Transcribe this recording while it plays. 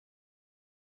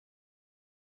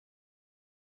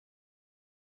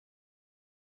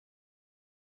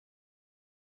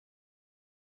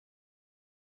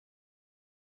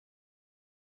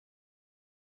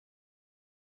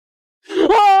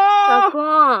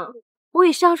我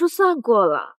与尚书算过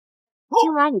了，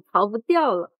今晚你逃不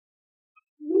掉了。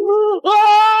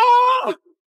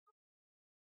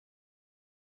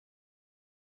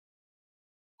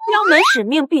标门使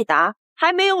命必达，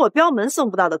还没有我标门送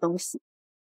不到的东西。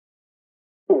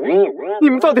你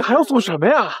们到底还要送什么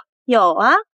呀？有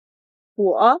啊，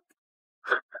我。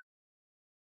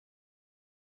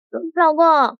老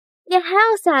公，你还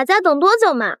要洒家等多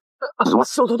久嘛？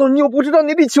小头头，你又不知道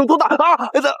你力气有多大啊！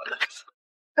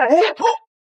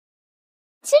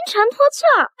金蝉脱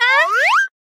壳，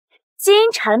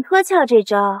金蝉脱壳这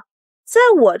招在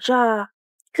我这儿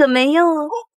可没用哦。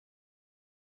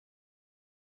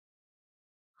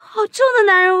好重的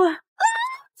男人味，我喜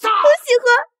欢。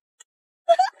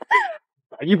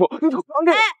把衣服你还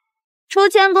给。抽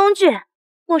签工具，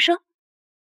没收。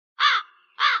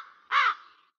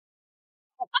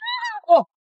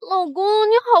老公，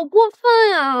你好过分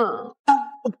呀！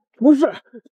不是，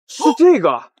是这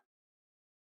个。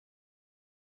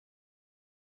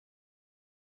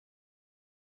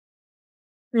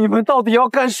你们到底要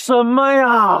干什么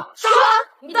呀？说，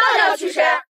你到底要娶谁？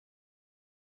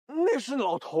那是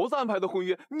老头子安排的婚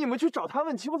约，你们去找他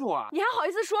问清楚啊！你还好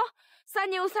意思说？3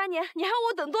年又3年，你还要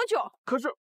我等多久？可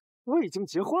是我已经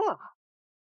结婚了。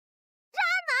渣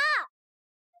男！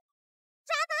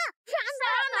渣男！渣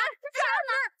男！渣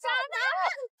男！渣男！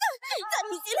在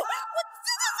你心里，我真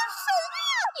的是受不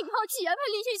了！你抛弃原配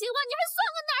另娶新欢，你还算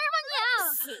个男人吗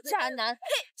你？渣男！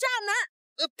嘿，渣男！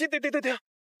停！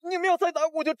你们要再打，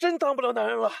我就真当不了男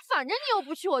人了。反正你又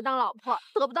不娶我当老婆，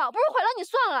得不到不如毁了你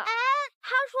算了。哎，他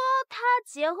说他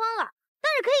结婚了，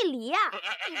但是可以离呀。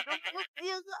你说不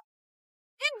结合，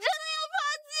你真的要抛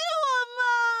弃我吗？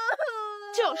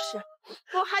就是，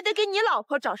我还得给你老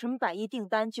婆找什么百亿订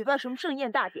单，举办什么盛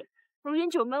宴大典。如今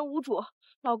九门无主，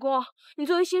老公，你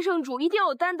作为新圣主一定要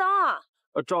有担当啊！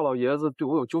赵老爷子对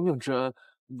我有救命之恩，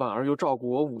婉儿又照顾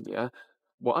我5年，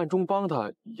我暗中帮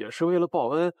他也是为了报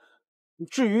恩。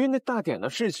至于那大典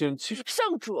的事情，其实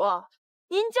圣主，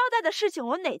您交代的事情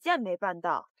我哪件没办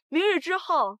到？明日之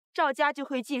后，赵家就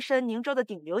会跻身宁州的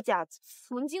顶流家族。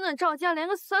曾经的赵家连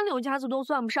个3流家族都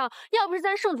算不上，要不是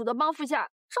在圣主的帮扶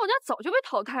下，赵家早就被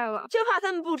淘汰了。就怕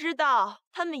他们不知道，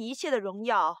他们一切的荣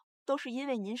耀都是因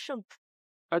为您圣主。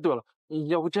哎，对了，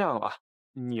要不这样吧，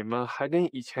你们还跟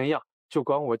以前一样，就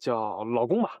管我叫老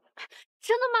公吧。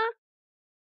真的吗？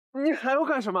你还要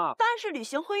干什么？当然是履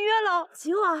行婚约喽！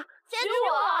娶我！娶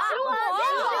我！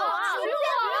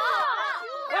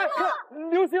哎，看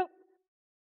流星！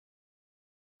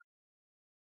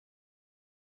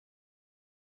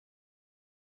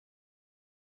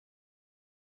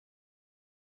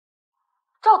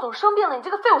赵总生病了，你这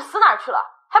个废物死哪儿去了？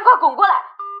还不快滚过来！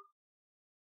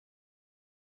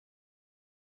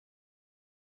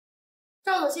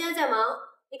赵总现在在忙，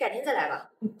你改天再来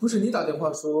吧。不是你打电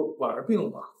话说婉儿病了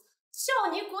吗？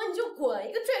叫你滚你就滚，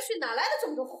一个赘婿哪来的这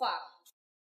么多话？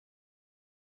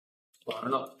婉儿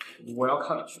呢？我要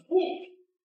看。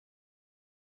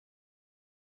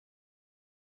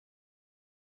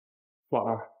婉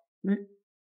儿，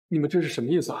你们这是什么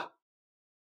意思啊？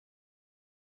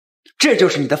这就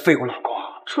是你的废物老公？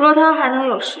除了他还能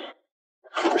有谁？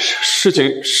事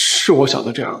情是我想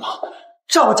的这样吗？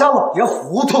赵家老爷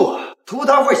糊涂，图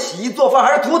他会洗衣做饭，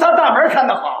还是图他大门看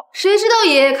得好？谁知道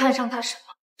爷爷看上他什么，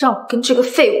让我跟这个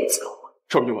废物结婚。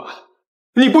赵玉婉，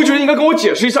你不觉得应该跟我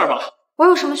解释一下吗？我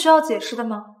有什么需要解释的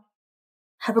吗？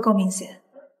还不够明显？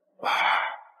婉儿，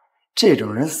这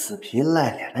种人死皮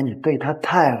赖脸的，你对他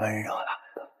太温柔了。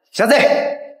小子，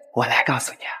我来告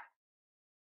诉你，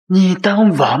你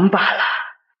当王八了。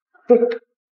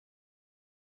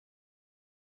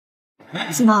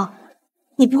子毛，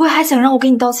你不会还想让我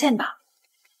给你道歉吧？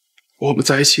我们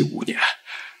在一起5年，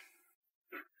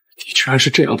你居然是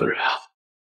这样的人啊！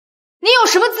你有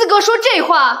什么资格说这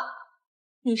话？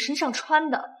你身上穿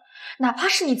的，哪怕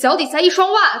是你脚底下一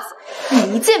双袜子，哪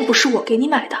一件不是我给你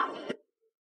买的？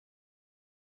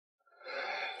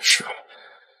是，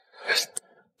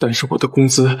但是我的工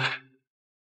资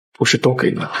不是都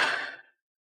给你了。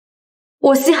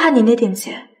我稀罕你那点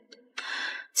钱，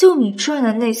就你赚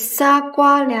的那仨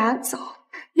瓜俩枣，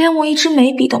连我一支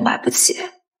眉笔都买不起。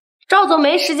赵总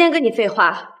没时间跟你废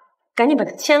话，赶紧把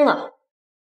它签了。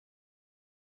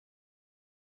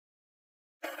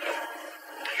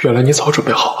原来你早准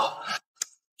备好了。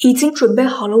已经准备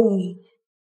好了5年，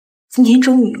今天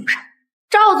终于用上。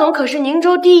赵总可是宁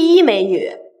州第1美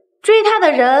女，追她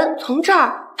的人从这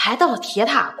儿排到了铁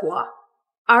塔国，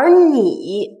而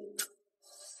你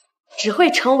只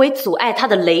会成为阻碍她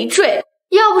的累赘。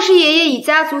要不是爷爷以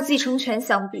家族继承权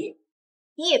相逼，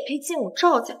你也配进我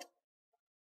赵家？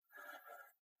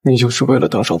你就是为了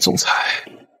当上总裁，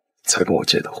才跟我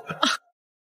结的婚。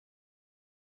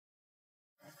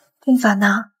龚凡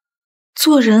呐，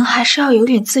做人还是要有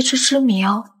点自知之明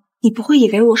哦。你不会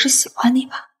以为我是喜欢你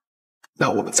吧？那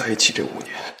我们在一起这5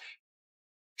年，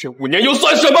这5年又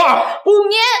算什么？5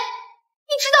年？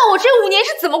你知道我这5年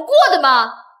是怎么过的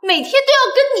吗？每天都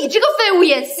要跟你这个废物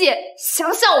演戏，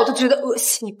想想我都觉得恶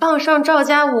心。你傍上赵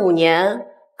家5年，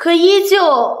可依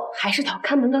旧还是条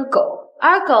看门的狗，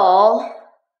而狗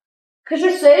可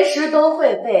是随时都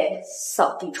会被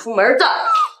扫地出门的。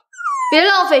别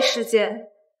浪费时间，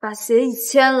把协议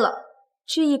签了，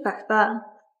这100万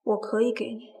我可以给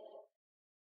你。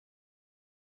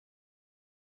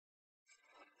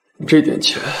这点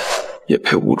钱也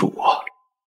配侮辱我？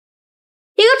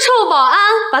一个臭保安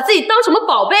把自己当什么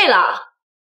宝贝了？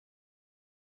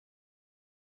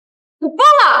我疯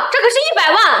了，这可是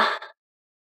100万！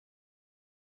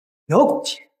有骨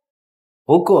气，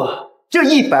不过这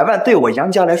100万对我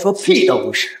杨家来说屁都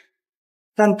不是，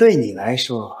但对你来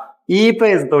说一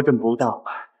辈子都挣不到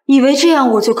吧？以为这样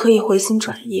我就可以回心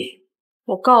转意？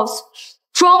我告诉你，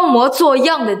装模作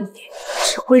样的你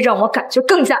只会让我感觉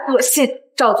更加恶心。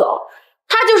赵总，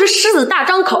他就是狮子大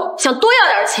张口，想多要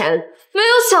点钱，没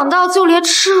有想到就连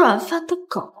吃软饭的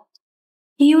狗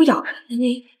也有咬人的那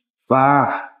一天。婉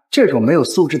儿，这种没有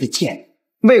素质的贱，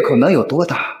胃口能有多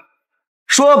大？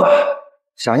说吧，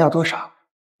想要多少？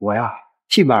我呀，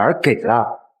替婉儿给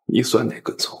了。你算哪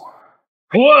根葱？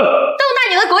滚！瞪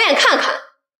大你的狗眼看看，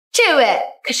这位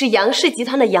可是杨氏集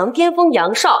团的杨巅峰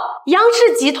杨少。杨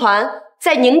氏集团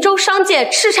在宁州商界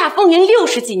叱咤风云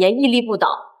60几年，屹立不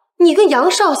倒。你跟杨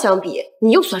少相比，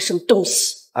你又算什么东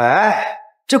西？哎，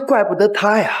这怪不得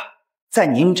他呀，在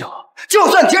宁州，就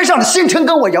算天上的星辰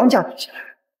跟我杨家比起来，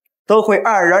都会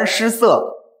黯然失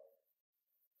色。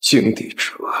井底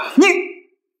之蛙，你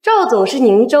赵总是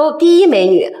宁州第一美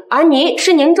女，而您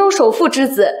是宁州首富之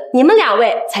子，你们2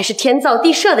位才是天造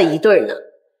地设的一对呢。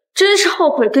真是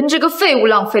后悔跟这个废物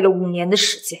浪费了5年的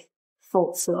时间，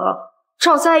否则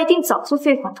赵家一定早就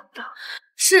飞黄腾达。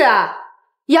是啊，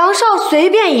杨少随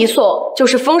便一送就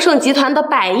是丰盛集团的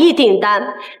100亿订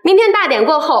单。明天大典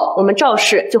过后，我们赵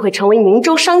氏就会成为宁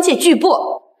州商界巨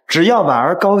擘。只要婉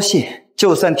儿高兴，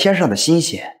就算天上的星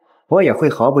星，我也会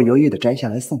毫不犹豫地摘下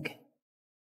来送给你。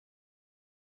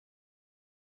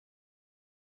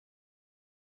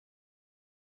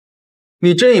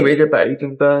你真以为这100亿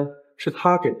订单是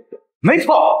他给你的？没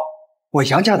错，我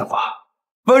杨家的话，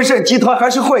丰盛集团还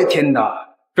是会听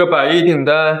的。这100亿订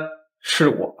单是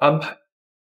我安排。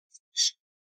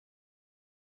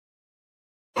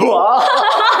我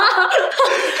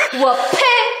呸！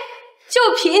就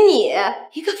凭你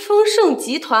一个丰盛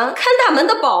集团看大门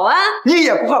的保安，你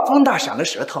也不怕风大闪了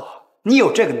舌头？你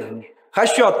有这个能力，还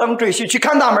需要当赘婿去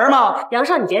看大门吗？杨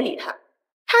少，你别理他，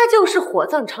他就是火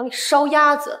葬场里烧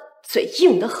鸭子，嘴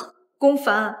硬得很。龚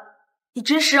凡，你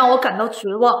真是让我感到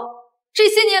绝望。这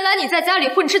些年来你在家里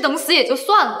混吃等死也就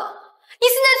算了，你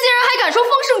现在竟然还敢说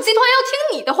丰盛集团要听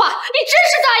你的话，你真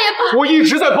是大爷不！我一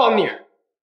直在帮你，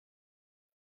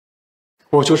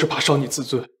我就是怕伤你自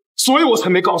尊，所以我才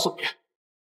没告诉你。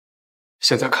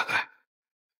现在看来，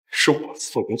是我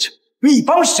怂去。你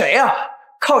帮谁啊？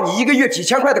靠你1个月几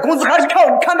千块的工资，还是靠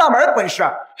你看大门的本事？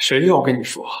谁要跟你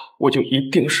说，我就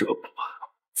一定是个不安。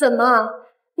怎么，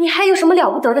你还有什么了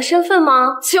不得的身份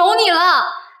吗？求你了，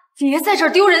别在这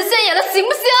儿丢人现眼了，行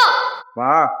不行？婉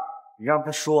儿，你让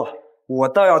他说，我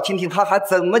倒要听听他还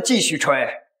怎么继续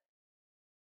吹。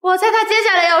我猜他接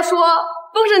下来要说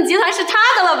丰盛集团是他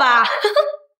的了吧？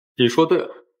你说对了，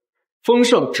丰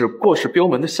盛只不过是标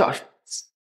门的下属公司，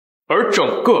而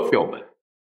整个标门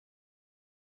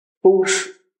都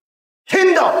是。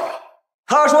听到没有？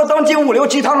他说当今物流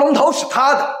集团龙头是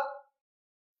他的。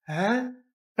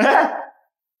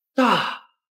大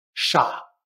傻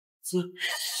子，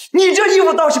你这衣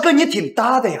服倒是跟你挺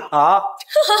搭的呀！啊，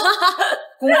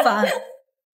龚凡，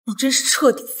你真是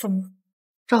彻底疯了。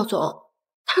赵总，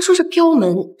他说这标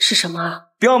门是什么啊？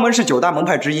标门是9大门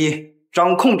派之一，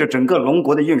掌控着整个龙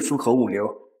国的运输和物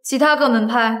流。其他各门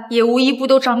派也无一不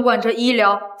都掌管着医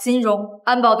疗、金融、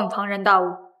安保等庞然大物。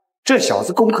这小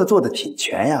子功课做得挺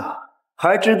全呀，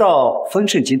还知道丰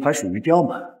盛集团属于标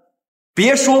门。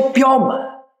别说标门，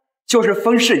就是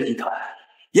丰盛集团，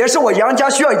也是我杨家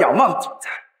需要仰望的存在。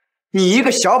你一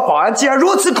个小保安竟然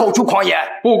如此口出狂言！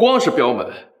不光是标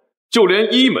门，就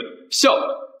连一门、校门、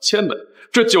千门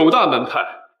这9大门派，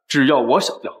只要我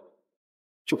想要，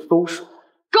就都是我。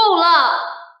够了，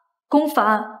龚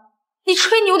凡，你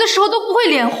吹牛的时候都不会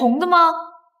脸红的吗？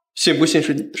信不信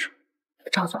是你的事。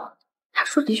赵总，他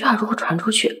说这句话如果传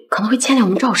出去，可能会牵连我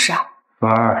们赵氏啊。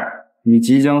婉儿，你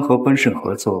即将和丰盛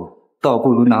合作，倒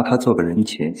不如拿他做个人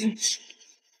情。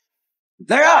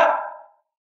来人！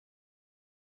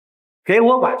给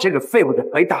我把这个废物的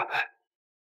腿打断！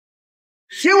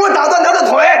给我打断他的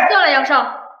腿！算了，杨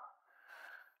少，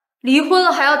离婚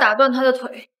了还要打断他的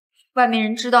腿，外面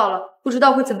人知道了，不知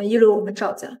道会怎么议论我们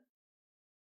赵家。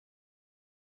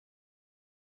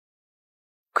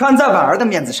看在婉儿的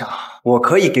面子上，我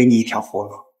可以给你一条活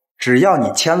路，只要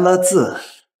你签了字，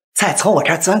再从我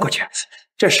这儿钻过去，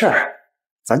这事儿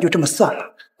咱就这么算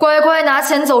了。乖乖拿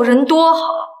钱走人多好，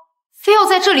非要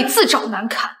在这里自找难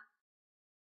堪。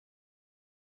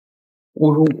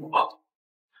侮辱我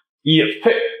也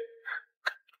配？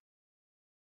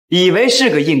以为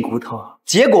是个硬骨头，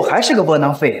结果还是个窝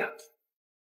囊废呀！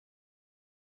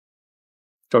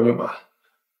赵云婉，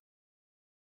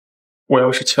我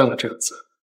要是签了这个字，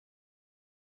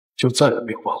就再也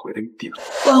没有挽回的余地了。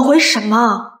挽回什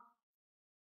么？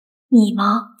你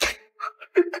吗？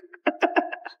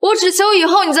我只求以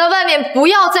后你在外面不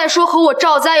要再说和我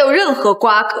赵家有任何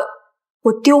瓜葛，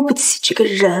我丢不起这个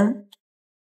人。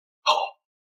好，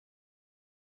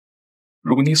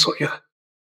如你所愿。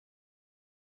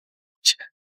签。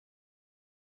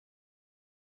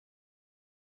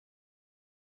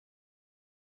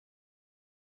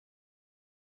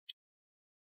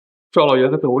赵老爷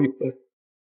子对我有恩，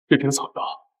这篇草稿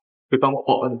就当我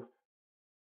报恩了。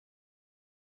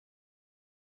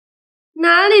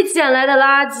哪里捡来的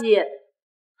垃圾？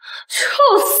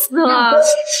臭死了！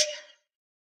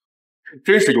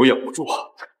真是有眼无珠，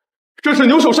这是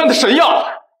牛首山的神样。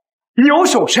牛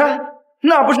首山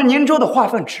那不是宁州的化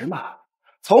粪池吗？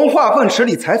从化粪池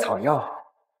里采草药，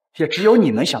也只有你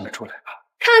能想得出来吧？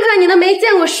看看你那没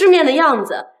见过世面的样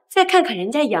子，再看看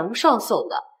人家杨少送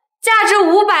的价值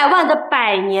500万的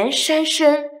百年山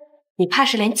参，你怕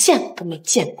是连见过都没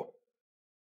见过。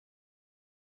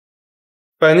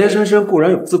百年山参固然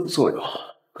有滋补作用，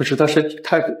可是他身体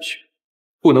太冷血，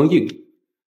不能应用。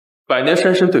百年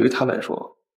山参对于他来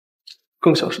说，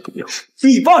更像是毒药。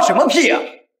你放什么屁啊！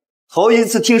头一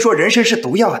次听说人参是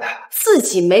毒药的，自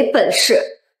己没本事，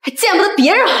还见不得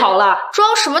别人好了，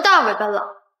装什么大尾巴狼？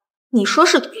你说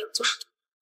是毒药就是毒药。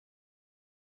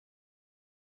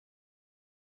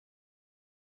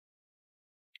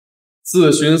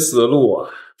自寻死路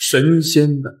啊，神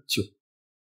仙难救。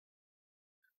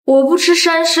我不吃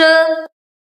山参，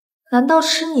难道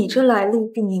吃你这来路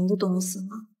不明的东西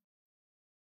吗？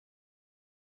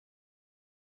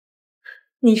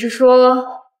你是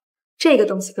说这个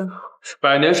东西更好？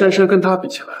百年山参跟它比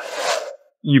起来，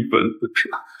一文不值。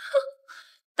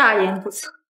大言不惭。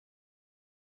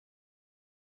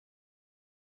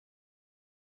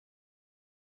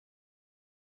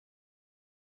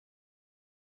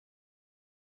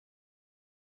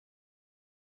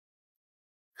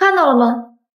看到了吗？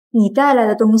你带来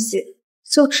的东西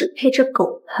就只配这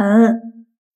狗盆。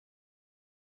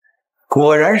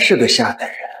果然是个下等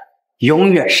人，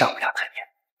永远上不了台面。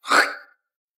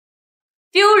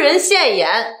丢人现眼。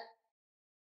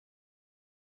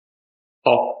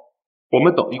好，我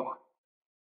们等一会儿。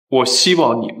我希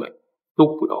望你们都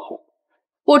不要后悔。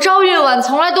我赵月婉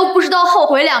从来都不知道后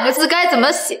悔2个字该怎么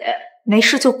写，没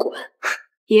事就滚，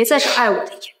别在这碍我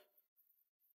的眼。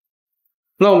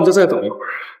那我们就再等一会儿。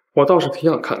我倒是挺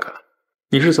想看看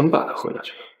你是怎么把它喝下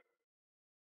去的。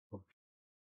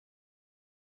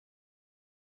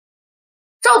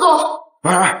赵总，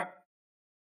婉儿，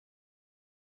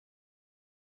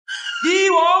一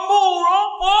往不容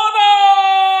佛的。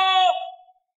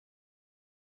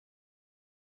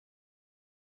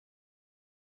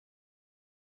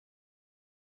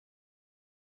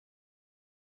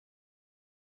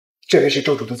这位是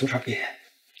咒主的座上宾，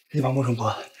一王慕容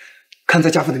伯，看在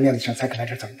家父的面子上才肯来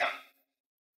这儿怎么样？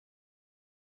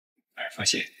放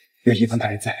心，有一方大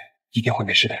人在，一定会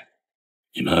没事的。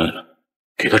你们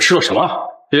给他吃了什么？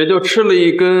也就吃了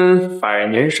一根百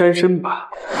年山参吧。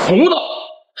胡闹！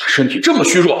他身体这么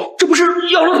虚弱，这不是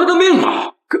要了他的命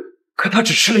吗？可他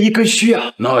只吃了1根须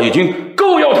啊！那已经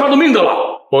够要他的命的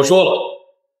了。我说了，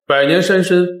百年山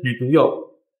参与毒药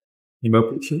物，你们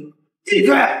不听。闭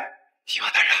嘴！一王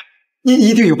大人，你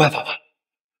一定有办法吧？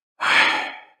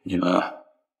唉，你们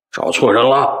找错人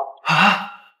了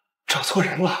啊！找错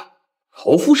人了。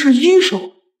侯夫是医生，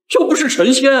又不是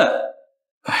神仙。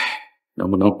唉，能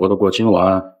不能活得过今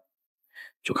晚，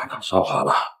就看他造化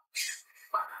了。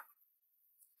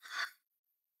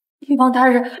玉王大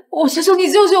人，我求求你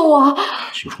救救我！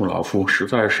起初老夫实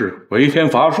在是为天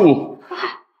乏术，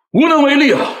无能为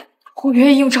力啊。我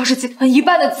愿意用赵氏集团1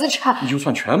半的资产。你就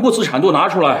算全部资产都拿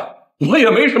出来，我也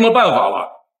没什么办法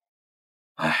了。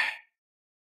唉，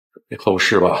准备后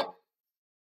事吧。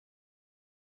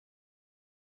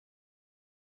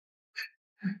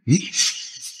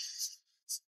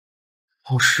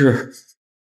后事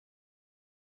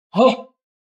好。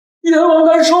阎王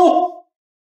难收。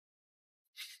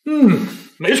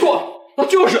没错，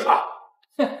就是他。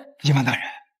阎王大人，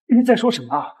您在说什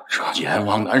么啊？这阎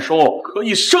王难收，可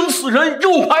以生死人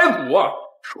肉排骨啊！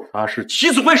说他是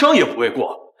起死回生也不为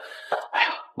过。哎呀，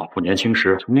老夫年轻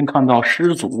时曾经看到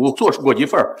师祖做出过一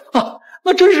份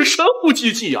那真是神乎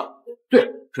其技啊！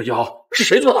对，这药是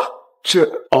谁做的？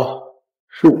是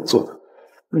我做的。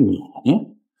你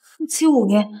夫妻5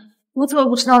年，我怎么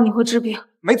不知道你会治病？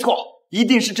没错，一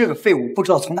定是这个废物不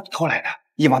知道从哪偷来的。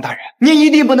阎王大人，您一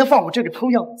定不能放过这个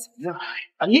偷药的贼啊！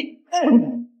大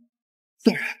人，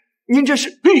您这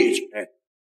是闭嘴！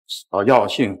此药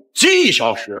性极易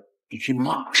消失，必须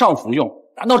马上服用。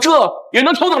难道这也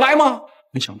能偷得来吗？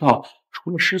没想到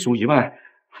除了师祖以外，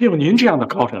还有您这样的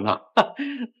高人啊！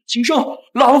今生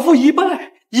老夫一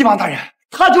拜。阎王大人，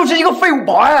他就是一个废物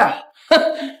保安啊！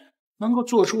能够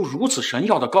做出如此神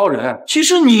药的高人，岂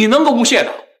是你能够诬陷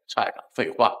的？再敢废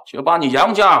话，就把你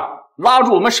杨家拉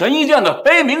入我们神医殿的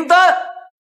黑名单。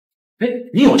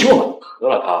你有救了，喝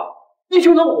了它，你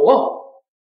就能活。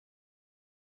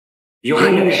丢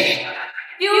人现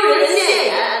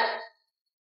眼！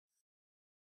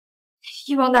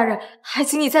阎王大人，还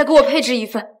请你再给我配置一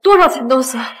份，多少钱都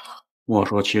行。莫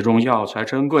说其中药材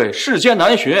珍贵，世间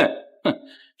难寻。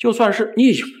就算是你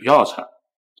有药材，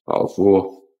老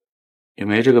夫也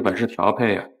没这个本事调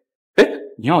配呀。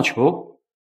你要求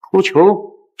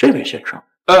这位先生。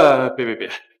别，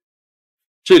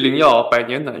这灵药100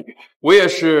年难遇，我也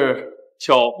是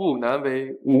巧妇难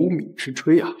为无米之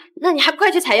炊啊。那你还不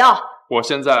快去采药？我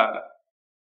现在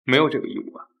没有这个义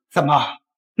务啊。怎么？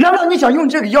难道你想用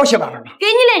这个要挟本儿吗？给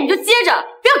你脸你就接着，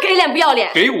不要给脸不要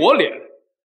脸。给我脸？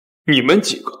你们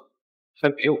几个还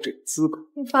没有这个资格。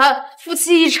吴凡，夫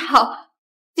妻一场，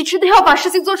你真的要把事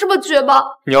情做这么绝吗？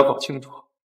你要搞清楚，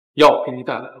药我给你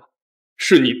带来了，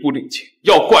是你不领情，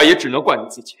要怪也只能怪你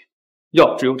自己。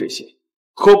药只有这些，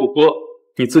喝不喝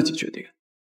你自己决定。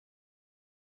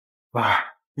婉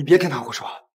儿，你别跟他胡说，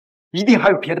一定还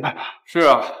有别的办法。是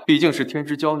啊，毕竟是天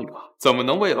之娇女嘛，怎么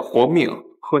能为了活命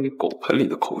喝你狗盆里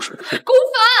的口水？公凡，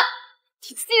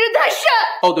你欺人太甚！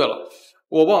哦，对了，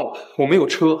我忘了，我没有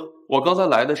车，我刚才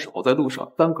来的时候在路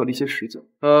上耽搁了一些时间，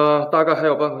大概还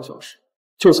有半个小时。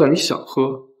就算你想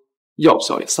喝，药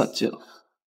效也散尽了。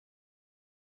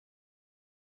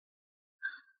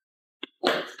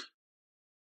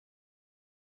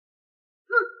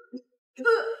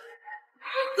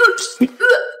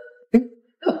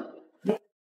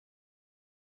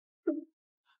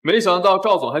没想到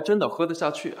赵总还真的喝得下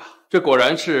去啊！这果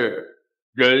然是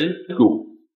人乳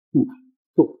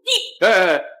吐。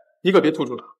你可别吐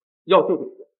出来，药就得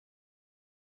喝。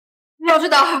你要去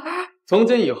哪儿？从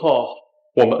今以后，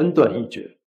我们恩断义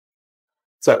绝，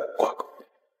再无挂钩。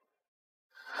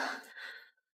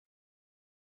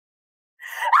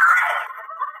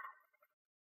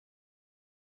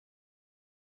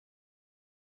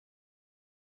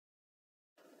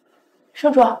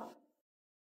圣主，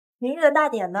明日的大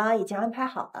典呢已经安排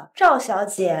好了，赵小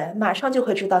姐马上就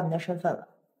会知道你的身份了。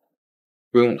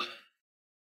不用了，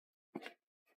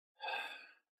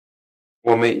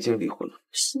我们已经离婚了。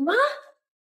什么？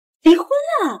离婚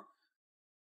了？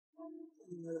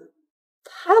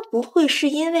他不会是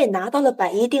因为拿到了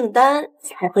100亿订单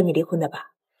才和你离婚的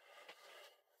吧？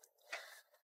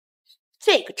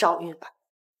这个赵运吧，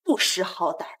不识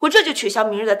好歹，我这就取消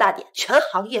明日的大典，全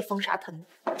行业封杀他们，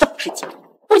赵氏集团。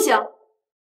不行，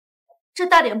这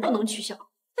大典不能取消。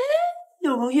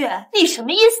柳如月，你什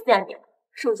么意思呀你？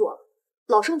圣主，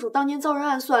老圣主当年遭人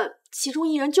暗算，其中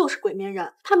一人就是鬼面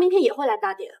人，他明天也会来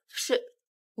大典。是，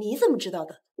你怎么知道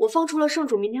的？我放出了圣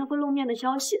主明天会露面的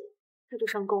消息，这就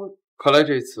上钩了。看来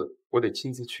这一次我得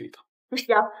亲自去一趟。不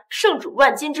行，圣主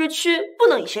万金之躯，不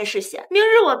能以身试险。明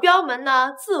日我彪门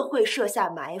呢，自会设下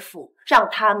埋伏，让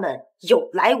他们有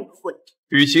来无回。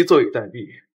与其坐以待毙，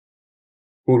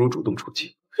不如主动出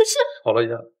击。可是，好了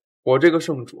呀，我这个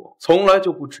圣主从来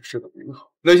就不只是个名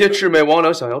号，那些魑魅魍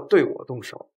魉想要对我动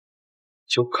手，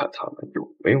就看他们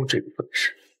有没有这个本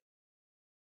事。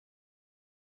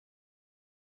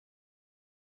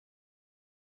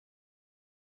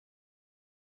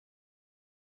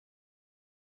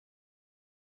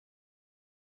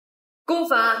公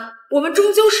凡，我们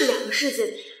终究是2个世界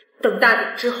的人，等大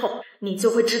典之后，你就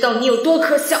会知道你有多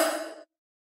可笑。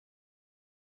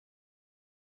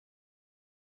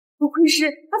不愧是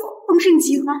丰盛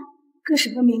集团，各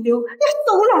省的名流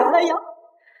都来了呀！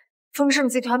丰盛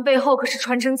集团背后可是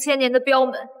传承千年的镖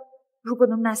门，如果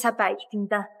能拿下100亿订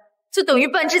单，就等于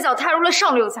半只脚踏入了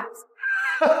上流家族。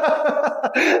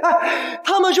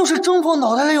他们就是争破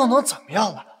脑袋了，又能怎么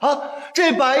样了啊？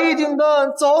这100亿订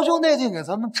单早就内定给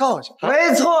咱们赵家。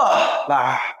没错，婉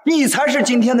儿，你才是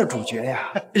今天的主角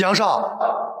呀！杨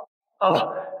少，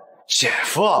姐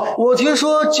夫，我听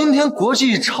说今天国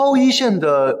际超一线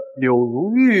的柳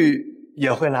如玉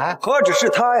也会来，何止是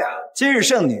她呀，今日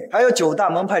圣女还有9大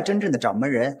门派真正的掌门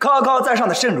人，高高在上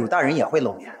的圣主大人也会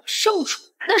露面。圣主，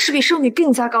那是比圣女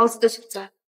更加高级的存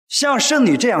在。像圣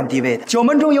女这样地位的，9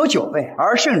门中有9位，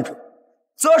而圣主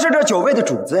则是这9位的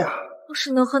主子呀。要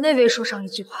是能和那位说上一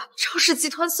句话，超氏集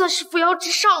团算是扶摇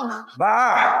直上了。婉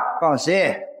儿，放心，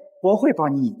我会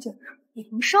帮你引荐的。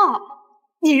杨少，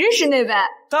你认识那位？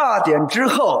大典之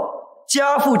后，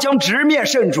家父将直面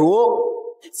圣主。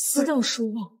此等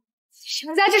殊梦，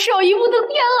盛家真是要一步登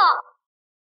天了。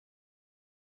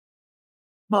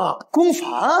妈，公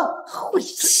凡，晦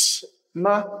气！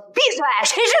妈，闭嘴！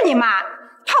谁是你妈？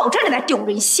跑这里来丢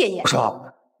人现眼！我说。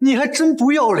你还真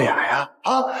不要脸呀！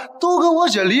都跟我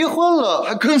姐离婚了，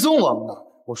还跟踪我们呢！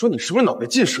我说你是不是脑袋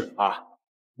进水啊？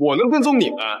我能跟踪你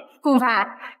们？公凡，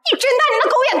你睁大你的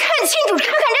狗眼看清楚，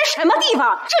看看这是什么地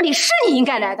方？这里是你应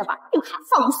该来的吧？你还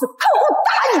放肆，看我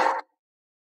打你！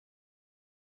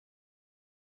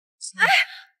哎，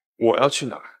我要去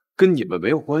哪儿，跟你们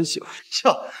没有关系了。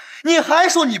哟，你还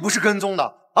说你不是跟踪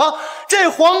的？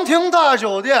这皇庭大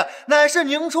酒店乃是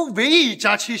宁州唯一一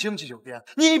家7星级酒店，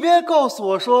你别告诉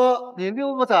我说你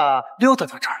溜达到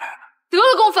这儿来了。得了，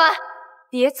公凡，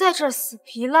别在这儿死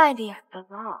皮赖脸的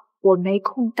了，我没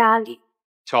空搭理。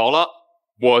巧了，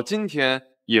我今天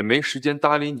也没时间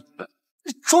搭理你们。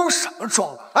你装什么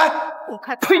装啊？我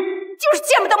看呸，就是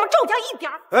见不得我们赵家一点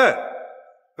儿。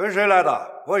跟谁来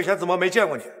的？我以前怎么没见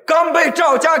过你？刚被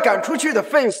赵家赶出去的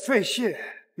废墟，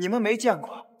你们没见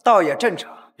过，倒也正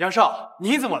常。杨少，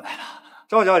你怎么来了？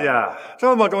赵小姐，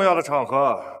这么重要的场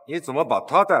合，你怎么把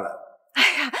她带来了？哎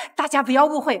呀，大家不要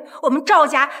误会，我们赵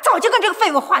家早就跟这个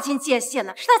废物划清界限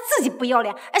了，是他自己不要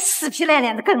脸，死皮赖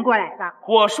脸的跟过来的。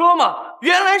我说嘛，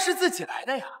原来是自己来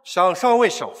的呀！想上位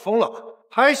想疯了，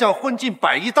还想混进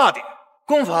100亿大典。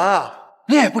公凡啊，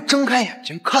你也不睁开眼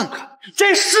睛看看，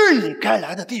这是你该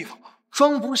来的地方，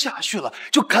装不下去了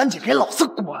就赶紧给老子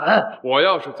滚！我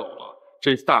要是走了，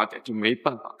这大典就没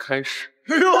办法开始。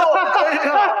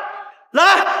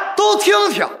来，都听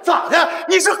听，咋的？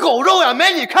你是狗肉呀，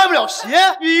没你开不了鞋。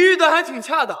比喻的还挺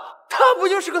恰当，他不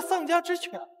就是个丧家之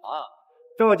犬吗？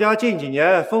赵家近几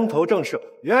年风头正盛，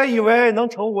原以为能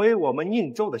成为我们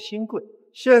宁州的新贵，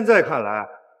现在看来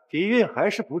底蕴还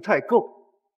是不太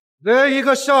够，连一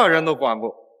个下人都管不。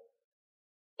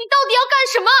你到底要干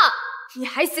什么？你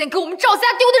还嫌跟我们赵家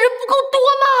丢的人不够多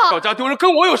吗？赵家丢人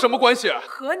跟我有什么关系？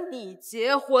和你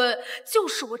结婚就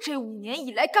是我这5年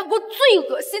以来干过最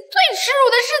恶心、最耻辱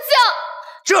的事情。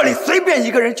这里随便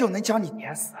一个人就能将你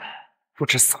碾死，不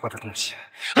知死活的东西，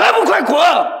还不快滚！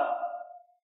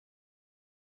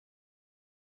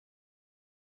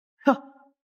哼！老公，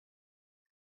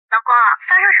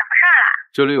发生什么事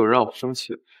了？这里有人让我生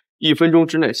气，1分钟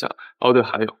之内下来。哦对，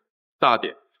还有大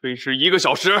典推迟1个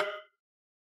小时。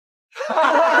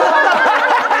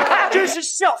真是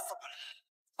笑死我了！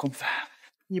公凡，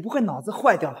你不会脑子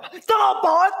坏掉了吧？当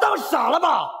保安当傻了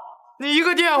吧？你一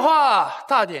个电话，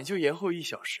大典就延后1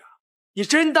小时啊！你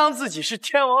真当自己是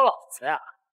天王老子呀？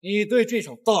你对这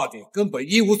场大典根本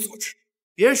一无所知，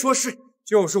别说是你，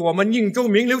就是我们宁州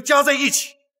名流加在一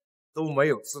起，都没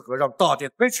有资格让大典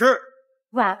推迟。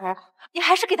婉儿，你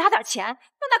还是给他点钱，让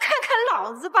他看看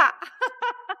老子吧。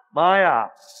妈呀，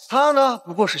他呢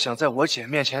不过是想在我姐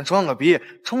面前装个逼，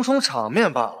充充场面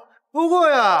罢了。不过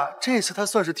呀，这次他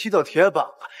算是踢到铁板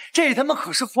了，这他妈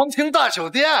可是皇庭大酒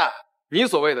店。你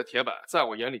所谓的铁板，在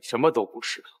我眼里什么都不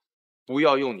是。不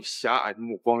要用你狭隘的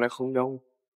目光来衡量我。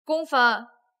公凡，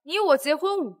你我结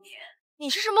婚5年，你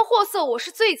是什么货色，我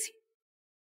是最清。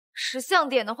识相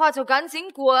点的话就赶紧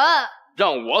滚！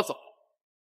让我走，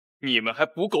你们还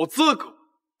不够资格。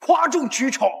哗众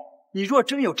取宠，你若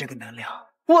真有这个能量，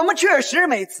我们确实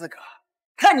没资格。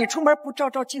看你出门不照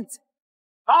照镜子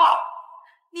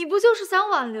你不就是想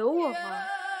挽留我吗？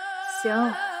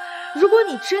行，如果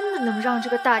你真的能让这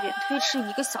个大典推迟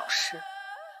1个小时，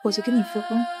我就跟你复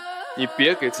婚。你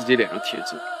别给自己脸上贴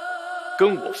金，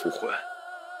跟我复婚，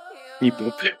你不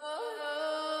配。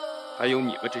还有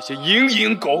你们这些蝇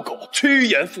营狗苟、趋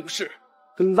炎附势，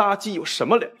跟垃圾有什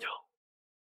么两样？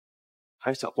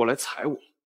还想过来踩我，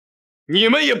你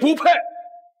们也不配。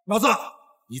老子，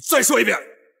你再说一遍。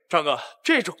张哥，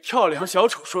这种跳梁小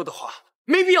丑说的话，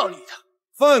没必要理他。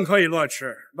饭可以乱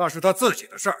吃，那是他自己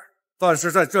的事儿。但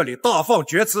是在这里大放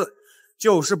厥词，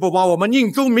就是不把我们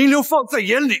宁州名流放在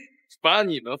眼里。把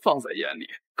你们放在眼里，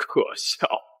可笑。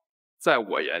在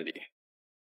我眼里，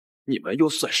你们又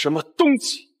算什么东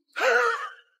西？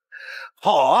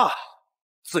好啊，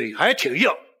嘴还挺硬，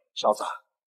小子，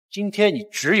今天你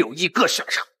只有一个下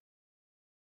场。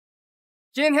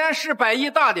今天是百亿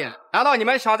大典，难道你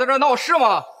们想在这闹事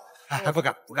吗？哎，不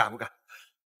敢。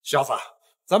小子，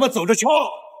咱们走着瞧。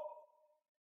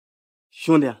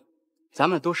兄弟，咱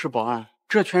们都是保安，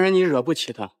这群人你惹不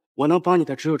起的。我能帮你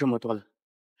的只有这么多了，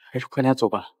还是快点走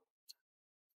吧。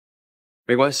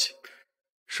没关系，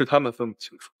是他们分不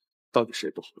清楚到底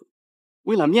谁不好。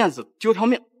为了面子丢条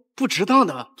命，不值当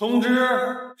的。通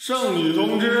知圣女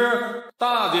同志，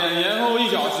大典延后1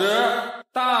小时。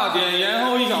大典延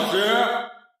后1小时。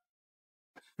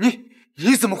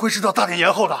你怎么会知道大典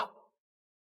延后的？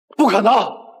不可能，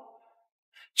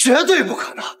绝对不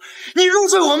可能！你入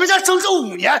赘我们家整整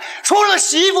5年，除了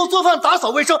洗衣服、做饭、打扫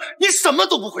卫生，你什么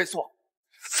都不会做，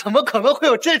怎么可能会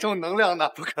有这种能量呢？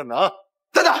不可能！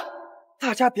等等，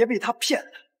大家别被他骗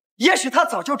了，也许他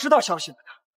早就知道消息了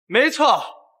呢。没错，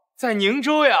在宁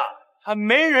州呀，还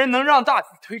没人能让大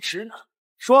典推迟呢。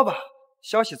说吧，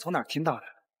消息从哪儿听到的？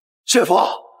姐夫，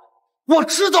我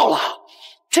知道了。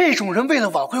这种人为了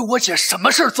挽回我姐，什么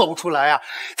事做不出来啊？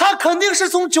他肯定是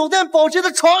从酒店保洁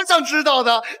的床上知道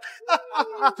的。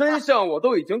真相我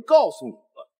都已经告诉你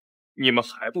了，你们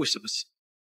还不相信？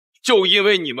就因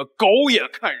为你们狗眼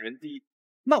看人低，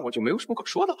那我就没有什么可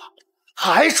说的了。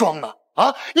还装呢？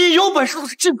啊，你有本事都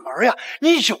是进门呀！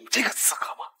你有这个资格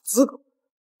吗？资格？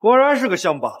果然是个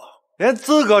乡巴佬，连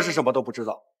资格是什么都不知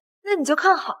道。那你就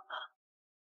看好了，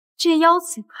这邀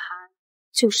请函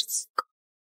就是资格。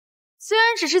虽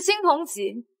然只是青铜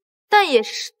级，但也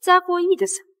是加过亿的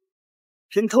项目。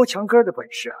凭偷墙根的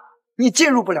本事啊，你进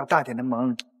入不了大典的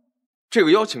门。这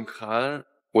个邀请函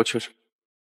我确实……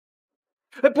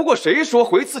哎，不过谁说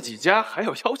回自己家还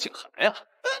要邀请函呀？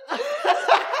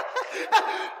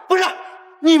不是，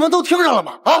你们都听着了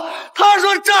吗？啊，他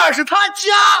说这儿是他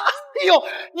家。哎呦，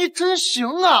你真行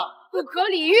啊！不可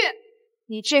理喻，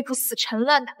你这副死缠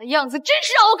烂打的样子，真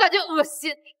是让我感觉恶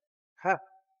心。嗨，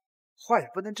话也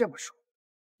不能这么说，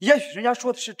也许人家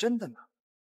说的是真的呢，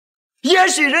也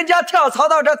许人家跳槽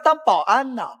到这当保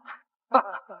安呢。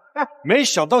没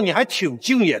想到你还挺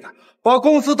敬业的，把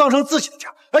公司当成自己的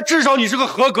家。哎，至少你是个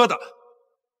合格的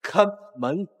看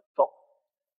门狗。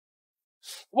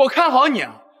我看好你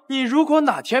啊！你如果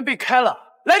哪天被开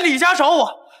了，来李家找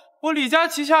我。我李家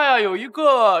旗下呀有一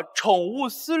个宠物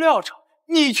饲料厂，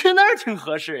你去那儿挺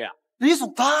合适呀。李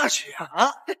总大去呀！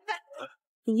啊，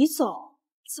李总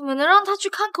怎么能让他去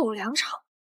看狗粮场？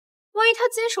万一他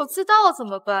监守自盗怎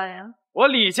么办呀？我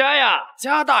李家呀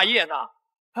家大业大，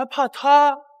还怕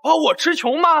他把我吃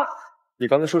穷吗？你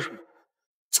刚才说什么？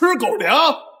吃狗粮？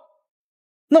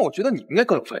那我觉得你应该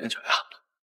更有发言权啊。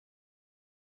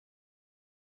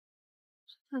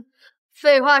哼，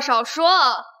废话少说，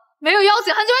没有邀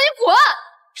请函就赶紧滚！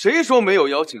谁说没有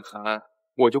邀请函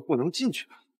我就不能进去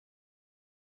了？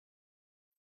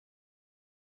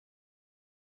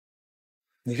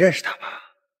你认识他吗？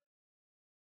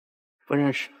不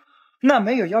认识。那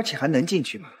没有邀请函能进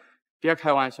去吗？别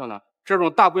开玩笑了，这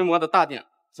种大规模的大典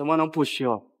怎么能不需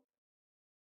要？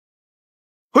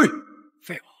嘿，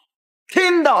废话，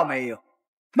听到没有？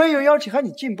没有邀请函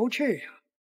你进不去呀。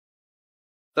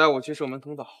带我去守门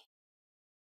通道。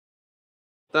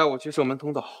带我去守门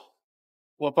通道。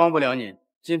我帮不了你，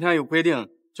今天有规定，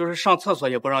就是上厕所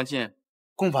也不让进。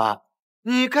公凡，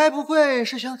你该不会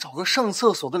是想找个上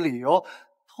厕所的理由，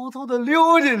偷偷的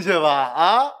溜进去吧？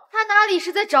啊？他哪里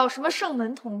是在找什么上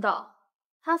门通道？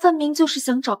他分明就是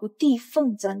想找个地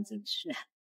缝钻进去。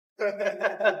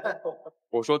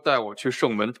我说带我去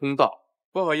圣门通道。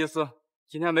不好意思，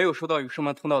今天没有收到有圣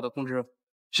门通道的通知。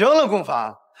行了，公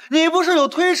凡，你不是有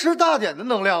推迟大典的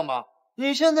能量吗？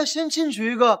你现在先进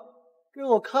去一个，给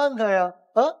我看看呀！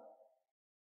啊！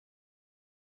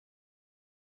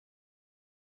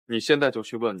你现在就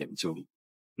去问你们经理。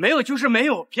没有就是没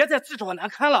有，别再自找难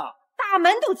堪了。大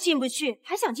门都进不去，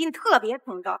还想进特别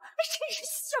通道，真是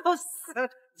笑死了。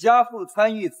家父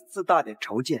参与此次大典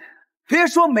筹建，别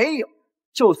说没有，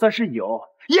就算是有，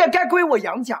也该归我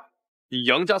杨家。你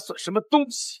杨家算什么东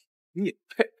西？你也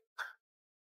配？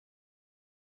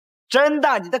睁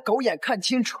大你的狗眼看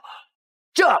清楚，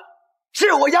这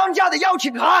是我杨家的邀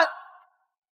请函。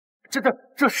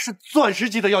这是钻石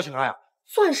级的邀请函呀！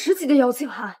钻石级的邀请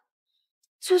函，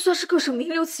就算是各省名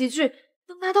流齐聚，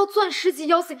能拿到钻石级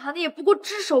邀请函的也不过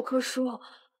只手可数。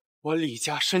我李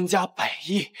家身家100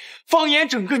亿，放眼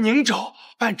整个宁州，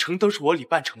半城都是我李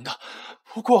办成的。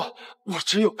不过我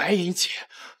只有白银级。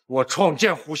我创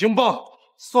建虎形帮，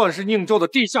算是宁州的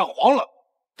地下皇了，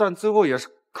但最后也是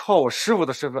靠我师傅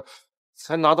的身份，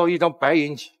才拿到一张白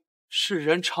银级。世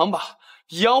人常把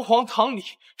杨皇堂里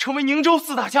成为宁州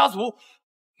4大家族，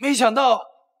没想到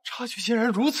差距竟然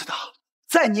如此大。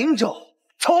在宁州，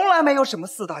从来没有什么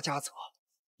4大家族，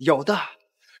有的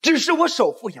只是我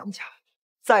首富杨家。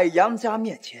在杨家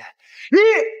面前，你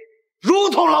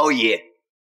如同蝼蚁。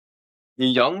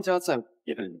你杨家在我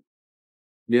眼里，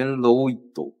连蝼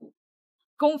蚁都不。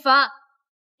龚凡，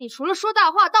你除了说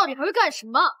大话，到底还会干什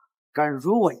么？敢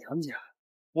辱我杨家，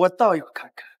我倒要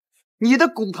看看你的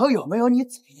骨头有没有你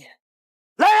嘴硬。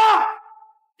来呀，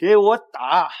给我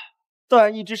打！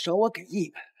断一只手我给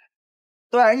100万，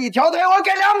断一条腿我给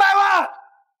200万。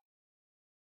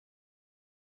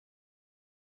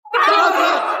打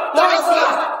死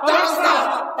他！打死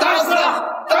他！打死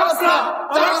他！打死他！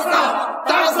打死他！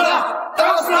打死他！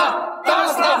打死他！打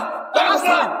死他！打死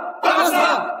他！打死他！打死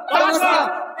他！打死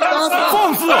他！打死他！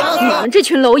放肆！你们这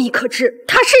群蝼蚁可知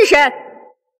他是谁？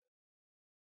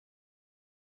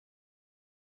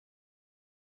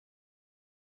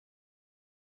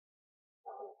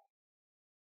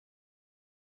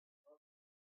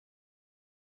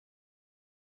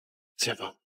姐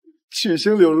夫，巨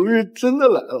星柳如玉真的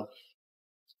来了。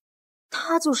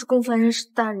他就是龚凡认识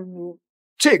的大人物。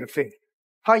这个废物，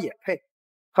他也配？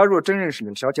他若真认识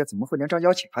柳小姐，怎么会连张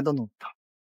邀请函都弄不到？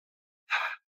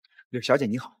柳小姐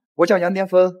你好，我叫杨巅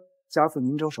峰，家父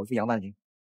宁州首富杨万林。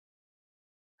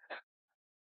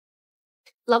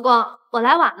老公，我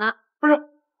来晚了。不是，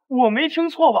我没听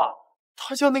错吧？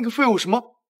他叫那个废物什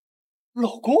么？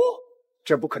老公？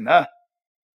这不可能，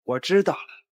我知道了，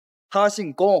他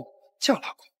姓龚，叫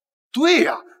老公。对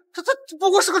呀，这不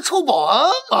过是个臭保安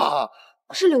嘛。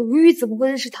可是柳如玉怎么会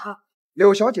认识他？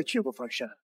柳小姐去过丰盛，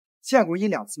见过1、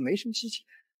2次，没什么稀奇。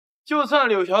就算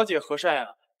柳小姐和善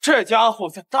呀，这家伙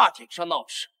在大典上闹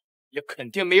事，也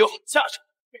肯定没有好下场。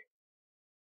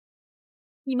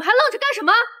你们还愣着干什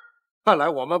么？看来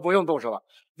我们不用动手了。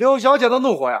柳小姐的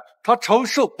怒火呀，她承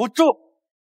受不住。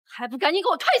还不赶紧给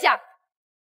我退下！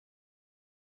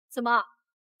怎么，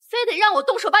非得让我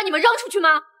动手把你们扔出去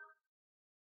吗？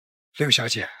柳小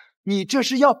姐，你这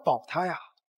是要保她呀？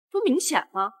不明显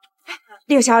吗？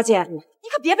柳小姐，你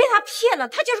可别被他骗了，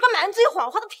他就是个满嘴谎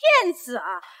话的骗子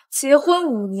啊！结婚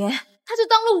5年，他就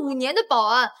当了5年的保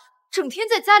安，整天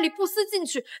在家里不思进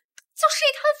取，就是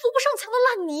一滩扶不上墙的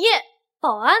烂泥。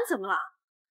保安怎么了？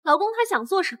老公他想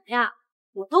做什么呀，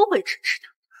我都会支持他。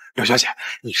柳小姐，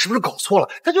你是不是搞错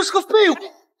了？他就是个废物。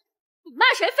你骂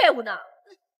谁废物呢？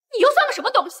你又算个什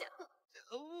么东西？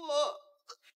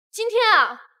今天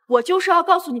啊，我就是要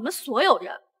告诉你们所有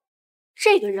人，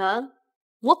这个人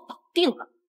我保定了，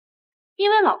因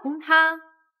为老公他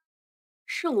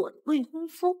是我的未婚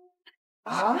夫。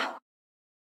啊？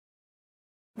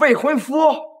未婚夫？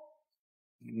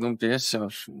你能别瞎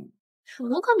说。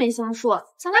我可没瞎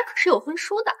说，咱俩可是有婚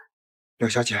书的。柳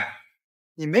小姐，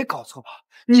你没搞错吧？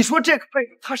你说这个废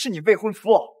物他是你未婚夫？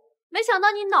没想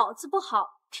到你脑子不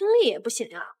好，听力也不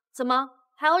行啊？怎么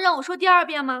还要让我说第2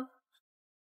遍吗？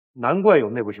难怪有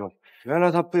内部消息，原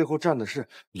来他背后站的是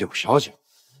柳小姐。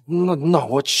那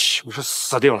我岂不是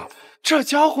死定了？这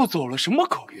家伙走了什么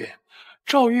口运？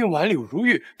赵运婉、柳如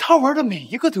玉，他玩的每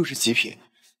一个都是极品。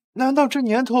难道这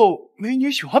年头美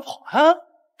女喜欢保安？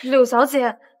柳小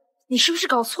姐，你是不是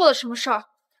搞错了什么事儿？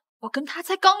我跟他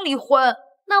才刚离婚。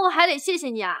那我还得谢谢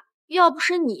你啊，要不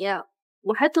是你，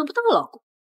我还得不到老公。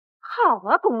好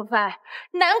啊，龚帆，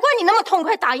难怪你那么痛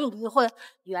快答应离婚，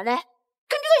原来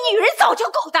跟这个女人早就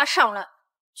勾搭上了。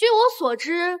据我所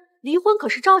知，离婚可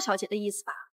是赵小姐的意思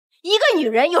吧？一个女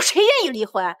人有谁愿意离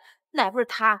婚？乃不是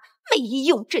她没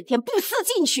用，整天不思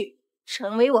进取，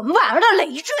成为我们婉儿的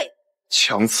累赘，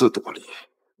强词夺理。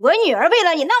我女儿为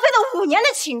了你浪费了5年的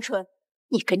青春，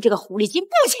你跟这个狐狸精不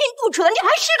清不楚的，你还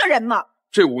是个人吗？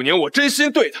这5年我真心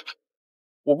对她，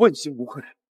我问心无愧。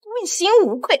问心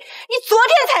无愧？你昨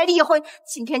天才离婚，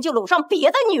今天就搂上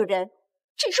别的女人，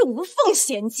真是无缝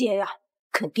衔接呀！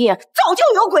肯定早就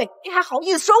有鬼，你还好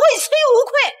意思说问心无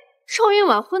愧？邵韵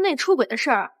婉婚内出轨的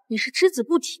事儿，你是只字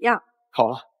不提呀？好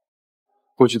了，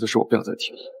过去的事我不想再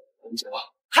提了，我们走吧。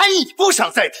还你不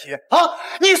想再提啊？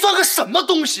你算个什么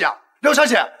东西啊？柳小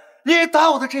姐，你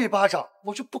打我的这一巴掌，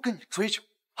我就不跟你追究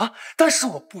啊！但是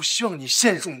我不希望你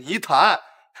陷入泥潭。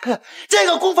这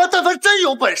个龚帆但凡真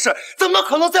有本事，怎么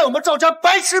可能在我们赵家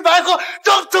白吃白喝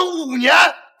整5年？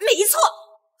没错，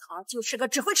他就是个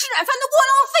只会吃软饭的窝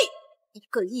囊废，一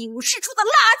个一无是处的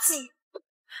垃圾。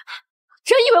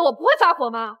真以为我不会发火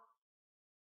吗？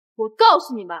我告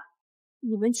诉你们，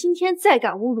你们今天再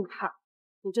敢侮辱他，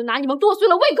我就拿你们剁碎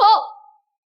了胃口！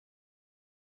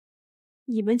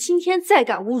你们今天再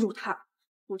敢侮辱他，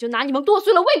我就拿你们剁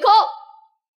碎了胃口！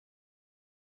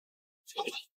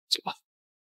走吧。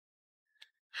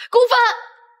龚帆，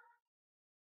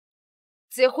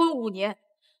结婚5年，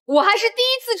我还是第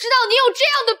一次知道你有这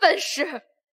样的本事，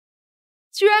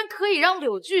居然可以让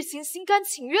柳巨星心甘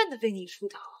情愿的为你出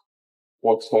头。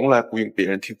我从来不用别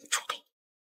人替我出头。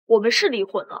我们是离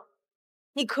婚了，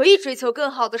你可以追求更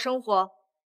好的生活，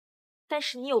但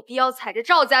是你有必要踩着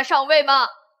赵家上位吗？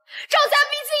赵家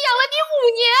毕竟养了你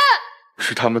5年，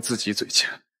是他们自己嘴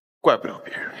欠，怪不了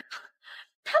别人。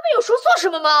他们有说错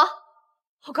什么吗？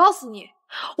我告诉你，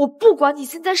我不管你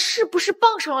现在是不是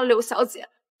傍上了柳小姐，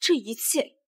这一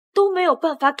切都没有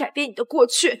办法改变你的过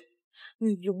去。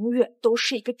你永远都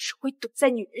是一个只会躲在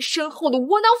女人身后的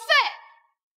窝囊废。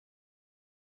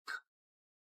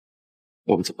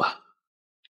我们怎么办？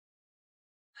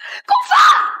共犯！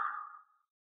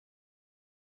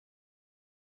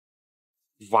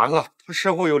完了，他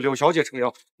身后有柳小姐撑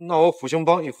腰，那我虎星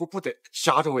帮一夫不得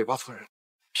夹着尾巴做人。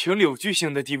凭柳巨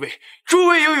星的地位，诸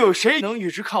位又有谁能与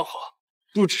之抗衡？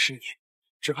不只是你，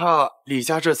只怕李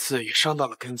家这次也伤到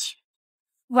了根基。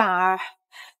婉儿，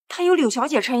他有柳小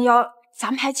姐撑腰，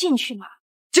咱们还进去吗？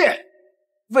进！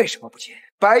为什么不进？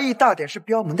百亿大典是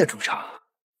镖门的主场，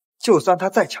就算他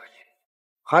再强硬，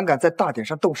还敢在大典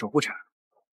上动手不成？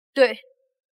对，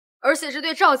而且这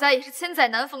对赵家也是千载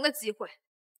难逢的机会。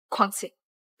况且，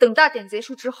等大典结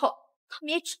束之后，他们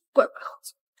也只能乖乖合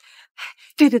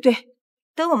作。对，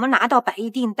等我们拿到100亿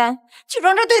订单，就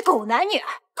让这对狗男女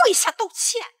跪下道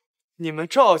歉。你们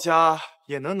赵家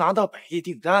也能拿到100亿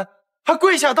订单，还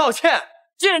跪下道歉，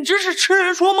简直是痴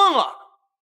人说梦啊！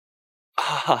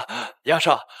杨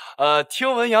少，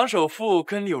听闻杨首富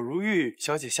跟柳如玉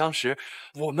小姐相识，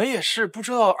我们也是不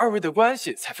知道2位的关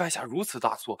系，才犯下如此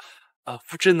大错。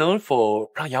不知能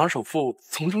否让杨首富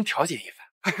从中调解一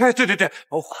番？对，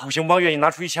虎星帮愿意拿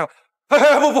出1枪。不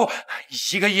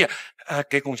，1个亿，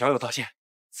给龚小友道歉。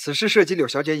此事涉及柳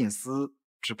小姐隐私，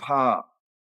只怕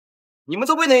你们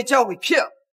都被那家伙给骗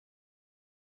了。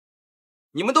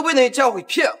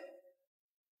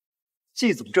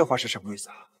季总这话是什么意思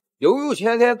啊？刘玉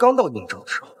前天刚到宁州的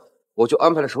时候，我就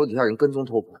安排了手底下人跟踪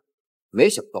偷拍，没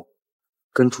想到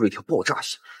跟出了一条爆炸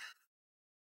线。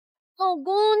老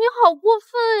公，你好过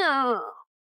分呀！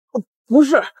不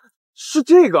是，是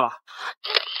这个。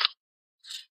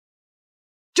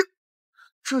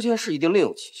这件事一定另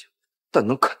有蹊跷，但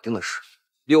能肯定的是，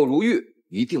柳如玉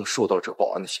一定受到了这个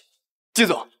报案的线。季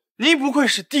总，您不愧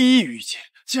是第一御姐，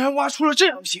竟然挖出了这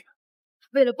样线。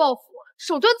为了报复我，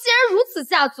手段竟然如此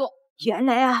下作。原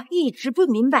来一直不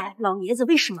明白老爷子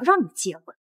为什么让你结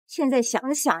婚，现在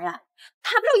想想呀，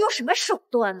他不知道用什么手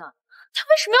段呢？他为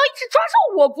什么要一直抓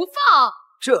住我不放？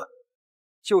这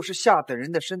就是下等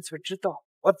人的生存之道。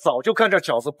我早就看这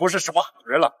小子不是什么好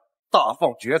人了，大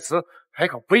放厥词，还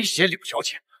敢威胁柳小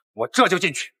姐，我这就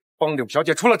进去帮柳小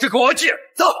姐出了这个恶气。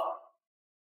走。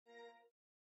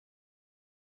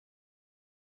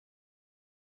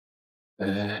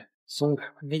松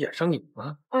开，你演上瘾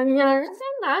了？哎呀，人家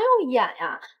哪有演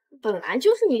呀？本来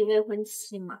就是你未婚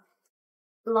妻嘛。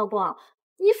老公，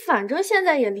你反正现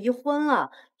在也离婚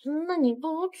了，那你不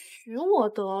如娶我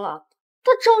得了。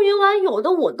他赵云婉有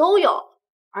的我都有，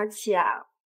而且啊，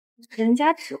人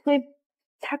家只会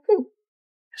他更……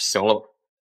行了吧，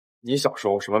你小时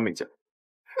候什么没见过？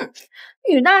哼，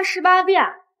女大18变，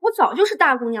我早就是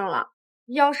大姑娘了。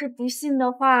要是不信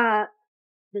的话，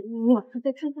我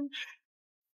再看看。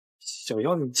小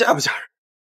妖，你嫁不嫁人？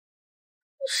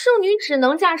圣女只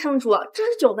能嫁圣主，这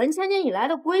是9门千年以来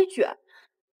的规矩。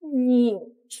你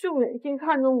就忍心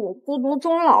看着我孤独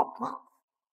终老吗？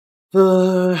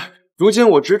如今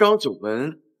我执掌9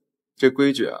门，这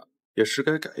规矩啊，也是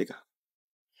该改一改。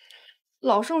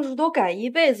老圣主都改一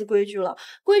辈子规矩了，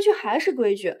规矩还是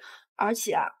规矩，而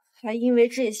且啊，还因为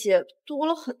这些多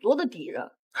了很多的敌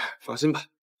人。放心吧，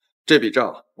这笔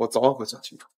账我早晚会算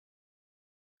清楚。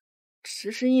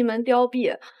只是一门凋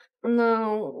敝，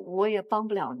那我也帮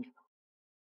不了你了。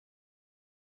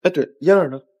哎，对，嫣儿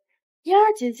呢？嫣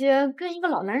儿姐姐跟一个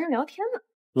老男人聊天呢。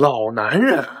老男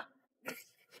人？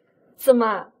怎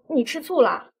么，你吃醋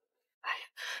了？哎呀，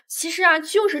其实啊，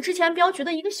就是之前镖局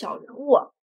的一个小人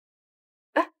物。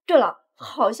哎，对了，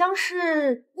好像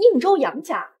是应州杨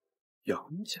家。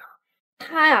杨家？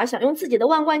他呀，想用自己的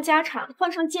万贯家产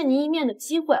换上见您一面的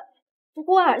机会。不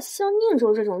过啊，像宁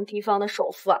州这种地方的首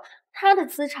富啊，他的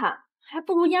资产还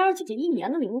不如嫣儿姐姐1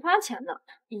年的零花钱呢，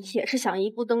也是想一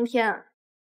步登天啊。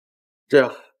这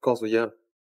样，告诉嫣儿，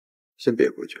先别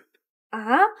回去啊！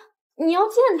你要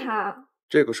见他？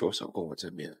这个时候想跟我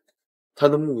见面，他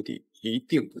的目的一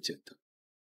定不简单。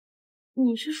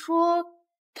你是说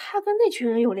他跟那群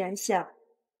人有联系啊？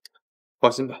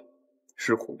放心吧，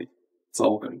是狐狸，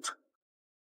早跟准。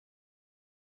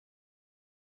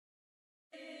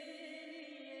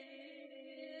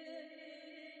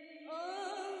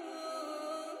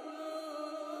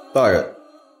大人，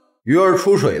鱼儿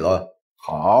出水了。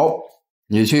好，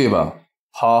你去吧，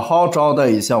好好招待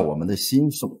一下我们的新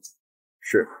圣主。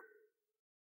是。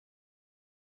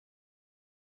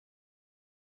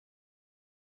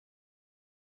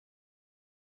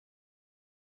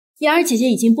妍儿姐姐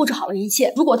已经布置好了一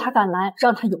切，如果她敢来，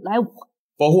让她有来无回。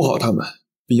保护好他们，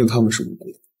毕竟他们是无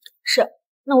辜的。是，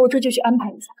那我这就去安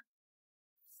排一下。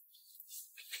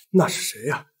那是谁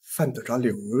呀？范队长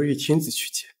柳如意亲自去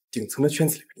接，顶层的圈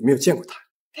子里没有见过他。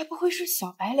该不会是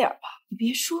小白脸吧？你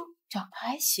别说，长得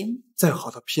还行。再好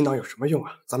的皮囊有什么用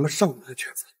啊？咱们上门的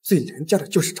圈子最廉价的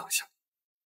就是长相。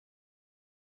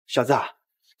小子，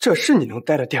这是你能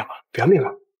待的店吗？不要命了！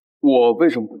我为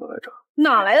什么不能来这儿？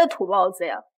哪来的土包子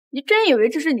呀？你真以为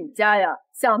这是你家呀？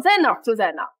想在哪儿就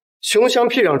在哪儿。穷乡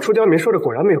僻壤出刁民说的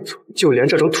果然没有错，就连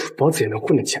这种土包子也能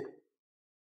混得起来。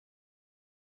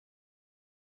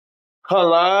看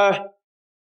来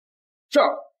这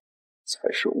儿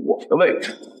才是我的位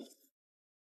置。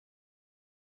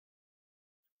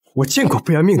我见过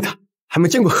不要命的，还没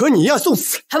见过和你一样送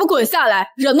死。还不滚下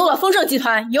来！惹怒了丰盛集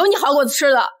团，有你好果子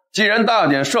吃的。既然大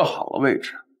典设好了位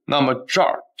置，那么这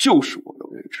儿就是我的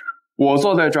位置。我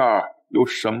坐在这儿有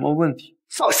什么问题？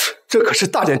放肆！这可是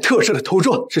大典特设的头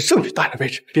桌，是圣女大人的位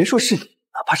置。别说是你，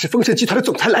哪怕是丰盛集团的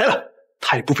总裁来了，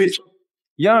他也不配坐。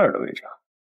嫣儿的位置，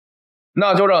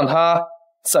那就让他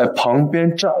在旁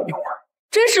边站一会儿。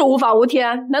真是无法无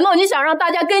天！难道你想让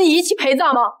大家跟你一起陪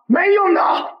葬吗？没用的，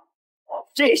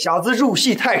这小子入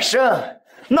戏太深，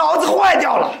脑子坏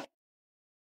掉了。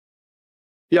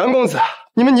杨公子，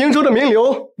你们宁州的名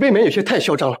流未免有些太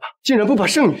嚣张了吧？竟然不把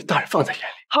圣女大人放在眼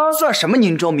里。他算什么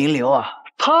宁州名流啊？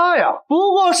他呀，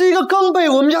不过是一个刚被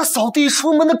我们家扫地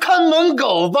出门的看门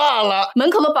狗罢了。门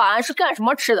口的保安是干什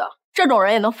么吃的？这种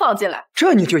人也能放进来？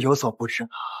这你就有所不知了。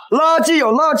垃圾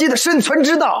有垃圾的生存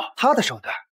之道，他的手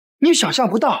段你想象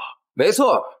不到。没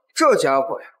错，这家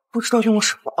伙呀，不知道用了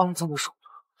什么肮脏的手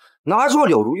段，拿住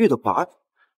柳如玉的把柄，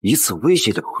以此威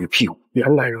胁柳如玉屁股。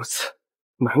原来如此，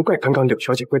难怪刚刚柳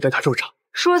小姐跪在他肉场。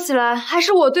说起来，还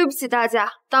是我对不起大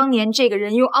家。当年这个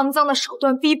人用肮脏的手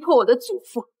段逼迫我的祖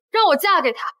父，让我嫁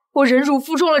给他，我忍辱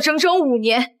负重了整整5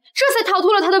年，这才逃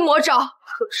脱了他的魔爪。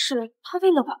可是他为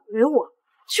了挽回我，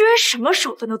居然什么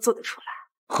手段都做得出来。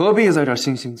何必在这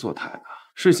惺惺作态呢？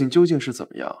事情究竟是怎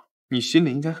么样，你心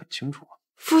里应该很清楚啊。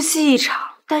夫妻一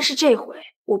场，但是这回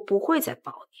我不会再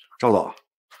保你了。赵总，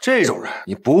这种人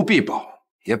你不必保。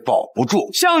也保不住。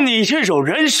像你这种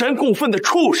人神共愤的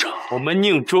畜生，我们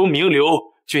宁州名流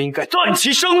就应该断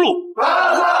其生路。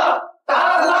打死！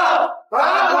打死！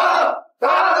打死！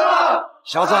打死！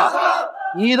小子，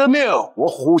你的命我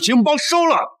虎形帮收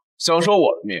了。想收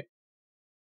我的命，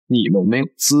你们没有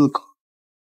资格。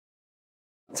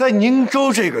在宁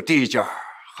州这个地界，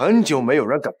很久没有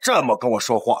人敢这么跟我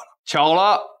说话了。巧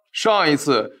了，上一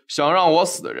次想让我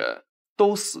死的人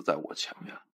都死在我前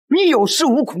面。你有恃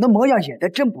无恐的模样演得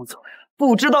真不错呀，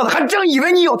不知道的还真以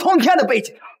为你有通天的背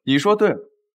景啊！你说对了，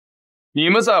你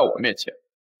们在我面前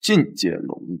尽皆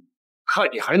龙意，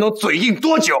看你还能嘴硬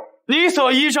多久！你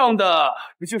所依仗的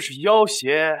不就是要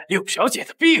挟柳小姐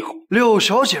的庇护？柳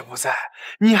小姐不在，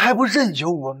你还不任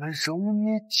由我们揉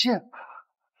捏剑啊？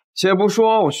且不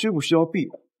说我需不需要庇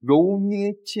护，揉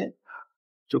捏剑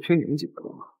就凭你们几个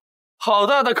了吗？好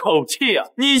大的口气啊！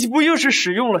你不就是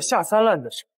使用了下三滥的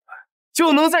手段，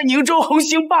就能在宁州横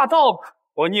行霸道吗？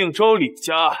我宁州李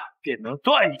家便能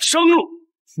断你生路。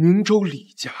宁州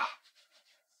李家，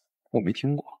我没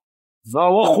听过。那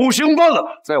我虎形帮呢？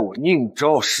在我宁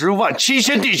州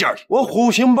107000地界里，我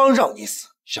虎形帮让你死，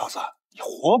小子，你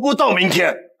活不到明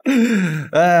天。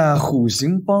哎呀，虎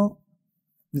形帮，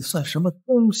你算什么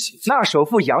东西？那首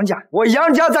富杨家，我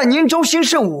杨家在宁州兴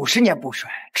盛50年不衰，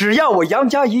只要我杨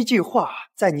家一句话，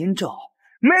在宁州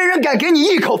没人敢给你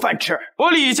一口饭吃。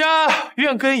我李家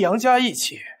愿跟杨家一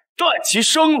起断其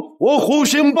生路。我虎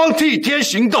形帮替天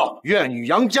行道，愿与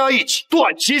杨家一起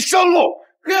断其生路。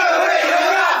各位杨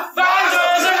家反手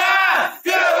是岸，各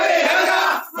位杨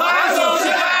家反手是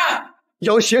岸。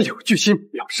要挟柳巨星，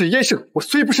藐视燕圣，我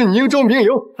虽不是宁州名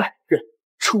流，但愿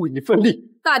出一份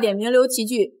力。大典名流齐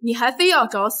聚，你还非要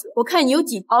找死？我看你有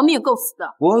几条命够死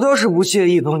的。我倒是不介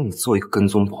意帮你做一个跟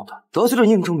踪宝的，得罪了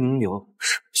宁州名流，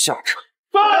是下场。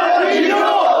断其生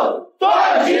路，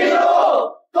断其生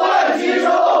路，断其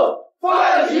生路，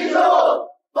断其生路，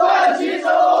断其生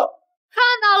路。看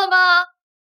到了吗？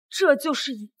这就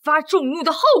是引发众怒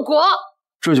的后果。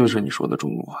这就是你说的众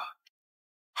怒啊！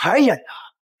还演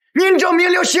呢？宁州名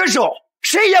流携手，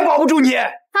谁也保不住你。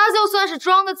他就算是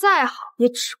装的再好，也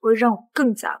只会让我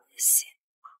更加危险。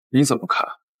你怎么看？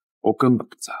我根本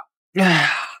不在乎。哎呀，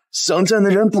想战的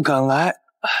人不敢来，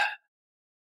哎，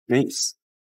没意思。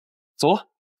走了，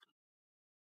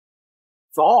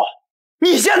走，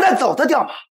你现在走得掉吗？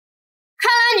看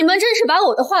来你们真是把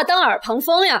我的话当耳旁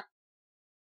风呀。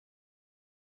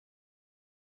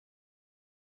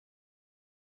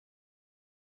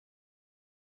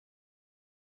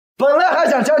本来还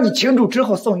想将你擒住之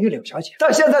后送与柳小姐，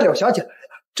但现在柳小姐来了，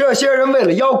这些人为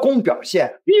了邀功表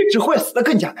现，你只会死得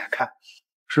更加难看。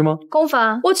是吗？公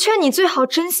凡，我劝你最好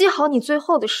珍惜好你最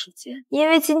后的时间，因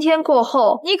为今天过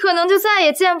后，你可能就再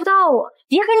也见不到我。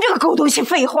别跟这个狗东西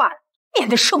废话，免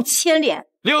得受牵连。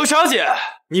柳小姐，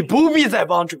你不必再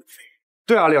帮这个废人。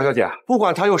对啊，柳小姐，不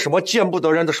管他有什么见不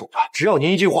得人的手段，只要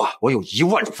您一句话，我有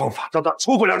10000种方法让他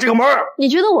出不了这个门。你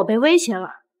觉得我被威胁了？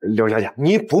柳小姐，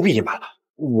你不必隐瞒了，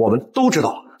我们都知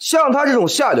道，像他这种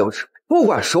下流之辈，不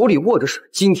管手里握着什么，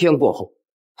今天过后，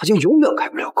他就永远开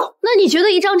不了口。那你觉得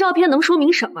一张照片能说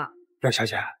明什么？柳小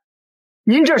姐，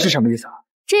您这是什么意思啊？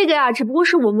这个呀，只不过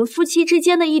是我们夫妻之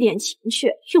间的一点情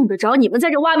趣，用得着你们在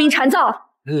这挖明缠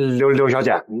造？柳小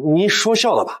姐，您说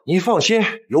笑了吧？您放心，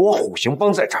有我虎形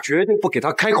帮在这儿，绝对不给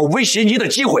他开口威胁您的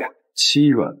机会啊！欺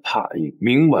软怕硬，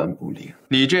冥顽不灵，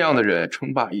你这样的人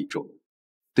称霸一周，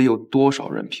得有多少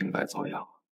人平白遭殃？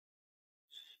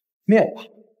灭吧！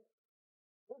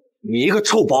你一个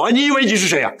臭保安，你以为你是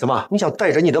谁呀？怎么，你想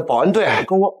带着你的保安队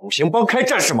跟我虎形帮开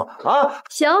战是吗？啊！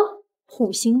行，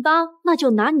虎形帮那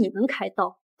就拿你们开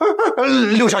刀。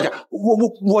柳小姐，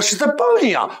我是在帮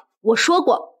你啊！我说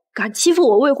过，敢欺负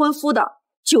我未婚夫的，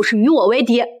就是与我为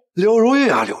敌。柳如玉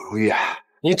啊，柳如玉，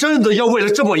你真的要为了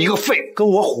这么一个废跟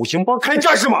我虎形帮开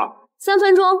战是吗？3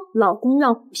分钟，老公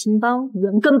让虎形帮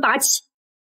人根拔起。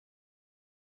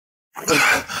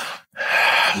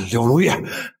柳如玉，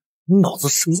你脑子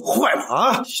是不是坏了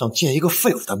啊？想借一个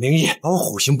废物的名义把我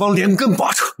虎形帮连根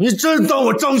拔扯，你真当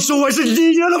我张修为是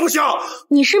泥捏的不行？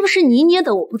你是不是泥捏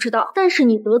的我不知道，但是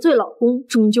你得罪老公，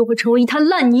终究会成为一滩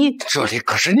烂泥。这里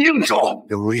可是宁州，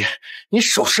柳如玉，你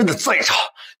手伸的再长，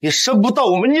也伸不到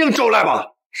我们宁州来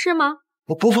吧？是吗？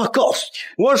我不怕告诉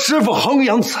你，我师父衡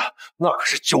阳子那可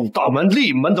是9大门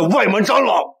立门的外门长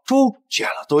老，州见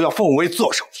了都要奉为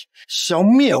座上帝，想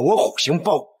灭我虎形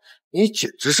帮，你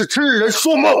简直是痴人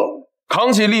说梦。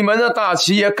扛起立门的大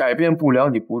旗也改变不了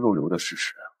你不入流的事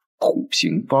实。虎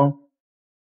形帮，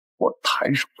我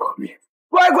抬手可灭。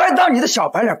乖乖当你的小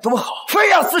白脸多好，非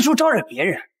要四处招惹别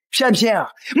人，偏偏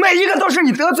啊，每一个都是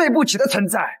你得罪不起的存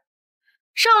在。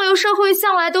上流社会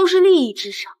向来都是利益至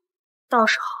上，到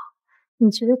时候你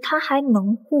觉得他还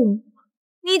能护你吗？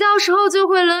你到时候就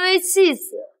会沦为弃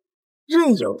子，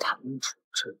任由他们出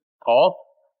征。好，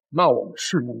那我们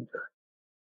拭目以待。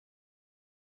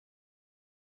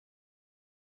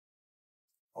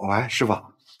喂，师傅。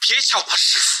别叫我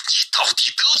师傅，你到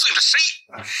底得罪了谁？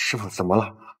师傅怎么了？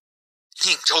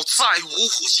宁州再无虎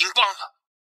形帮了。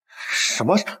什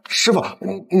么？师傅，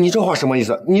你这话什么意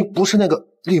思？你不是那个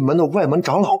立门的外门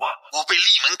长老吧？我被立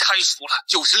门开除了，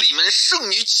就是立门圣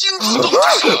女亲自动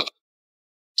手。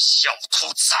小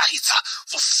兔崽子，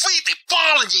我非得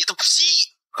扒了你的皮！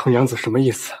衡阳子什么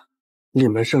意思？立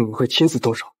门圣女会亲自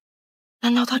动手？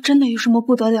难道他真的有什么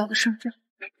不得了的事？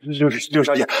六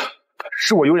小姐，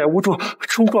是我有眼无珠，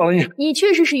冲撞了你。你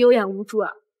确实是有眼无珠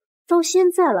啊！到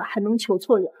现在了还能求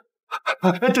错人？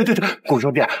对，顾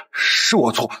小姐，是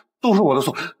我错，都是我的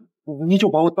错，你就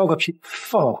把我当个屁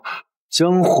放了我。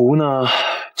江湖呢，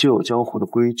就有江湖的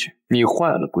规矩，你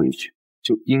坏了规矩，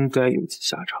就应该有此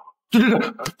下场。对，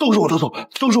都是我的错，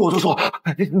都是我的错，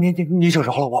你就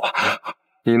饶了我吧。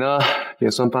你呢，也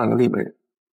算半个立门人，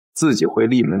自己回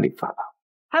立门领饭吧。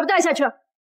还不带下去？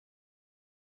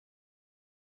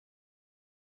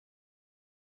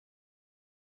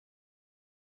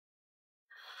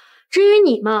至于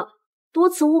你嘛，多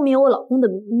次污蔑我老公的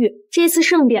名誉，这次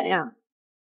盛典呀，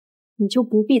你就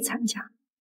不必参加。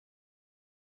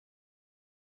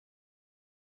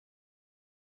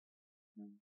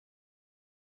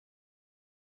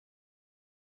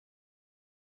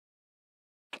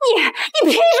你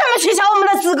凭什么取消我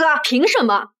们的资格？凭什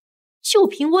么？就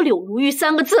凭我柳如玉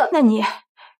3个字。那你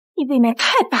未免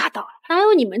太霸道了。哪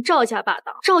有你们赵家霸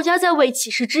道？赵家在未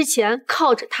起事之前，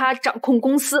靠着他掌控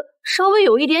公司，稍微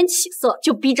有一点起色，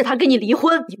就逼着他跟你离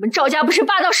婚。你们赵家不是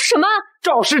霸道是什么？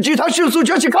赵氏集团迅速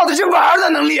崛起，靠的是婉儿的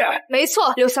能力。没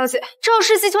错，刘小姐，赵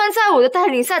氏集团在我的带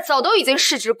领下，早都已经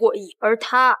市值过亿，而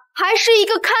他还是一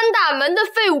个看大门的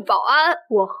废物保安。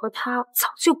我和他早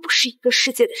就不是一个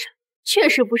世界的人。确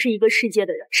实不是一个世界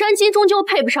的人，山鸡终究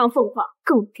配不上凤凰，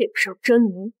更配不上真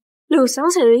龙。柳小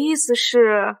姐的意思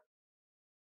是，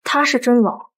他是真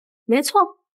龙？没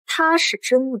错，他是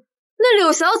真龙。那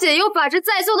柳小姐又把这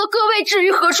在座的各位置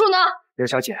于何处呢？柳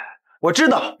小姐，我知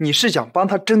道你是想帮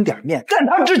他争点面，但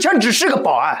他之前只是个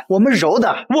保安，我们揉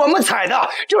的，我们踩的，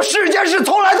这世界是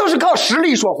从来都是靠实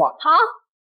力说话。好，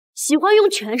喜欢用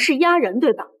权势压人，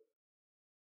对吧？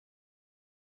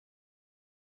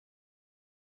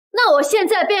那我现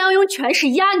在便要用权势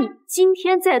压你。今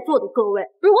天在座的各位，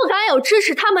如果敢有支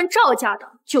持他们赵家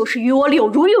的，就是与我柳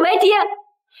如玉为敌。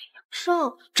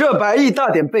圣，这百亿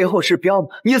大典背后是彪门，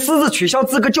你私自取消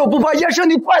资格就不怕燕圣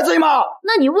女怪罪吗？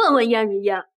那你问问燕如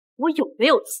烟，我有没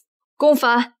有资格？龚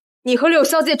凡，你和柳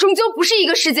小姐终究不是一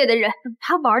个世界的人，等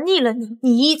他玩腻了你，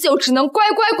你依旧只能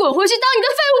乖乖滚回去当你的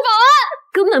废物保安。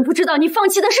根本不知道你放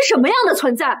弃的是什么样的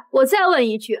存在。我再问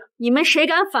一句，你们谁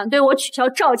敢反对我取消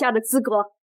赵家的资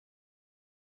格？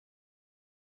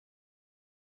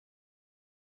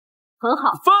很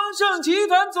好。丰盛集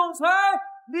团总裁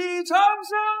李长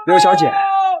生，刘小姐，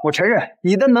我承认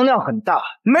你的能量很大，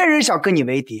没人想跟你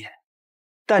为敌。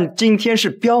但今天是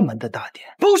彪门的大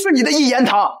典，不是你的一言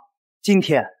堂。今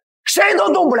天谁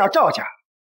都动不了赵家。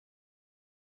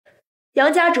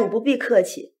杨家主不必客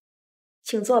气，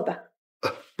请坐吧。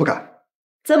不敢。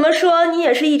怎么说你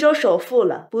也是一州首富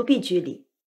了，不必拘礼。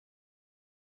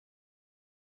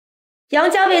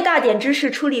杨家为大典之事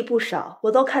出力不少，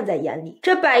我都看在眼里。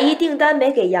这100亿订单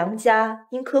没给杨家，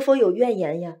您可否有怨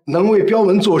言呀？能为彪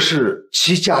门做事，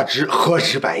其价值何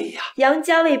止100亿啊！杨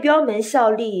家为彪门效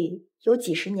力有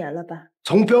几十年了吧？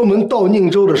从彪门到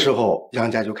宁州的时候，杨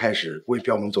家就开始为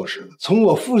彪门做事了。从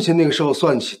我父亲那个时候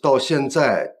算起，到现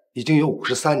在已经有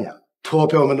53年了。托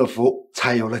彪门的福，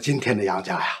才有了今天的杨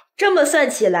家呀。这么算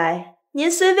起来，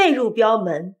您虽未入彪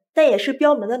门，但也是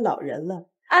彪门的老人了。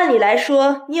按理来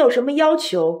说，你有什么要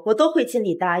求，我都会尽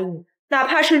力答应，哪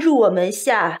怕是入我门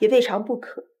下，也未尝不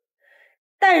可。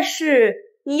但是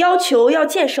你要求要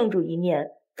见圣主一面，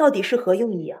到底是何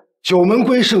用意啊？九门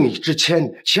归圣以至千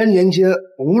年，千年间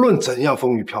无论怎样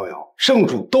风雨飘摇，圣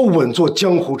主都稳坐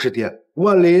江湖之巅。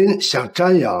万林想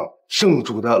瞻仰圣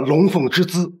主的龙凤之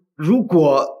姿，如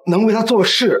果能为他做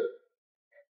事，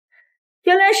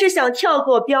原来是想跳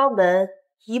过彪门，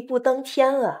一步登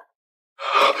天啊！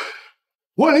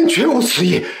万林绝无此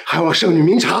意，还望圣女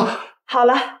明察。好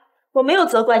了，我没有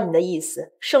责怪你的意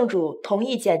思，圣主同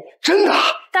意见你。真的？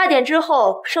大典之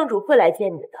后，圣主会来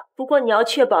见你的，不过你要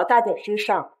确保大典之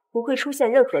上不会出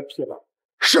现任何纰漏。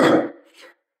是，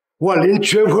万林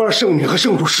绝不让圣女和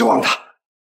圣主失望的。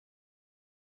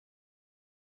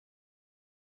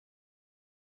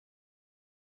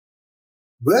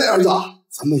喂，儿子，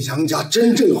咱们杨家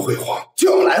真正的辉煌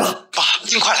就要来了。爸，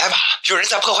尽快来吧，有人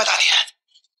在破坏大典。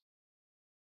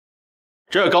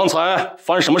这刚才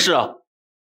发生什么事啊？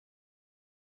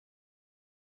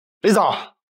李总，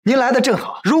您来的正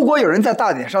好。如果有人在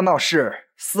大典上闹事，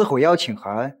撕毁邀请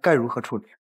函该如何处理？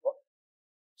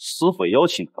撕毁邀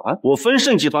请函？我丰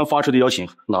盛集团发出的邀请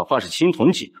函，哪怕是青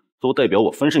铜级，都代表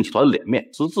我丰盛集团的脸面。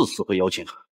私自撕毁邀请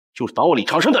函，就是打我李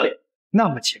长生的脸。那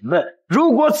么请问，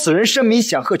如果此人声名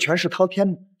显赫，权势滔天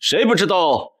呢？谁不知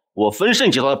道我丰盛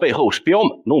集团的背后是彪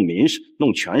门，弄名声，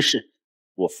弄权势。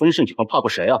我丰盛集团怕过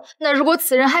谁啊？那如果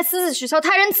此人还私自取消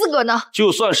他人资格呢？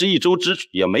就算是一州之主，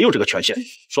也没有这个权限。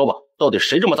说吧，到底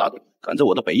谁这么大胆，敢在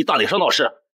我的北翼大典上闹事？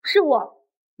是我。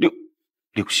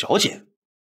柳小姐，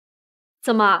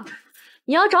怎么，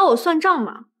你要找我算账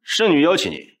吗？圣女邀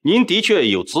请你，您的确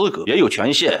有资格，也有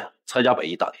权限参加北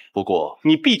翼大典。不过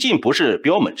你毕竟不是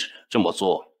彪门之人，这么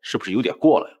做是不是有点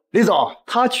过了呀？李总，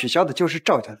他取消的就是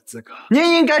赵家的资格。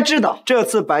您应该知道，这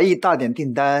次100亿大典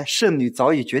订单，圣女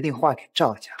早已决定划给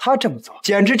赵家。他这么做，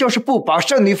简直就是不把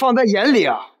圣女放在眼里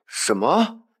啊！什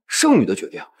么？圣女的决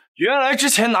定？原来之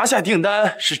前拿下订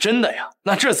单是真的呀？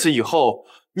那这次以后，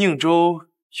宁州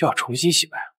要重新洗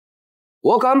白。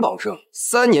我敢保证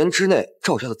，3年之内，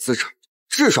赵家的资产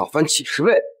至少翻几10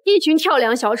倍。一群跳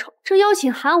梁小丑，这邀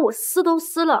请函我撕都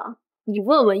撕了，你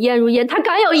问问燕如烟，她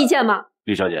敢有意见吗？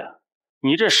李小姐，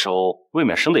你这手未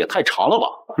免伸的也太长了吧？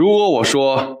如果我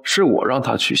说是我让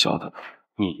他取消的，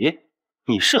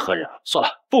你是何人？算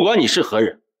了，不管你是何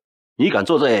人，你敢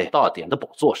坐在大典的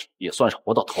宝座上，也算是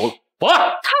活到头了。保安，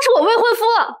他是我未婚夫。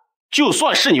就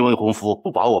算是你未婚夫，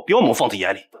不把我彪门放在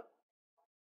眼里。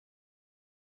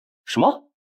什么？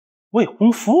未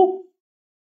婚夫？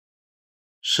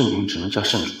圣女只能嫁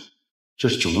圣主，这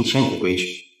是9年前有的规矩。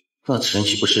那此人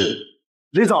岂不是？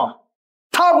李总，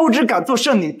他不只敢做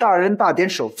圣女大人大典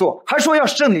首座，还说要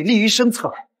圣女立于身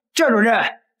侧，这种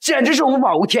人简直是无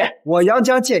法无天。我杨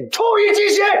家见你出于极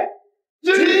刑！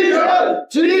敌人！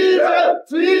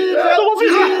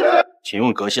请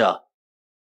问阁下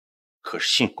可是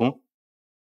姓龚？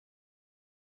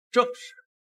正是，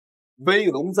威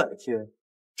龙在天，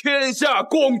天下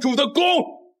共主的龚。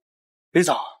李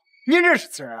总，您认识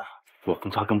此人啊？我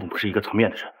跟他根本不是一个层面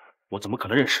的人，我怎么可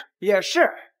能认识？也是，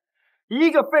一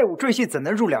个废物赘婿怎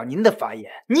能入了您的法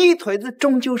眼？泥腿子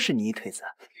终究是泥腿子，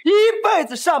一辈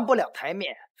子上不了台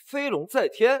面，飞龙在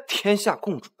天，天下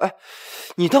共主。哎，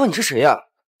你当你是谁呀？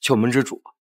九门之主。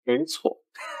没错。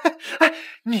哎，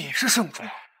你是圣主，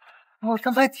我这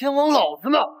还天王老子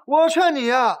呢。我劝你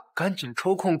呀，赶紧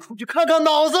抽空出去看看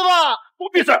脑子吧。我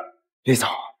闭嘴！李总，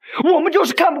我们就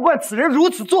是看不惯此人如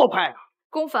此做派啊！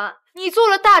公凡，你做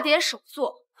了大典首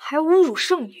座，还侮辱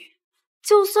圣女，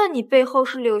就算你背后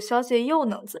是柳小姐，又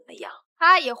能怎么样？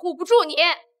她也护不住你。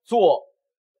做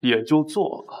也就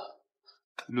做了，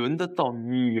轮得到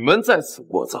你们在此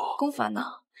聒噪？公凡呢？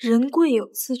人贵有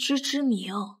自知之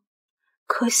明，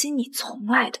可惜你从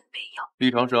来都没有。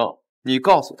李长生，你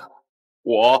告诉他，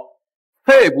我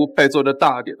配不配做这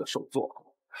大典的首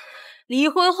座？离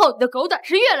婚后，你的狗胆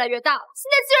是越来越大了，现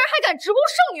在竟然还敢直呼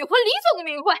圣女和李总的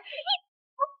名讳！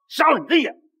杀了你的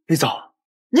眼！李总，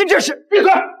您这是闭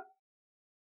嘴！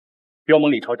标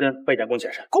盟李朝真拜见龚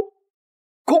先生。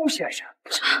龚先生，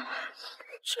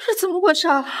这是怎么回事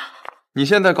啊？你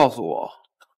现在告诉我，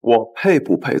我配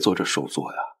不配做这首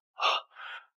座呀？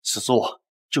此座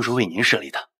就是为您设立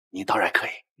的，您当然可以。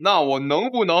那我能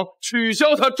不能取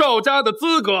消他赵家的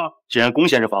资格？既然龚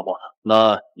先生发报了，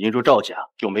那您说赵家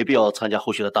就没必要参加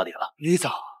后续的大典了。李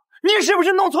总，你是不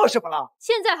是弄错什么了？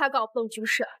现在还搞不懂局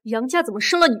势，杨家怎么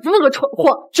生了你这么个蠢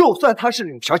货？就算他是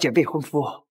柳小姐未婚夫，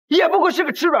也不过是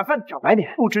个吃软饭的小白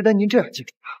脸，不值得您这样记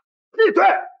住他。闭嘴！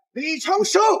李长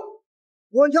生，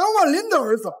我杨万林的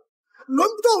儿子，轮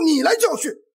不到你来教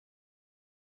训。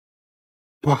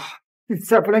爸，你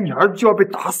再不来，你儿子就要被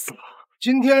打死了。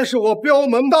今天是我标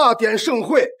门大典盛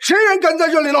会，谁人敢在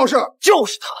这里闹事？就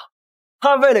是他。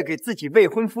他为了给自己未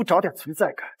婚夫找点存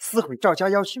在感，撕毁赵家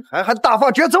妖血，还大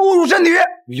放厥词，侮辱圣女。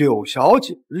柳小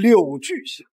姐，柳巨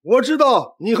星，我知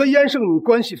道你和燕圣女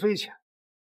关系匪浅，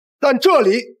但这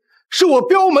里是我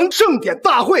标门盛典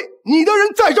大会，你的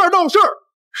人在这儿闹事儿，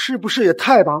是不是也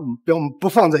太把我们标门不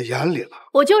放在眼里了？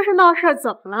我就是闹事儿，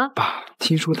怎么了？爸，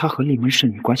听说他和立门圣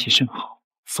女关系甚好，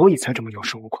所以才这么有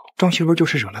恃无恐。张修文就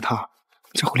是惹了他，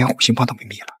最后连虎形帮都被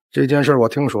灭了。这件事我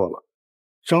听说了，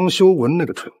张修文那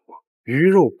个蠢货，鱼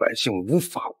肉百姓无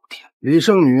法无天。李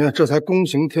圣女这才躬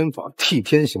行天法，替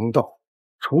天行道，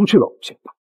除去了虎形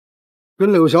帮，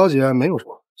跟柳小姐没有什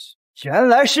么关系。原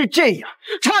来是这样，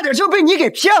差点就被你给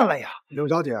骗了呀！柳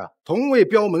小姐，同为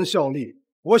标门效力，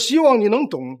我希望你能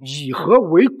懂以和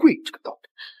为贵这个道理。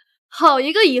好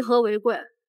一个以和为贵！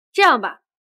这样吧，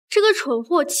这个蠢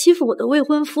货欺负我的未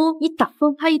婚夫，你打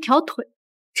断他一条腿，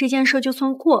这件事就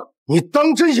算过了。你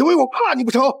当真以为我怕你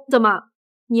不成？怎么，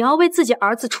你要为自己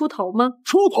儿子出头吗？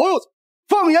出头又怎么？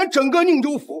放眼整个宁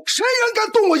州府，谁人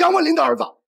敢动我杨万林的儿子？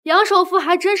杨首富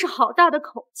还真是好大的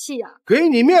口气呀！给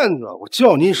你面子，我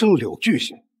叫你一声柳巨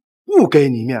星；不给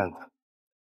你面子，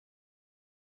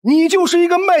你就是一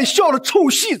个卖笑的臭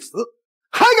戏子，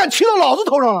还敢骑到老子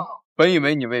头上啊！本以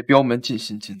为你为标门尽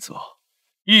心尽责，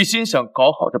一心想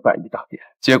搞好这100亿大典，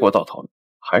结果到头来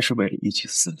还是为了一己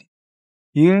私利，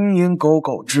蝇营狗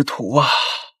苟之徒啊！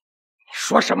你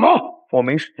说什么？我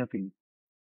没时间跟你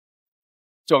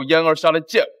叫燕儿下来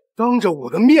见我。当着我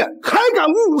的面还敢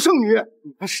侮辱圣女，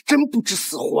你还是真不知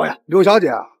死活呀！柳小姐，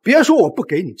别说我不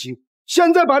给你机会，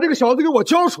现在把这个小子给我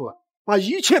交出来，把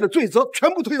一切的罪责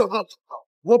全部推到他的头上。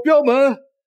我标门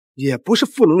也不是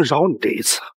不能饶你这一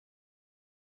次。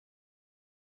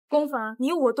公凡，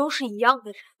你我都是一样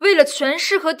的人，为了权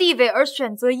势和地位而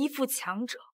选择依附强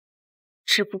者，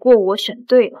只不过我选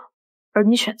对了，而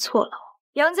你选错了。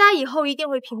杨家以后一定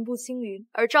会平步青云，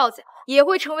而赵家也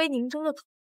会成为宁州的头。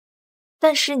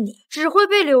但是你只会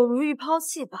被柳如玉抛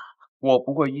弃罢了。我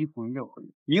不会依附于任何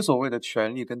人，你所谓的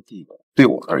权力跟地位，对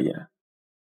我而言，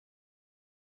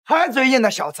还嘴硬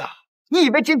的小子，你以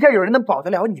为今天有人能保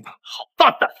得了你吗？好大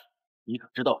胆！你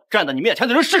可知道站在你面前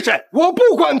的人是谁？我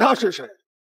不管他是谁，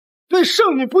对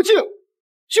圣女不敬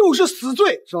就是死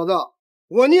罪。小子，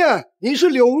我念你是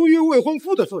柳如玉未婚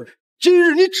夫的罪，今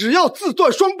日你只要自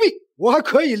断双臂，我还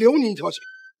可以留你一条血。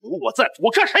如我在，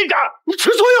我看谁敢！你吃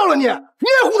错药了你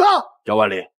唬他！姚万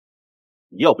林，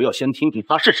你要不要先听听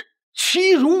他是谁？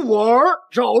欺辱我儿，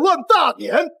扰乱大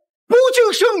典，不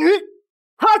敬圣女，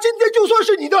他今天就算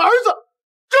是你的儿子，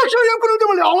这事也不能这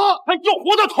么了了。他又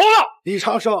活到头了。李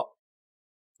长生，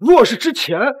若是之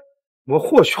前，我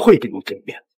或许会给你这个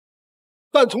面子，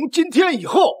但从今天以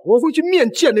后，我会去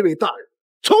面见那位大人，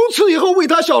从此以后为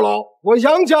他效劳，我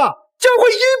杨家将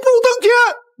会一步登天。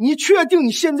你确定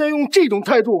你现在用这种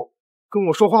态度跟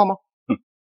我说话吗？哼，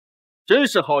真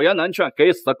是好言难劝，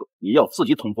该死的狗！你要自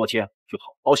己捅破天，去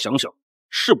好好想想，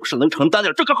是不是能承担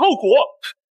点这个后果？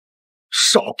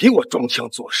少给我装腔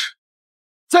作势，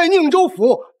在宁州府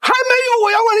还没有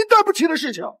我杨万林担不起的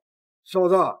事情。小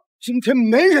子，今天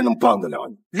没人能帮得了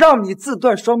你，让你自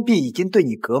断双臂已经对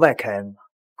你格外开恩了。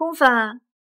公凡，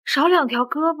少2条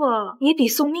胳膊也比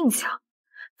送命强。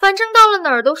反正到了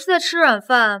哪儿都是在吃软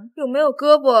饭，有没有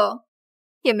胳膊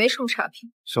也没什么差别。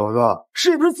小子，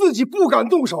是不是自己不敢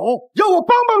动手，要我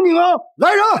帮帮你啊？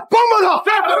来人，帮帮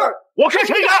他！我看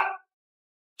谁敢！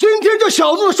今天这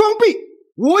小子的双臂，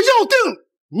我要定！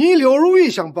你柳如意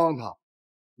想帮他，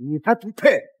你才不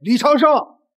配！李长生，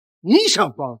你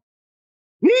想帮，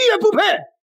你也不配！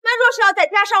那若是要再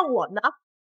加上我呢？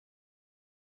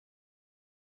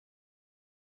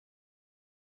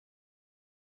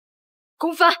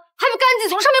公帆，还不赶紧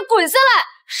从上面滚下来！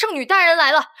圣女大人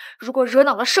来了，如果惹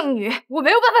恼了圣女，我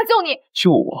没有办法救你。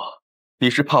救我？你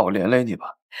是怕我连累你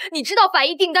吧？你知道百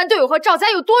亿订单对我和赵家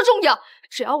有多重要？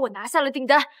只要我拿下了订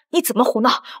单，你怎么胡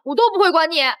闹，我都不会管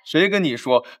你。谁跟你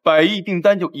说百亿订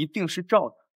单就一定是赵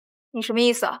家？你什么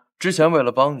意思啊？之前为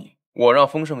了帮你，我让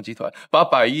丰盛集团把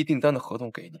百亿订单的合同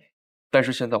给你，但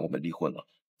是现在我们离婚了，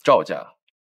赵家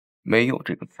没有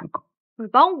这个资格。你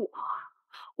帮我？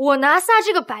我拿下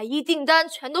这个百亿订单，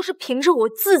全都是凭着我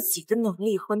自己的能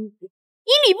力和努力。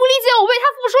你理不理解我为他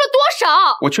付出了多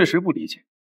少？我确实不理解，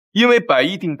因为百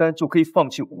亿订单就可以放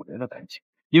弃5年的感情，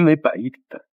因为百亿订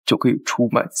单就可以出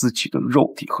卖自己的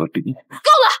肉体和灵魂。够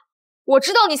了！我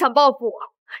知道你想报复我，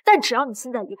但只要你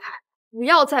现在离开，不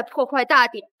要再破坏大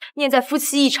典，念在夫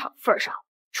妻一场份上，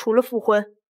除了复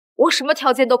婚，我什么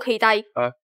条件都可以答应。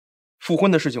哎，复婚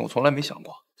的事情我从来没想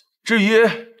过。至于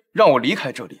让我离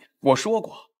开这里，我说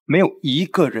过，没有一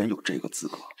个人有这个资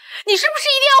格。你是不是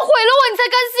一定要毁了我，你才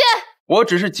甘心？我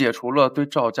只是解除了对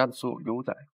赵家的所有优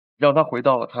待，让他回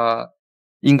到了他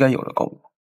应该有的高度。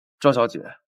赵小姐，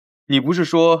你不是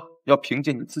说要凭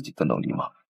借你自己的能力吗？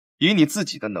以你自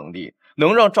己的能力，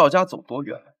能让赵家走多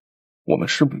远？我们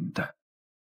拭目以待。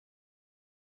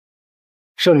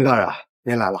圣女大人，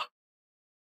您来了。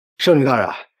圣女大人，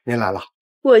您来了。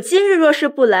我今日若是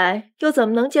不来，又怎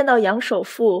么能见到杨首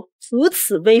富如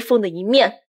此威风的一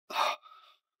面？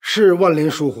是万林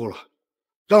疏忽了，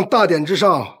让大典之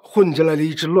上混进来了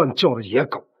一只乱叫的野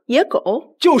狗。野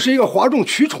狗就是一个哗众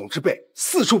取宠之辈，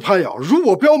四处攀咬，辱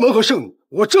我彪门和圣女，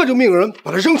我这就命人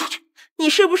把他扔出去。你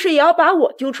是不是也要把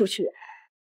我丢出去？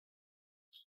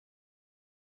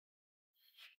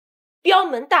彪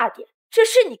门大典，这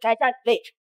是你该站的位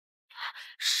置。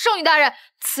圣女大人，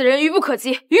此人愚不可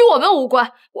及，与我们无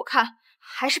关。我看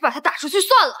还是把他打出去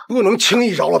算了。不能轻易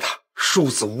饶了他，庶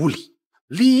子无礼，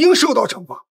理应受到惩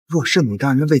罚。若圣女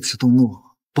大人为此动怒，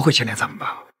不会牵连咱们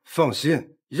吧？放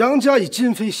心，杨家已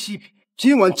今非昔比。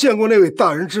今晚见过那位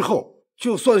大人之后，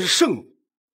就算是圣女，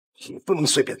也不能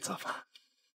随便责罚。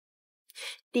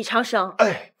李长生，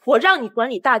哎，我让你管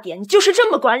理大典，你就是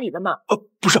这么管理的吗？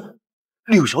不是，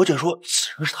柳小姐说此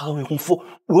人是她的未婚夫，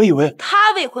我以为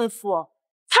他未婚夫，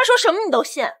他说什么你都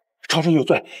信。长生有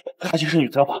罪，还请圣女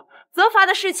责罚。责罚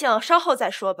的事情稍后再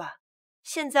说吧。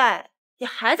现在你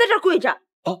还在这儿跪着？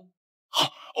好，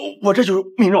我这就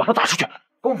命人把他打出去。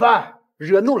公帆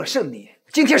惹怒了圣女，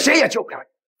今天谁也救不了你。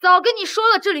早跟你说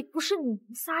了，这里不是你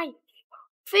能撒野的地方，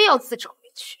非要自找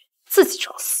委屈，自己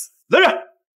找死。来人，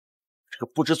这个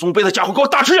不知尊卑的家伙，给我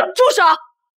打出去！住手！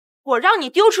我让你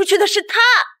丢出去的是他。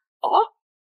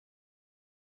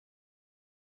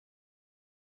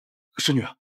圣女，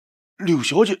柳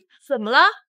小姐怎么了？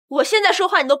我现在说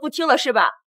话你都不听了是吧？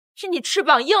是你翅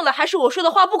膀硬了，还是我说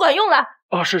的话不管用了？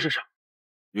是。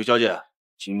柳小姐，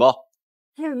请报。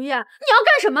如意，你要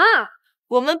干什么？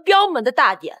我们彪门的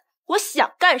大典，我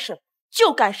想干什么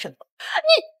就干什么。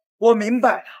我明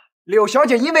白了，柳小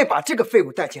姐因为把这个废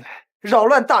物带进来，扰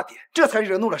乱大典，这才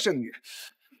惹怒了圣女。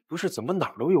不是，怎么哪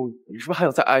儿都有你？是不是还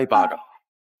要再挨一巴掌？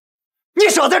你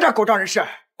少在这儿狗仗人势！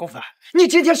公帆，你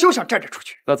今天休想站着出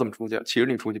去。那怎么出去？骑着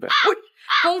你出去呗。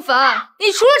公帆，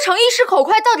你除了逞一时口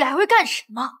快，到底还会干什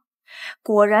么？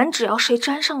果然，只要谁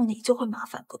沾上了你，就会麻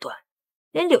烦不断，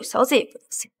连柳小姐也不能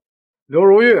信。刘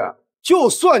如玉，就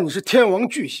算你是天王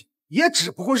巨星，也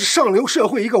只不过是上流社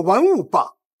会一个玩物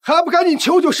罢，还不赶紧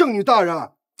求求圣女大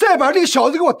人，再把这个小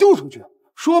子给我丢出去，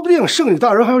说不定圣女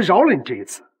大人还要饶了你这一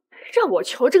次。让我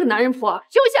求这个男人婆，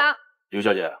休想！柳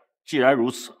小姐，既然如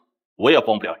此，我也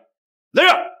帮不了你。来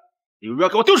人，柳如要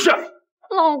给我丢出去！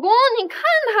老公，你看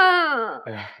他。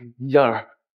哎呀，燕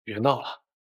儿，别闹了，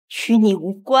与你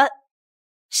无关。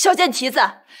小贱蹄子，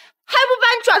还不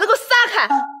把你爪子给我撒开！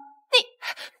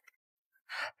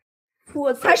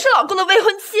我才是老公的未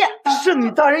婚妻，圣女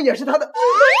大人也是他的未婚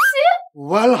妻。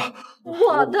完了，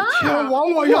我的天王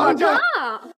我杨家，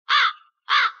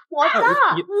我的，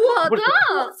我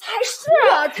才是，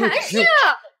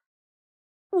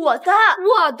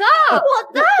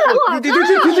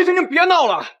你别闹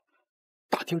了！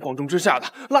大庭广众之下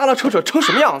的拉拉扯扯成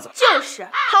什么样子？就是，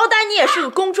好歹你也是个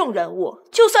公众人物，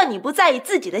就算你不在意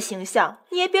自己的形象，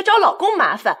你也别找老公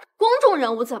麻烦。公众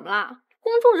人物怎么啦？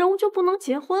公众人物就不能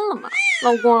结婚了吗？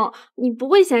老公，你不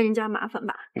会嫌人家麻烦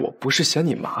吧？我不是嫌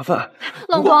你麻烦，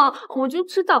老公，我就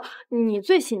知道你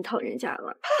最心疼人家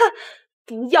了。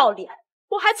不要脸！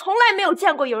我还从来没有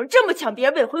见过有人这么抢别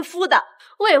人未婚夫的。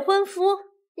未婚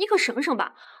夫？你可省省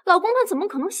吧，老公他怎么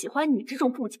可能喜欢你这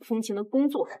种不解风情的工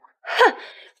作？哼！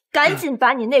赶紧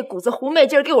把你那股子狐媚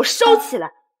劲儿给我收起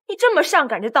来！你这么上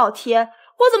赶着倒贴，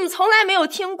我怎么从来没有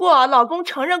听过老公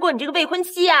承认过你这个未婚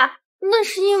妻呀？那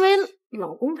是因为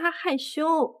老公他害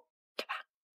羞，对吧？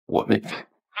我妹妹。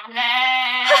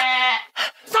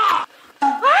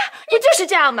不就是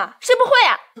这样吗？谁不会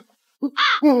啊？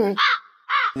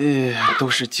都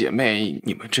是姐妹，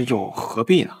你们这又何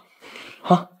必呢？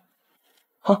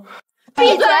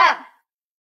闭嘴！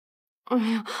哎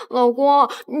呀，老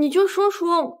公，你就说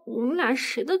说我们俩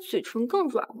谁的嘴唇更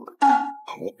软嘛？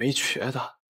我没觉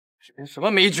得，什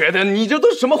么没觉得？你这都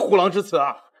是什么虎狼之词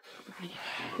啊！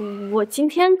我今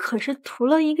天可是涂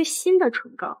了一个新的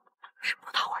唇膏，是葡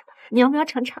萄味的，你要不要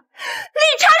尝尝？李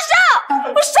长胜，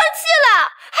我生气了，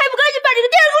还不赶紧把这个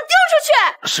电视给我丢出去！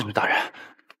圣女大人，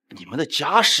你们的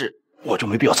家事我就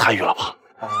没必要参与了吧？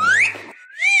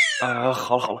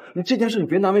好了，你这件事你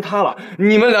别难为他了，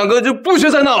你们两个就不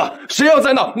许再闹了，谁要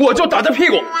再闹，我就打他屁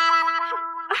股。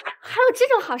还有这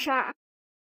种好事儿？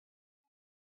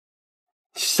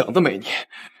想得美！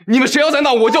你们谁要再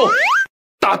闹，我就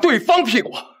打对方屁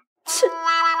股。切！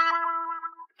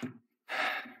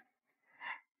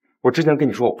我之前跟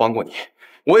你说我帮过你，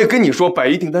我也跟你说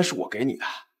100亿订单是我给你的，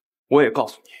我也告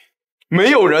诉你，没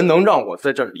有人能让我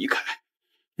在这儿离开。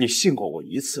你信过我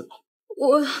一次吗？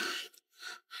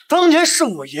当年是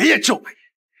我爷爷救了你，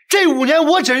这5年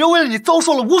我姐又为了你遭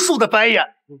受了无数的白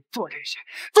眼，你做这些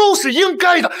都是应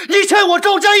该的。你欠我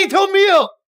赵家一条命，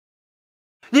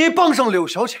你傍上柳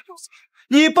小姐又怎样？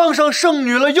你傍上圣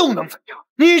女了又能怎样？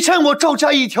你欠我赵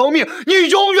家一条命，你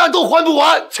永远都还不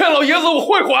完。欠老爷子我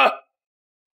会还，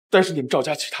但是你们赵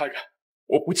家其他人，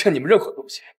我不欠你们任何东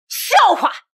西。笑话！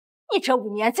你这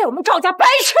5年在我们赵家白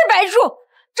吃白住，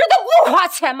这都不花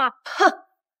钱吗？哼！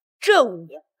这5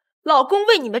年。老公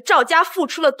为你们赵家付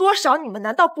出了多少？你们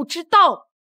难道不知道吗？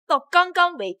到刚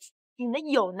刚为止，你们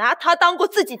有拿他当过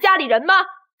自己家里人吗？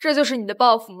这就是你的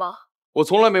报复吗？我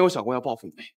从来没有想过要报复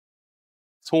你。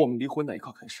从我们离婚那一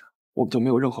刻开始，我们就没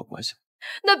有任何关系。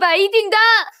那100亿订单，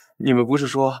你们不是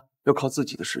说要靠自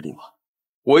己的实力吗？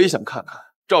我也想看看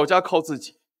赵家靠自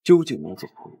己究竟能怎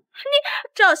么样。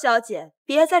赵小姐，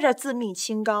别在这自命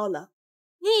清高了。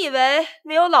你以为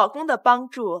没有老公的帮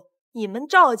助，你们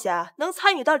赵家能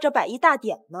参与到这100亿大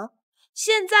典吗？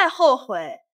现在后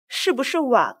悔是不是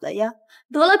晚了呀？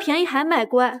得了便宜还卖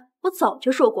乖，我早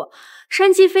就说过，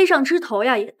山鸡飞上枝头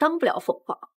呀，也当不了凤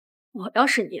凰。我要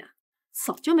是你，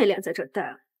早就没脸在这待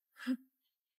了。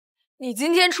你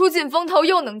今天出尽风头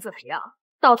又能怎么样？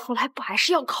到头来不还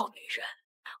是要靠女人？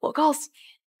我告诉你，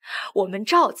我们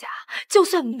赵家就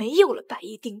算没有了100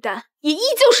亿订单，也依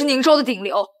旧是宁州的顶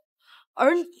流，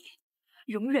而你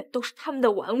永远都是他们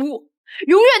的玩物，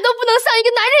永远都不能像一个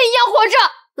男人一样活着。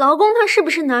老公他是不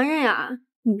是男人呀？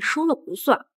你说了不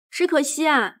算，只可惜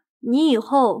啊，你以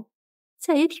后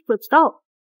再也体会不到。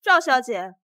赵小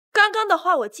姐，刚刚的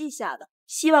话我记下了，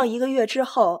希望1个月之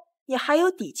后你还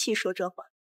有底气说这话。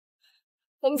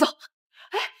我们走。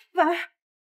哎，婉儿，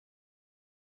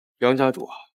杨家主，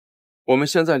我们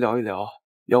现在聊一聊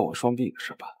要我双臂的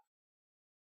事吧。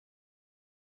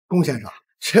龚先生，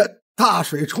这大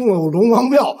水冲了龙王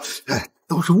庙，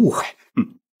都是误会。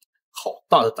好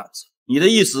大的胆子！你的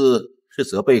意思是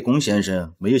责备龚先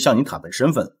生没有向你坦白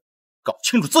身份，搞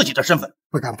清楚自己的身份？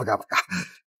不敢。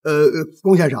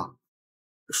龚先生，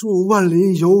恕万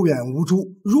林有眼无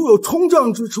珠，如有冲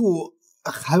撞之处，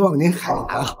还望您海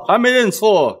涵。还没认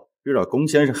错，就让龚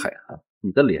先生海涵？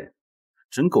你的脸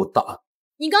真够大！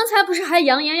你刚才不是还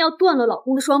扬言要断了老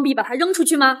公的双臂，把他扔出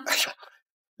去吗？哎呀，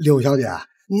柳小姐，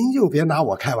您就别拿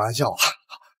我开玩笑了。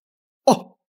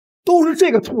哦，都是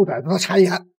这个兔崽子的谗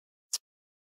言，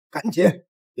赶紧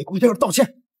给龚先生道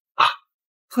歉啊！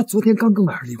他昨天刚跟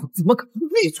婉儿离婚，怎么可能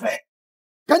闭嘴？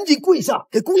赶紧跪下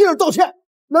给龚先生道歉，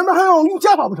难道还要用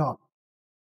家法不成？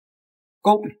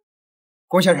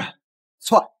龚先生，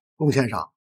错了，龚先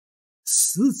生，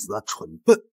此子蠢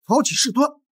笨，挑起事端，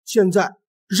现在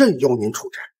任由您处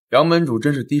置。杨门主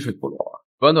真是滴水不漏啊！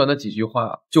短短的几句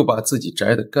话就把自己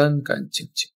摘得干干净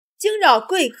净，惊扰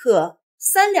贵客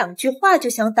，3两句话就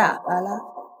想打发了。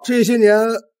这些年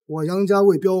我杨家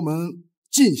为镖门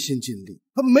尽心尽力，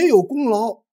他没有功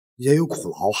劳也有苦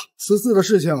劳啊。此次的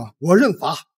事情我认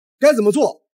罚，该怎么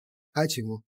做还请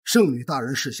圣女大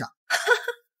人示下。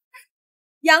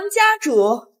杨家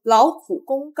主劳苦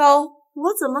功高，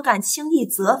我怎么敢轻易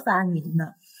责罚您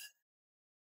呢？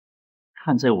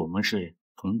看在我们是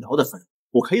同僚的份，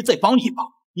我可以再帮你一把。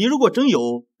你如果真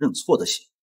有认错的心，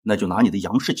那就拿你的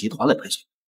杨氏集团来赔钱。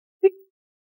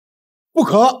不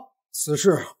可，此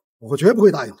事我绝不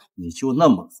会答应的。你就那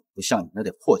么不像你那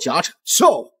点破家产？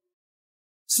少，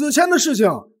此前的事情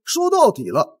说到底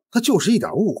了，它就是一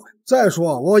点误会。再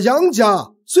说我杨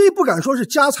家虽不敢说是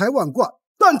家财万贯，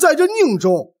但在这宁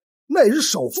州那也是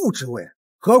首富之位。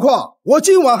何况我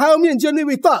今晚还要面见那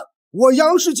位大人，我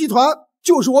杨氏集团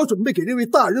就是我准备给这位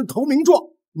大人的投名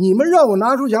状。你们让我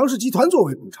拿出杨氏集团作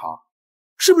为补偿，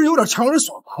是不是有点强人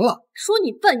所难了？说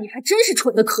你笨，你还真是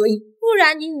蠢的可以。不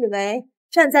然你以为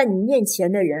站在你面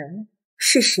前的人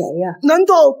是谁呀？难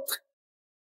道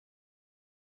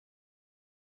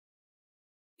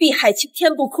碧海晴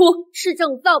天不哭，市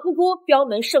政造不哭，标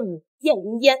门圣女燕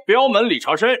灵烟，标门李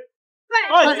长生，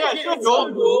拜见圣主。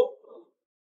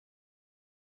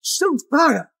圣主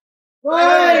大人，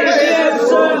拜见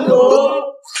圣主。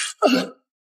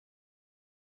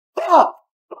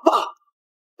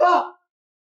爸！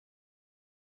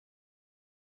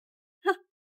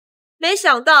没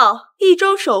想到益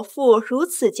州首富如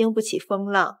此经不起风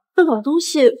浪，这老东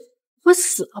西会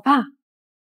死了吧？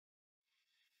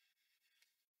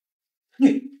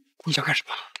你想干什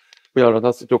么？不要让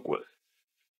他死就滚！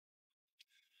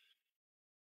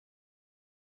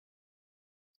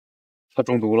他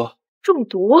中毒了。中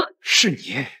毒？是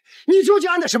你？你究竟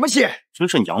安的什么心？真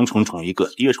是娘宠宠一个，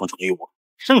爹宠宠一窝。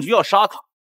圣主要杀他，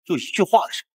就一句话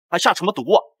的事，还下什么毒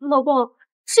啊？老公，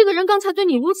这个人刚才对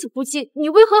你如此不敬，你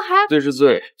为何还……罪是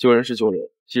罪，救人是救人。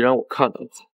既然我看到了，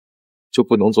就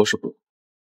不能坐视不理。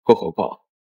更何况，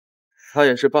他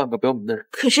也是半个标门的人。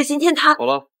可是今天他……好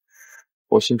了，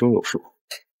我心中有数。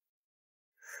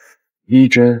一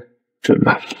针镇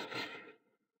脉，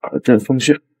二针风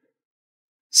血，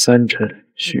三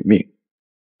针续命。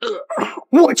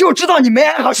我就知道你没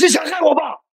安好心想害我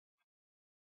吧！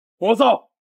我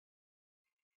造。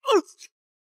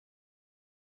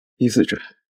第四针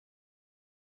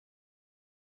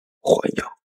还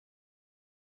阳，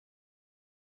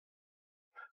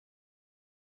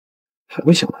还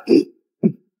未想完。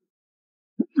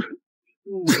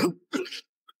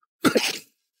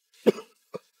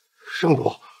圣主，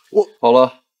我好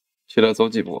了，起来走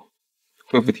几步，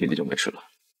恢复体力就没事了。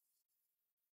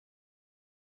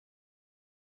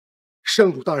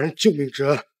圣主大人救命之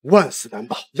恩，万死难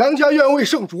报。杨家愿为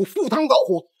圣主赴汤蹈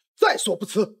火，在所不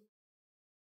辞。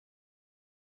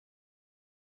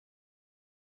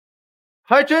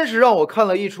还真是让我看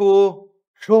了一出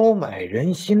收买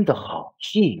人心的好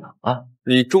戏啊！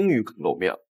你终于肯露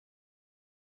面了，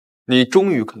你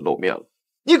终于肯露面了。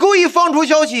你故意放出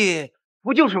消息，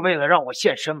不就是为了让我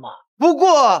现身吗？不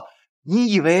过，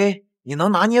你以为你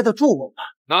能拿捏得住我吗？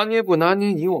拿捏不拿捏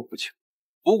你我不清，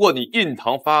不过你印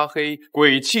堂发黑，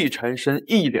鬼气缠身，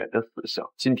一脸的死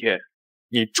相。今天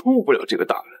你出不了这个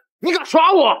大门。你敢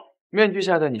耍我？面具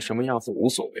下的你什么样子无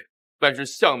所谓，但是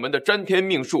相门的占天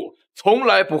命数从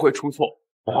来不会出错。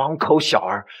黄口小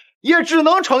儿也只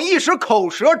能逞一时口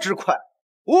舌之快，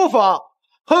无妨，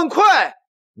很快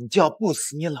你就要不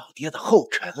死你老爹的后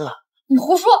尘了。你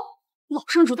胡说，老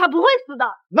圣主他不会死的。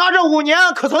那这5年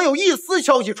可曾有一丝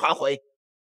消息传回？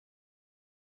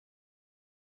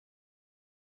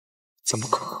怎么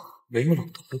可能没有老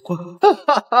头的卦？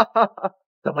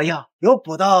怎么样，有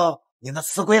补到你那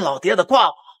死鬼老爹的卦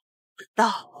吗？不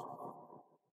到。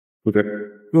不对，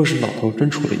若是老头真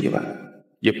出了意外，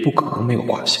也不可能没有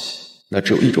卦象，那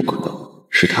只有一种可能，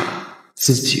是他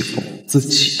自己封自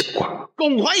己的卦。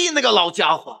龚怀义那个老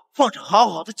家伙，放着好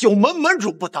好的九门门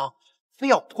主不当，非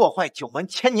要破坏九门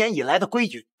1000年以来的规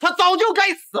矩，他早就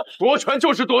该死了。夺权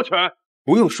就是夺权，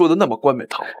不用说的那么冠冕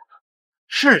堂皇。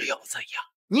是又怎样？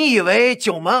你以为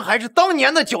九门还是当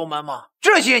年的九门吗？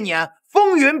这些年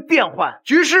风云变幻，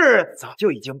局势早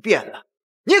就已经变了。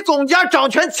你龚家掌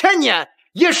权1000年，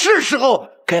也是时候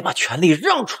该把权力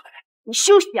让出来。你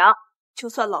休想！就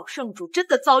算老圣主真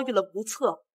的遭遇了不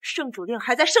测，圣主令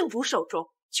还在圣主手中，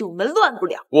九门乱不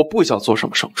了。我不想做什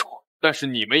么圣主，但是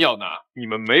你们要拿，你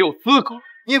们没有资格。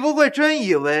你不会真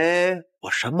以为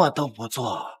我什么都不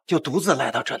做就独自来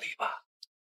到这里吧？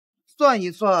算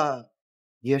一算，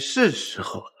也是时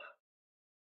候了。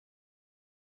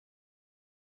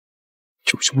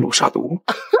九凶楼杀毒，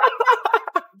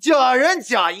假仁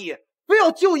假义，非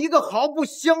要救一个毫不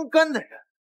相干的人，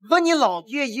和你老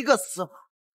爹一个死马，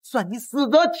算你死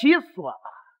得其所了。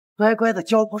乖乖的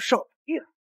交出圣命，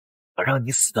我让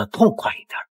你死得痛快一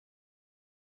点。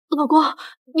老公，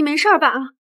你没事吧？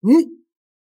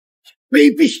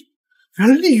卑鄙！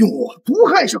然利用我毒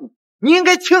害圣主。你应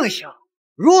该庆幸，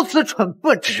如此蠢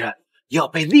笨之人要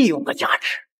被利用的价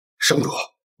值。圣主，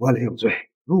万灵有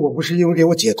罪，如果不是因为给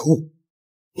我解毒，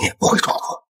你也不会闯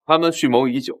祸。他们蓄谋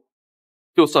已久，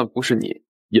就算不是你，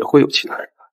也会有其他人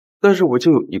的。但是我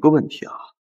就有一个问题啊，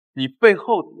你背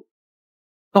后的人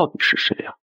到底是谁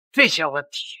呀？这些问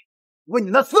题问你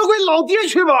那死鬼老爹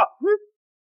去吧。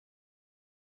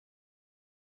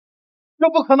这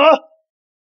不可能！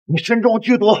你身中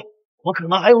剧毒，我可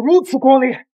能还有如此功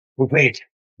力。不背着，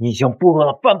你已经步入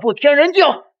了半步天人境。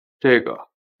这个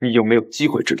你有没有机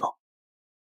会知道？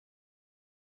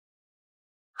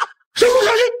圣主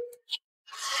小心！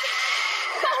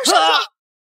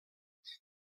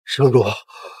圣主，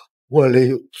万灵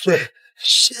有罪，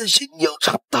险些酿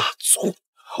成大错。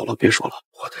好了，别说了，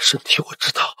我的身体我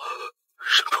知道。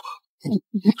圣主，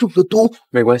你中的毒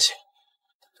没关系，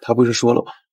他不是说了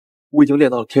吗？我已经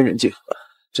练到了天人境，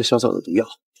这小小的毒药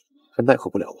还奈何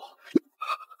不了我。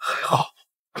还好，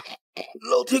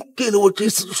老天给了我这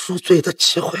次赎罪的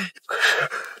机会，可是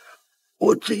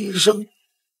我这一生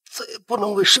再也不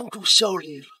能为圣主效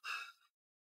力了。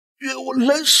愿我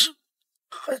来世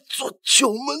还做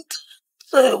九门的，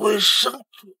再为圣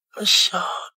主而效。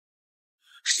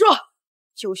说，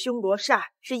九凶罗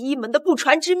刹是一门的不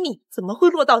传之秘，怎么会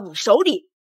落到你手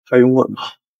里？还用问吗？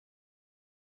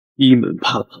一门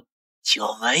叛了。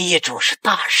九门一主是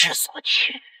大势所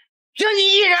趋，就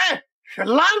你一人是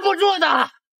拦不住的。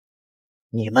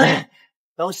你们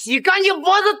都洗干净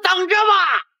脖子等着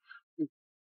吧！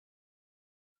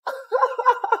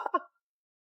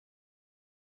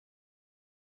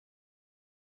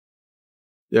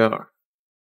言儿，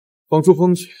放出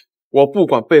风去！我不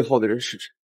管背后的人是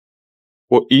谁，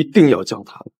我一定要将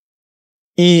他们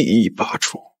一一拔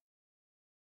除。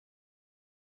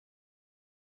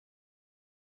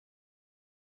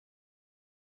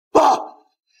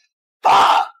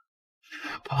爸，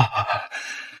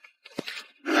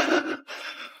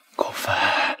高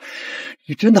凡，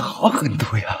你真的好狠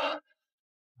毒呀！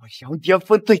我杨巅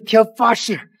峰对天发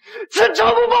誓，此仇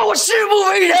不报，我誓不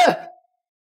为人。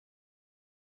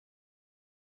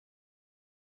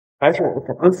还是我们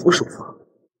保安府首发。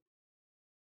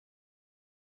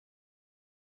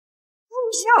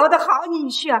小的好女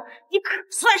婿，你可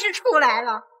算是出来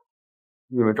了。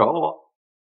你们找我？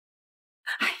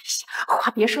哎呀，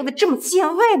话别说的这么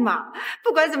见外嘛！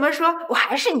不管怎么说，我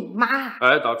还是你妈。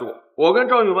哎，打住！我跟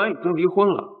赵玉婉已经离婚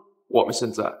了，我们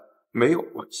现在没有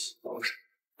关系。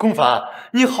公凡，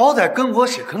你好歹跟我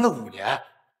深坑了5年，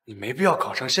你没必要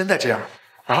搞成现在这样啊！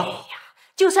哎呀，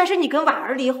就算是你跟婉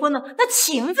儿离婚了，那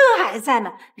情分还在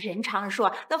呢。人常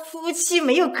说，那夫妻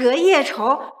没有隔夜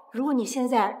仇。如果你现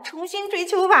在重新追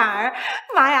求婉儿，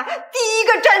妈呀，第一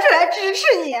个站出来支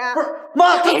持你。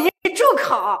妈，给人住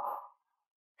口！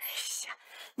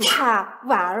你看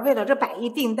婉儿为了这100亿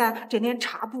订单，整天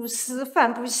茶不思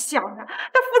饭不想的，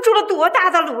她付出了多大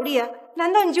的努力？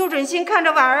难道你就忍心看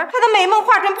着婉儿她的美梦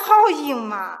化成泡影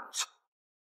吗？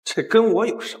这跟我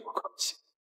有什么关系？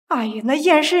哎呀，那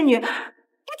燕氏女不就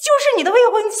是你的未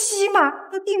婚妻吗？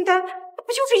那订单不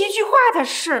就是一句话的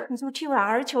事？你就替婉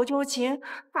儿求求情，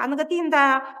把那个订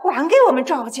单还给我们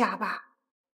赵家吧。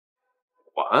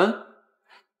还？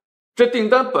这订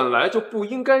单本来就不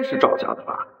应该是赵家的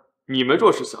吧？你们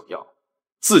若是想要，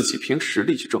自己凭实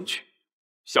力去争取。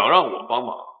想让我帮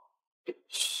忙，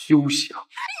休想！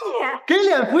给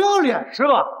脸不要脸是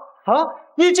吧？啊，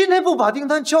你今天不把订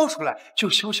单交出来，就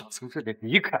休想从这里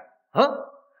离开啊！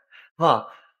妈，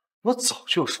我早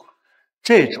就说了，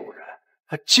这种人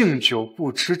他敬酒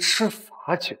不吃吃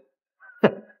罚酒。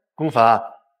哼，公凡，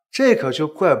这可就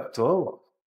怪不得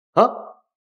我啊！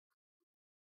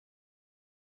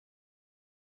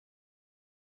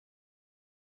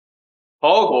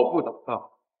好狗不挡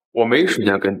道，我没时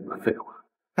间跟你们废话，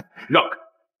让开！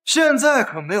现在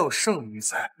可没有剩女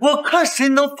在，我看谁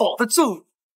能保得住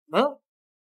你！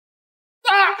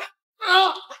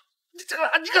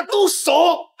你敢动手，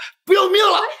不要命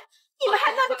了！你们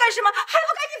还闹着干什么？还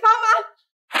不赶紧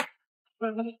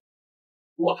帮忙！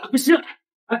我还不信！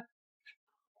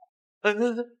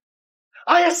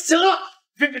哎呀，行了，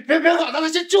别管他了，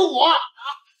先救我！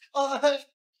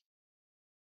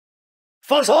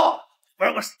放手！不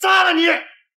然我杀了你！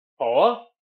好啊！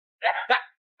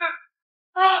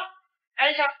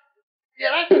哎呀，你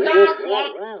来杀我！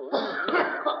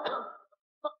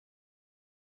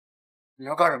你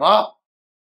要干什么？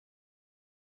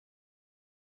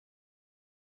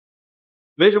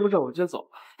没什么事，我先走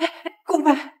了。公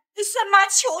办，三妈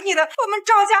求你了，我们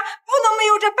赵家不能没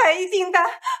有这100亿订单。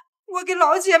我给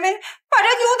老姐妹把这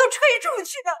牛都吹出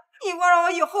去了，你让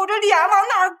我以后这脸往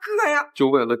哪儿搁呀？就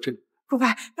为了这，不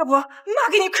白，要不妈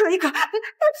给你磕一磕，求你！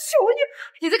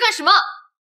你在干什么？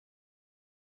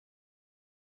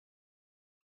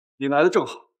你来的正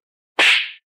好。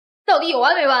到底有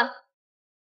完没完？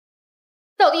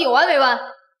到底有完没完？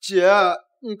姐，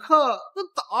你看他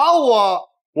打我，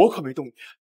我可没动你，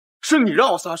是你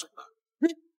让我撒手的。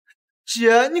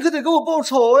姐，你可得给我报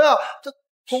仇呀！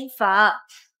龔凡，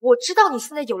我知道你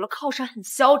现在有了靠山很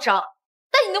嚣张，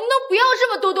但你能不能不要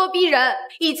这么咄咄逼人？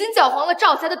已经搅黄了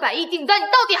赵家的百亿订单，你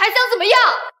到底还想怎么样？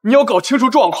你要搞清楚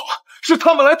状况，是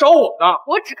他们来找我的。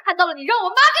我只看到了你让我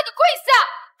妈给你跪下，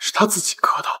是他自己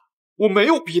磕的，我没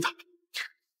有逼他。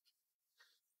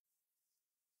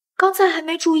刚才还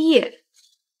没注意，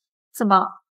怎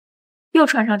么又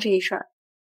穿上这一身？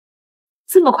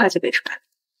这么快就被踹？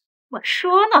我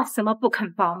说呢，怎么不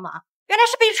肯帮忙？原来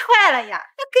是被踹了呀！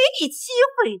要给你机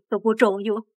会都不中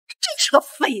用，真是个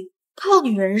废物！靠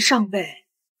女人上位，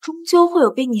终究会有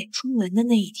被撵出门的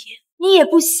那一天。你也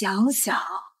不想想，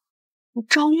我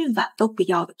赵韵婉都不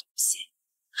要的东西，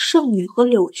圣女和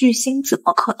柳巨星怎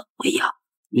么可能会要？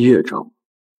一叶障目，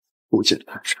不见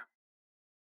泰山，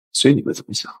随你们怎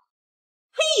么想。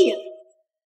嘿呀，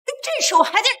这时候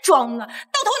还在装呢，到头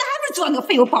来还不是装个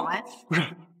废物保安？不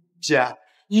是，姐，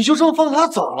你就这么放他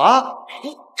走了？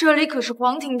这里可是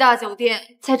皇庭大酒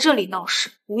店，在这里闹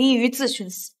事，无异于自寻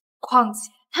死。况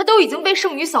且他都已经被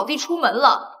圣女扫地出门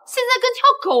了，现在跟条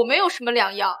狗没有什么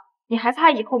两样。你还怕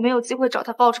以后没有机会找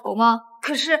他报仇吗？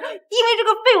可是因为这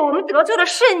个废物，我们得罪了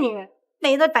圣女，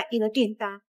没了百亿的订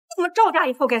单，我们赵家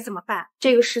以后该怎么办？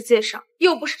这个世界上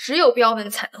又不是只有镖门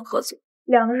才能合作。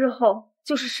2日后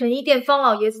就是神医殿方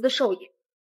老爷子的寿宴，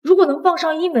如果能放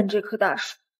上一门这棵大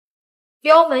树，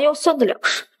镖门又算得了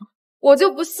什么？我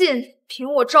就不信，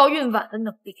凭我赵韵婉的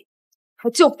能力，还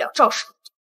救不了赵氏。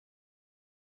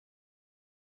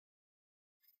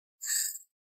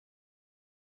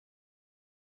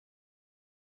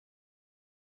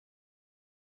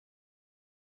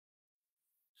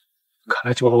看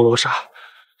来酒楼罗刹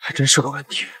还真是个问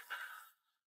题，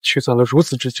驱散了如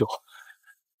此之久，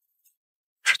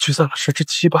只驱散了10之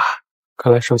7吧。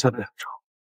看来剩下的2招，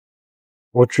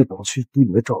我只能去医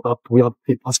院找到毒药的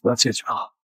配方才能解决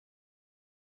了。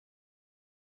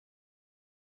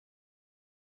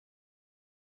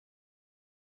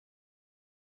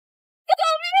救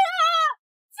命啊！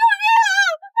救命啊！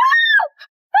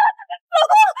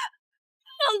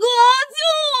老公，救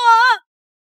我！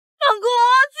老公，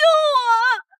救我！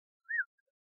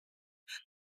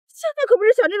现在可不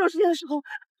是想这种事情的时候。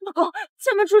老公，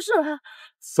前面出事了。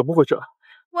怎么回事？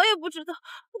我也不知道。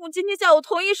我今天下午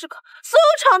同一时刻，所有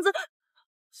场子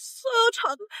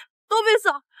都被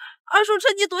扫。二叔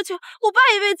趁机夺权，我爸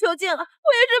也被囚禁了。我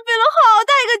也是费了好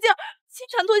大一个劲儿，亲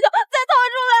产脱销才逃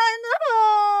出来呢。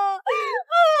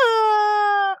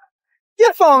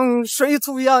一方水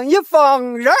土养一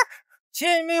方人，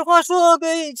千里话说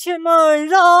给千门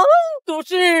人，都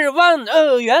是万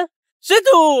恶缘，谁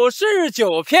都是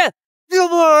九片，六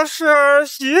不是儿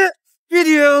媳，必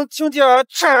定倾家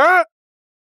产。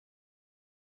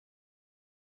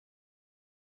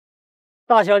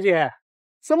大小姐，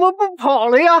怎么不跑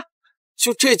了呀？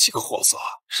就这几个货色，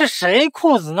是谁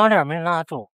裤子那点没拉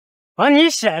住，把你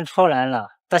显出来了？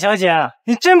大小姐，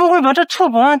你真不会把这臭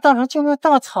保安当成救命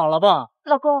稻草了吧？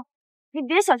老公，你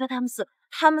别小瞧他们4，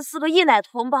他们4个一奶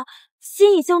同胞，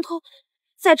心意相通，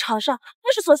在场上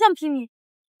那是所向披靡。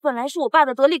本来是我爸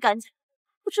的得力干将，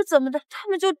不知怎么的，他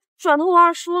们就转投我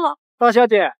二叔了。大小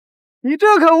姐，你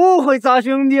这可误会咱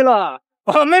兄弟了，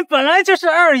我们本来就是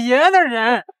二爷的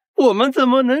人。我们怎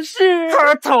么能是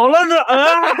二头了呢？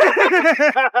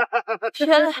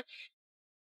原来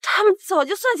他们早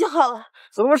就算计好了。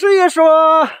怎么是也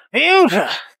说明着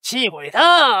气鬼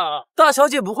他？大小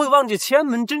姐不会忘记千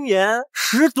门真言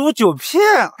10赌9骗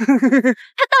啊！他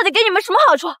到底给你们什么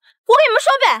好处？我跟你们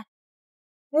说呗。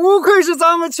不愧是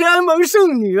咱们千门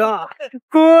圣女啊，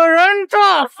果然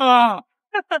大方。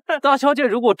大小姐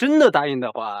如果真的答应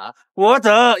的话，我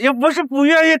等也不是不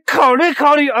愿意考虑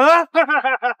考虑啊。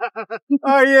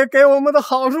二爷给我们的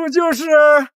好处就是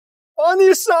把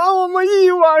你赏我们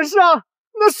1晚上，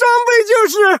那3倍就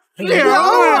是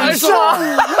2晚上。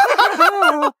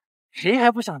谁还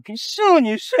不想跟圣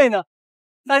女睡呢？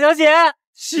大小姐，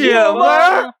请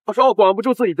吧。要是我管不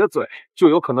住自己的嘴，就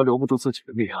有可能留不住自己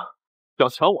的命。想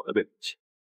抢我的未婚妻，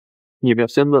你们要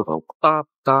先问问我答不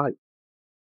答应。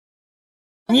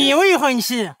你未婚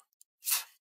妻，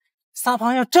撒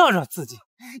谎要照照自己，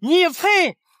你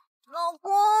配？老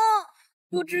公，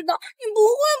我知道你不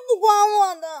会不管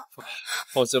我的。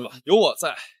放心吧，有我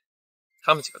在，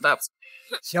他们几个带不走。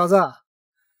小子，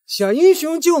想英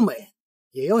雄救美，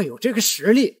也要有这个实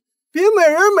力，别美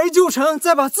人没救成，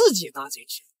再把自己搭进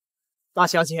去。大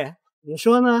小姐，你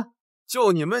说呢？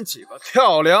就你们几个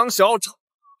跳梁小丑，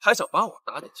还想把我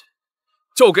打进去？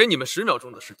就给你们10秒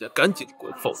钟的时间，赶紧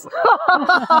滚，否则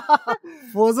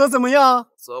否则怎么样？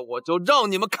我就让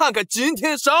你们看看今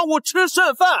天晌午吃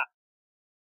剩饭。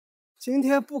今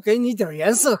天不给你点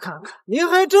颜色看看，你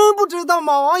还真不知道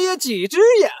马王爷几只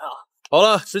眼啊！好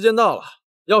了，时间到了，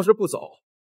要是不走，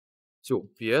就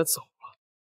别走了。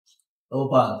都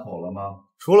办妥了吗？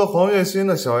除了黄月心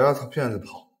的小丫头片子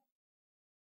跑，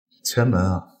前门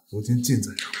啊，如今尽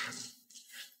在手。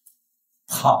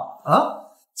好啊！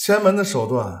前门的手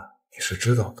段你是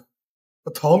知道的，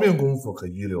那逃命功夫可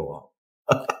一流啊！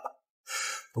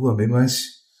不过没关系，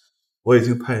我已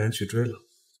经派人去追了。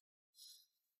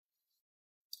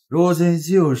如今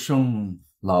就剩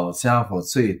老家伙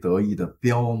最得意的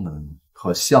镖门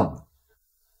和相门。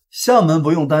相门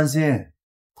不用担心，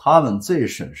他们最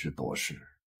审时度势，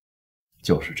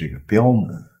就是这个镖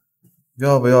门。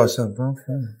要不要像刚才？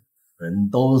人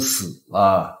都死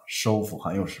了，收复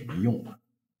还有什么用啊？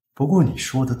不过你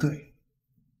说的对，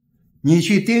你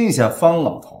去盯一下方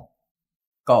老头，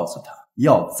告诉他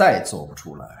要再做不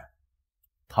出来，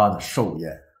他的寿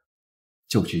宴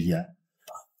就去演。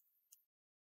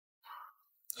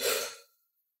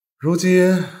如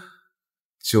今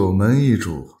九门易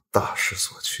主，大势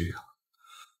所趋啊！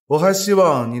我还希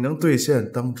望你能兑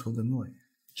现当初的诺言。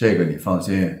这个你放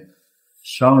心，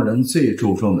商人最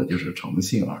注重的就是诚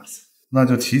信二字。那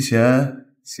就提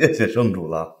前谢谢圣主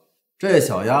了。这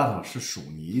小丫头是属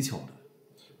泥鳅的，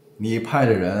你派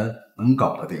的人能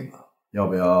搞得定吗？要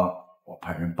不要我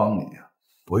派人帮你啊？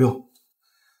不用，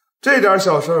这点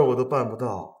小事我都办不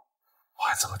到，我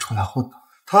还怎么出来混呢？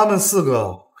他们4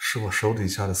个是我手底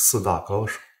下的4大高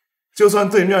手，就算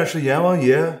对面是阎王爷，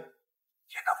也能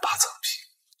扒层皮。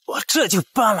我这就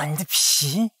扒了你的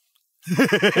皮！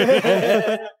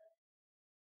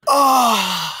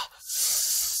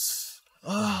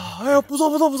哎呀，不错！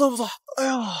哎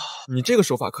呀，你这个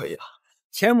手法可以啊！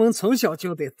前门从小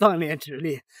就得锻炼直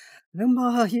立，能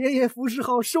把爷爷服侍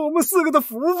好，是我们4个的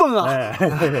福分啊！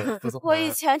我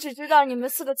以前只知道你们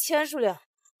4个千数量，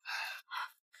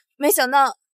没想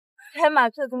到开马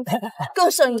这东西更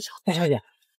胜一筹。大小姐，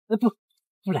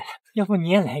不来，要不你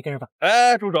也来一根吧？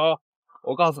哎，住手！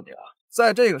我告诉你啊，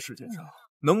在这个世界上，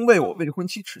能为我未婚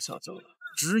妻吃香蕉的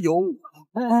只有我。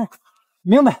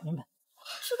明白。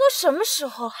这都什么时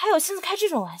候，还有心思开这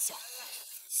种玩笑？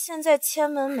现在千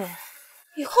门没了，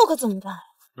以后可怎么办？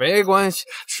没关系，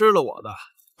吃了我的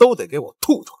都得给我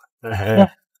吐出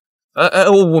来。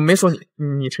我没说你，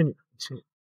你吃你的。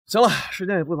行了，时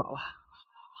间也不早了，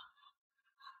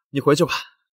你回去吧。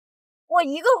我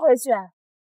一个回去，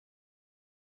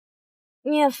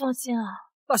你也放心啊。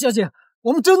大小姐，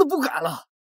我们真的不敢了。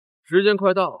时间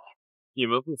快到了，你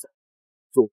们不走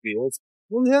就别走。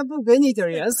今天不给你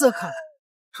点颜色看，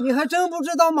你还真不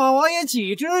知道马王爷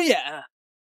几只眼。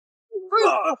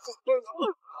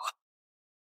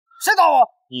谁打我？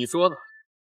你说的。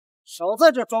少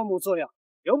在这装模作样，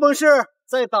有本事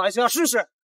再打一下试试。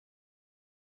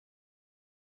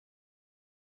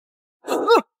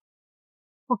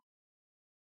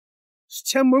是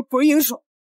千门鬼影手，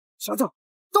小子，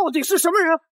到底是什么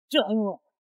人？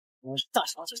我是大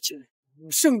小姐亲人，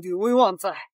圣女威望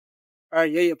在，二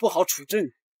爷也不好处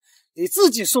置你自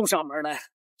己送上门来，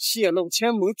泄露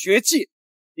千门绝技，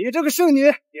你这个圣女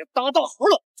也当大活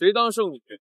了。谁当圣女，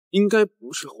应该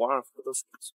不是皇二府的属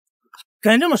性。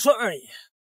敢这么说，二爷，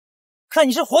看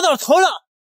你是活到头了。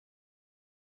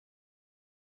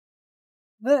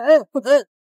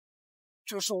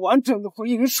这是完整的回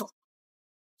应手。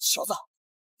小子，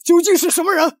究竟是什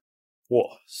么人？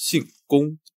我姓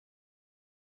龚。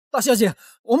大小姐，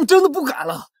我们真的不敢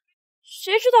了。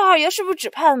谁知道二爷是不是只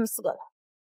派他们4个来？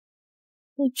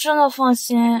你真的放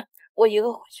心，我一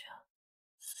个回去。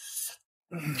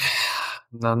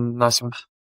那行吧。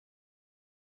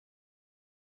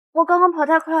我刚刚跑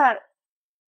太快了，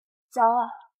脚啊。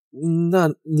那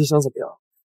你想怎么样？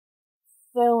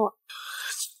飞我。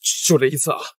就这一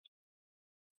次啊！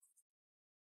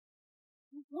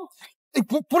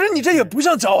不是你这也不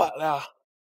像脚崴了呀！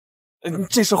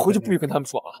这事回去不许跟他们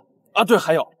说啊！啊，对，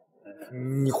还有，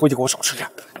你回去给我少吃点。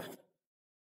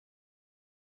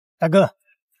大哥，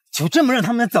就这么让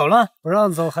他们走了？不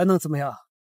让走还能怎么样？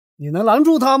你能拦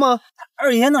住他吗？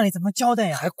二爷那里怎么交代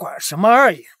呀？还管什么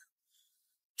二爷？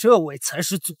这位才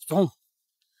是祖宗。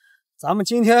咱们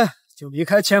今天就离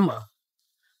开千门，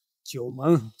九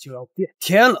门就要变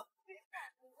天了。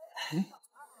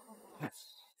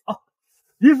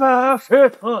一番石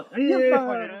头一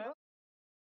番人。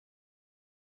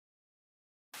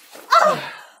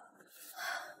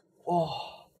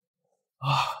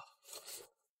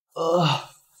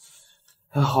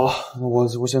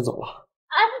我先走了。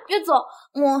哎，别走，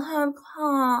我害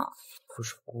怕。不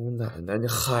是姑奶奶，你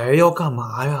还要干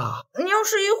嘛呀？你要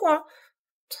是一会儿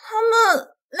他们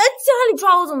来家里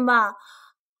抓我怎么办？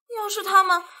要是他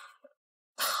们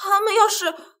要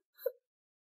是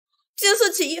见色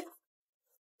起意，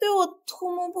对我图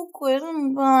谋不轨怎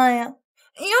么办呀？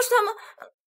要是他们……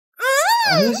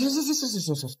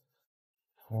行，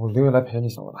我留下来陪你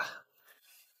行了吧？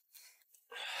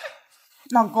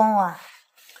老公啊，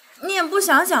你也不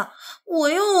想想，我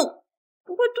又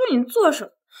不会对你做什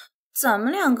么。咱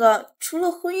们两个除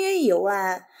了婚约以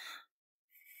外，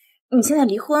你现在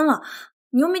离婚了，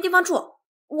你又没地方住，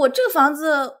我这个房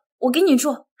子我给你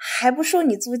住，还不收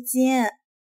你租金。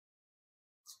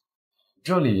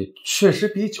这里确实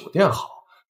比酒店好。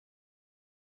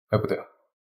哎，不对，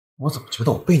我怎么觉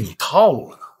得我被你套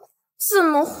路了呢？怎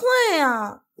么会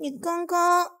啊？你刚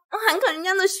刚还看人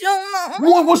家的胸呢。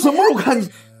我什么时候看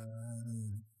你？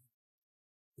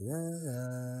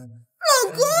老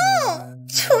公，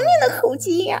求你的口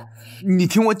技呀！你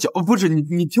听我讲，不是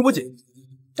你听我讲。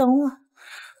等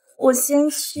我先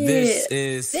去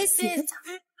洗个澡。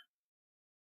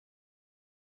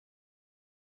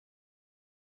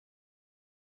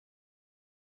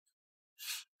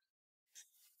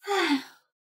哎，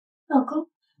老公，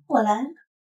我来了。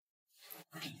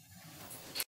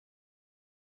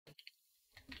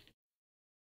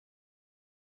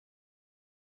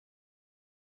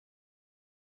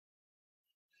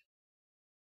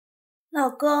老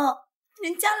公，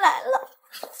人家来了。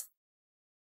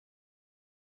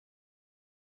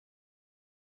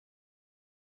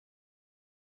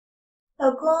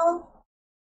老公，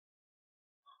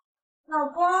老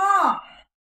公，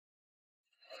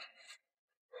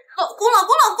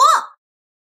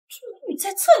这美女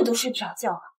在侧你都睡不着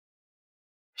觉啊！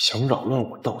想扰乱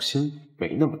我道心，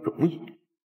没那么容易。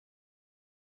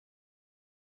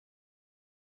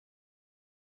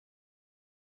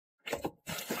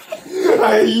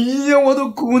哎呀，我的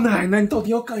姑奶奶，你到底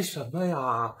要干什么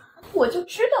呀？我就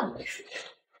知道你没睡觉。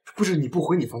不是你不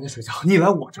回你房间睡觉，你来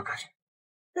我这干什么？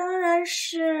当然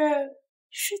是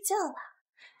睡觉了，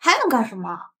还能干什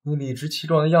么？你理直气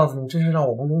壮的样子，你真是让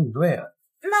我懵懂以对啊！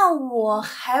那我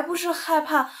还不是害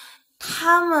怕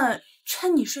他们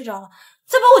趁你睡着了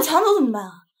再把我抢走怎么办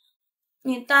啊？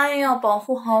你答应要保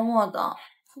护好我的，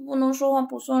可不能说话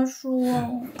不算数啊！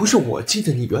不是，我记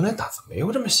得你原来胆子没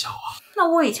有这么小啊。那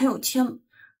我以前有天赋，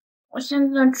我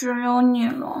现在只有你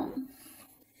了。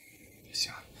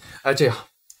行，哎，这样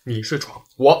你睡床，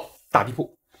我打地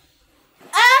铺。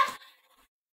哎，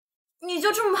你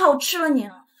就这么怕我吃了你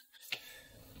啊？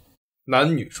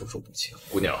男女授受不亲，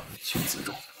姑娘请自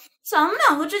重。咱们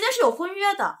两个之间是有婚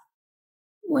约的，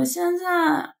我现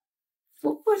在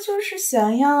不过就是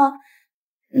想要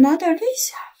拿点利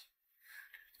息而已。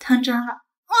唐长老，我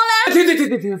来。停，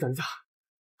等一下。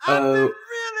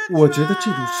我觉得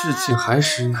这种事情还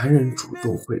是男人主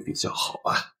动会比较好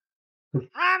啊。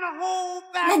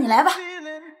那你来吧。哎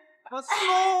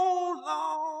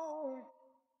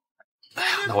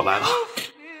呀，那我来了，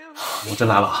我真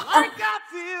来了啊！你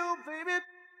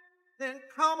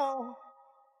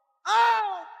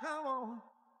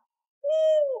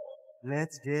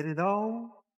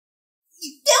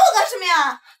点我干什么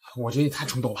呀？我觉得你太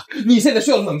冲动了，你现在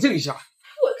需要冷静一下。我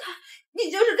看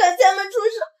你就是看前门出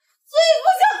事，所以不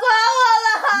想管我了。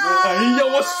哎呀，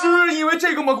我是因为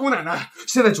这个吗，姑奶奶？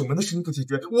现在九门的事情不解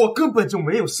决，我根本就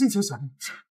没有心情想这种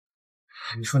事。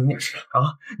你说你也是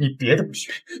啊，你别的不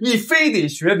学，你非得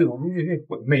学柳如玉那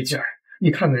混妹劲儿。你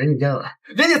看看人家燕兰，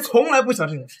人家从来不想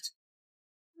这种事情。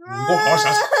你给我好好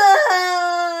想想。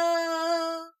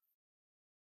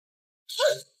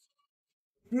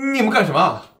你们干什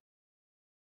么？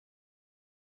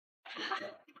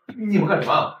你们干什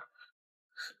么？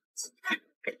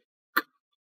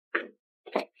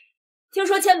听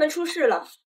说千门出事了，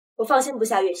我放心不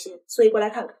下月心，所以过来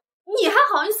看看。你还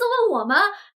好意思问我们？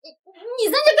你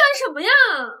在这干什么呀？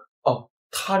哦，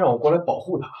他让我过来保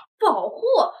护他。保护？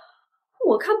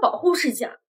我看保护是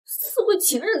假，似会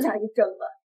情人才是真的。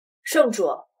圣主，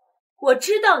我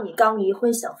知道你刚离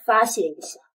婚想发泄一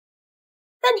下，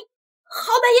但你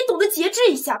好歹也懂得节制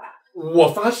一下吧。我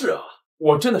发誓啊，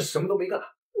我真的什么都没干。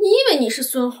你以为你是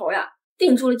孙猴呀？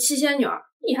定住了七仙女儿，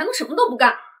你还能什么都不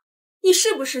干？你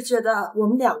是不是觉得我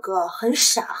们两个很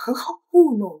傻，很好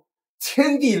糊弄？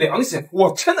天地良心，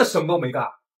我真的什么都没干。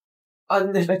啊，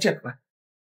那来这样来，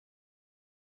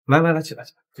起来，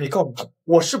你告诉我，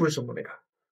我是不是什么都没干？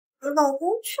老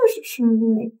公确实什么都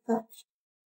没干，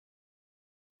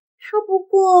说不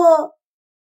过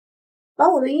把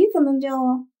我的衣服弄掉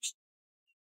啊。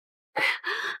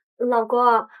老公，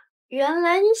原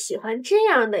来你喜欢这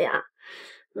样的呀？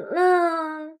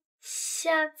那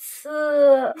下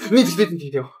次你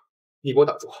停！你给我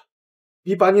打住！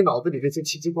你把你脑子里这些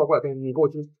奇奇怪怪的，你给我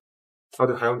听。啊，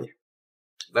对，还有你，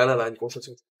来，你给我说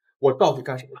清楚，我到底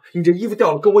干什么了？你这衣服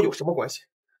掉了跟我有什么关系？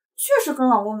确实跟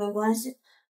老公没关系，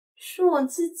是我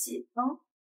自己的。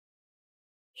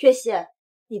月心，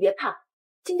你别怕，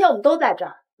今天我们都在这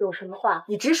儿，有什么话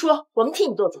你直说，我们替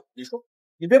你做主。你说，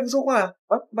你别不说话呀！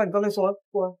啊，把你刚才说完。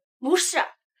不是，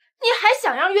你还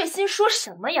想让月心说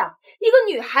什么呀？一个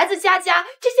女孩子家这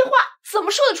些话怎么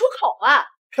说得出口啊？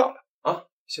漂亮啊！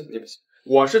信不信？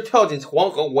我是跳进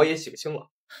黄河，我也洗不清了。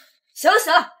行了，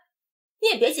你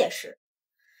也别解释。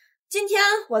今天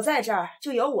我在这儿，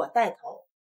就由我带头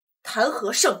弹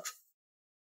劾圣主。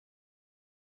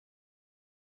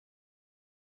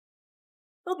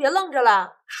都别愣着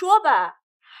了，说吧。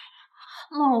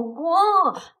老公，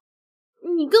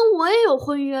你跟我也有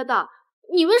婚约的，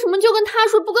你为什么就跟他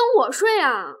睡不跟我睡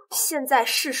啊？现在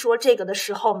是说这个的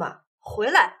时候吗？回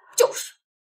来就是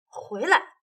回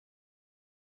来。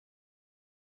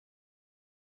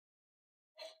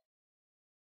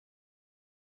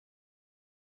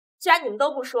既然你们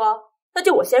都不说，那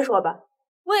就我先说吧。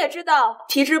我也知道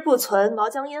提之不存，毛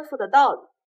将焉附的道理。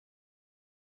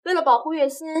为了保护月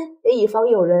心，也以防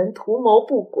有人图谋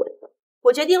不轨，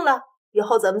我决定了，以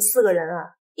后咱们4个人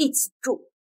啊一起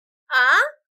住。啊，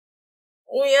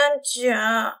乌烟姐，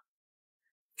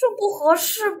这不合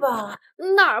适吧？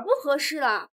哪儿不合适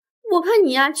了？我看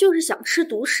你呀，就是想吃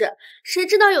独食，谁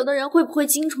知道有的人会不会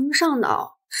精虫上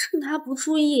脑，趁他不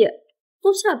注意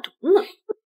都下毒呢？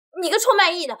你个臭卖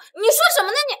艺的，你说什么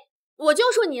呢你？我就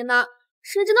说你呢，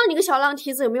谁知道你个小浪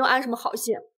蹄子有没有安什么好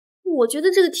心？我觉得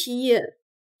这个提议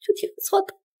就挺不错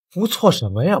的。不错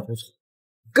什么呀？不错，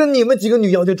跟你们几个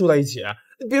女妖精住在一起，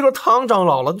别说唐长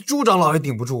老了，朱长老也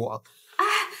顶不住啊！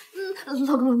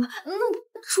老公，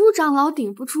朱长老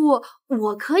顶不住，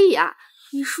我可以啊。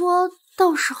你说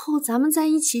到时候咱们在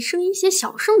一起生一些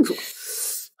小圣主，哎呦，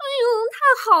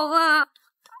太好了！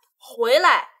回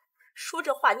来，说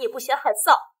这话你也不嫌害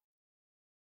臊。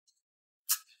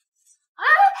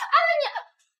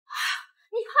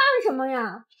你看什么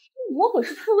呀？我可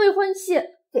是他未婚妻，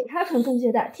给他传宗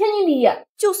接代，天经地义。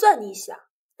就算你想，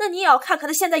那你也要看看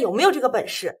他现在有没有这个本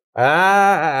事。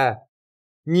哎，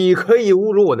你可以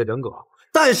侮辱我的人格，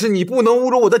但是你不能侮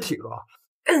辱我的体格。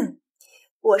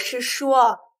我是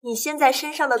说，你现在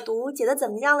身上的毒解得怎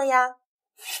么样了呀？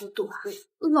说毒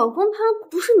老公他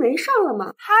不是没事了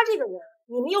吗？他这个人，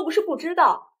你们又不是不知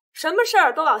道，什么事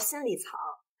儿都要心里藏。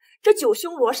这九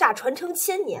凶罗煞传承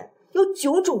千年，由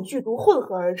9种剧毒混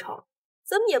合而成，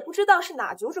咱们也不知道是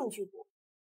哪9种剧毒，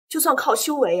就算靠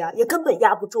修为啊，也根本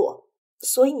压不住。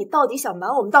所以你到底想瞒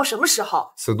我们到什么时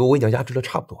候？此毒我已经压制的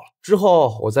差不多了，之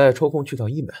后我再抽空去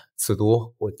趟一门，此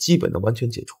毒我基本能完全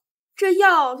解除。这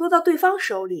药落到对方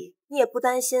手里，你也不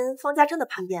担心方家真的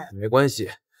叛变？没关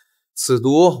系，此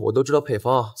毒我都知道配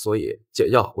方，所以解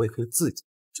药我也可以自己。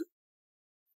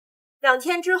2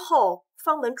天之后，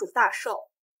方门主大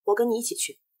寿，我跟你一起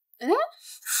去。哎，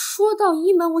说到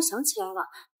一门，我想起来了，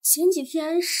前几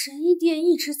天神医殿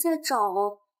一直在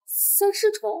找三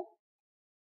尸虫。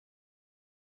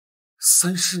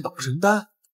三尸脑神丹？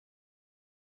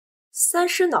三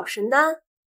尸脑神丹？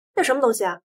那什么东西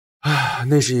啊？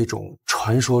那是一种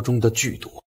传说中的剧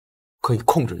毒，可以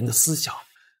控制人的思想，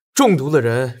中毒的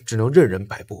人只能任人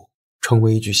摆布，成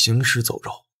为一具行尸走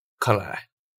肉。看来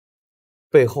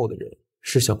背后的人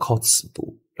是想靠此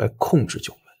毒来控制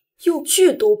九门。用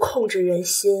剧毒控制人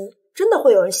心，真的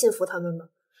会有人信服他们吗？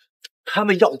他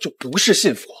们要的就不是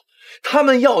信服，他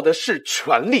们要的是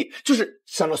权力，就是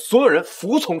想让所有人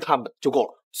服从他们就够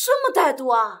了。这么歹毒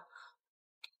啊？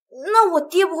那我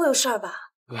爹不会有事儿吧？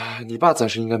你爸暂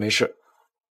时应该没事，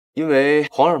因为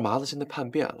皇二麻子现在叛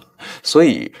变了，所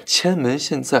以千门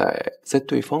现在在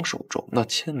对方手中，那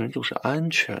千门就是安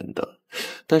全的。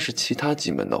但是其他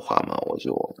几门的话嘛，我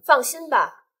就放心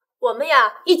吧，我们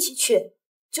呀一起去。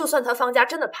就算他方家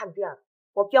真的叛变了，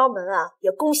我彪门啊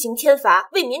也公行天罚，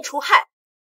为民除害。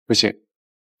不行，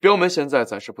彪门现在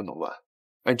暂时不能乱。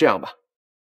这样吧，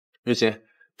月心，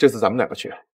这次咱们2个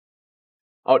去。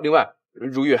另外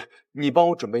如月，你帮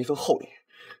我准备一份厚礼，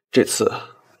这次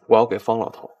我要给方老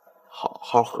头好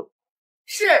好喝。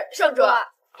是，圣主。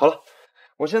好了，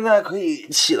我现在可以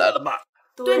起来了吧？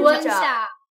蹲下。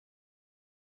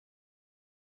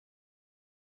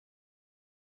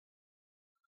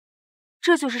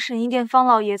这就是神医殿方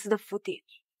老爷子的府邸。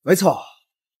没错，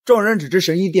众人只知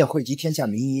神医殿惠及天下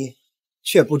名医，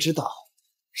却不知道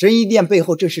神医殿背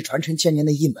后正是传承千年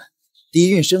的一门，底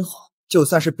蕴深厚，就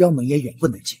算是彪门也远不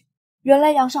能进。原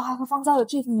来杨少还和方家有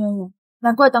这份渊源，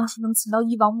难怪当时能请到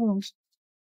一王慕容氏。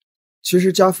其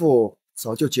实家父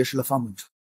早就结识了方门主，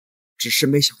只是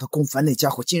没想到龚凡那家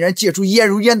伙竟然借助燕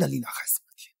如烟的力量害死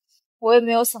我爹。我也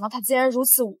没有想到他竟然如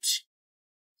此无耻。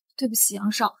对不起，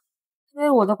杨少，因为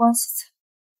我的关系才……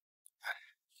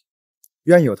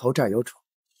冤有头债有主，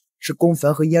是龚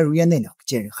凡和燕如烟那两个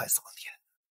贱人害死我爹。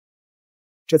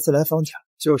这次来方家，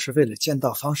就是为了见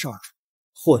到方少主，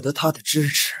获得他的支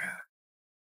持。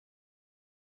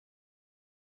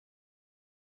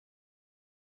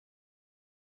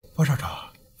方少主，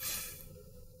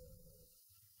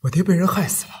我爹被人害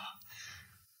死了，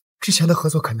之前的合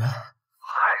作可能……害死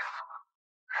了？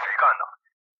谁干的？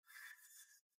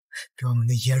刁门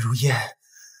的燕如烟，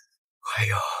还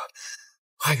有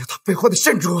他背后的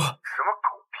圣主。什么狗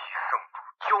屁圣主？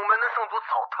九门的圣主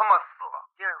早他妈死了！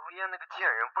燕如烟那个贱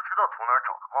人不知道从哪儿找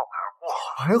的冒牌货。冒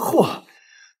牌货？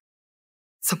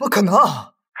怎么可能？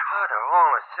差点忘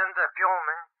了，现在镖门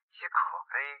岌岌可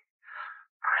危，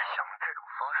不是想用这种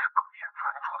方式苟延残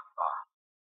喘吧？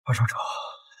方少主，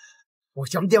我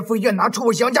杨殿凤愿拿出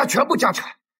我杨家全部家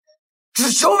产，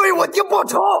只求为我爹报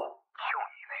仇。就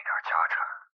你那点家产，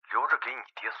留着给你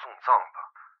爹送葬吧。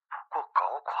不过搞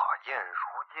垮燕如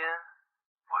烟，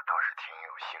我倒是挺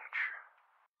有兴趣。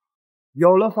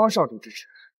有了方少主支持，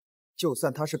就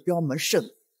算他是镖门圣女，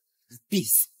也必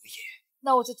死无疑。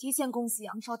那我就提前恭喜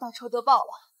杨少大仇得报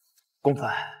了。龚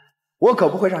凡，我可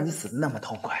不会让你死得那么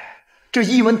痛快。这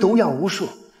一文毒药无数，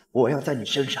我要在你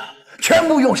身上全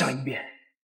部用上一遍。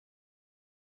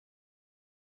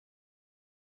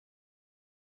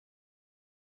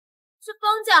这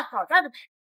方家好大的牌，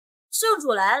圣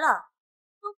主来了，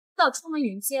都要出门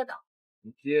迎接的。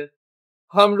迎接？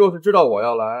他们若是知道我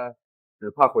要来，只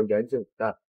怕会严阵以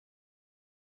待。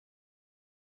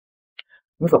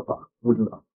你怎么了？不知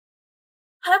道？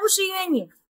还不是因为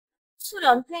你，这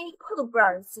2天一刻都不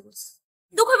让人休息，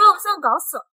你都快把我们3个搞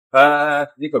死了。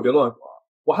哎，你可别乱说，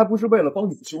我还不是为了帮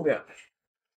你们修炼。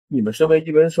你们身为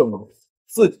一门圣主，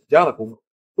自己家的功劳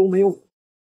都没有我。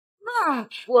那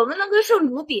我们能跟圣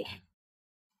主比？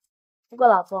不过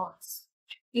老公，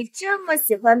你这么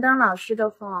喜欢当老师的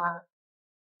话，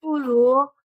不如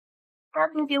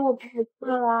单独给我补课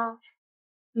啦，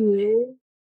与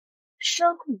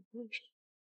生女一品。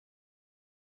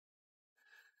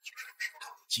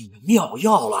进妙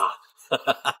药了！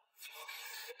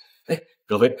哎，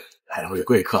各位来了位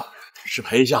贵客，失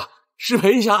陪一下，失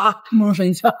陪一下啊！慕容神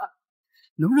医，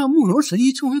能让慕容神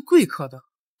医成为贵客的，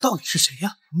到底是谁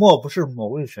呀？莫不是某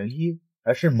位神医，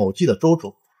还是某季的州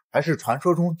主，还是传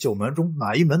说中9门中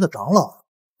哪一门的长老？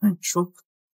你说，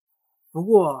不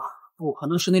过不可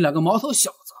能是那2个毛头小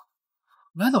子，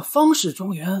来到方氏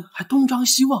庄园还东张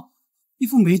西望，一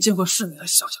副没见过世面的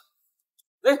小样。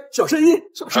哎，小神医，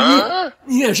小神医，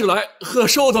你也是来贺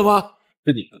寿的吗？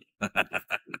是你，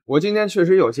我今天确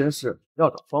实有些事要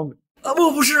找方美。啊，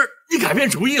不是，你改变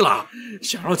主意了，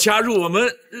想要加入我们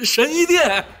神医殿？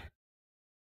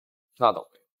那倒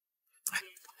没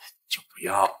有，就不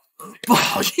要不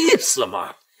好意思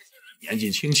嘛。年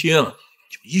纪轻轻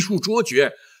就医术卓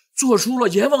绝，做出了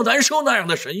阎王难收那样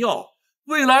的神药，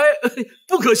未来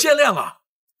不可限量啊！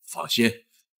放心，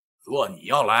若你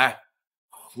要来，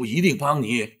我一定帮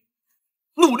你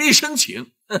努力申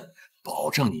请，保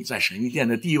证你在神医殿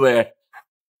的地位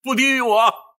不低于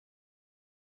我。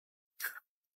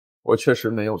我确实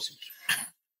没有兴趣。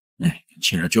年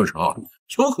轻人就是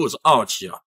有口子傲气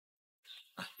啊！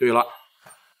对了，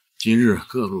今日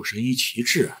各路神医旗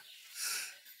帜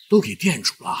都给店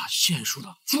主了献出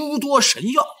了诸多神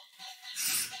药，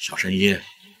小神医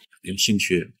有兴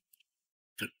趣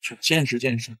去见识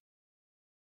见识？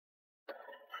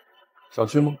想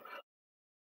去吗？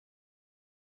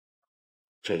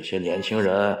这些年轻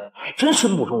人还真是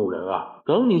目中无人啊！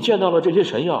等你见到了这些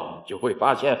神药，就会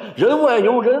发现人外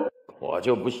有人。我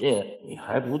就不信你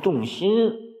还不动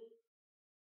心。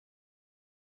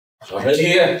小神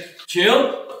医，请。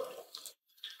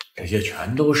这些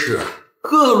全都是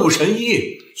各路神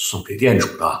医送给店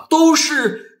主的，都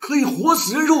是可以活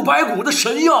死人肉白骨的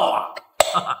神药啊！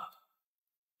哈哈，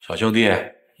小兄弟，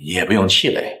你也不用气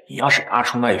馁，你要是拿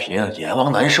出那瓶阎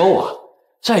王难收啊，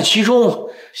在其中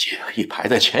也可以排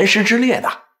在前10之列的。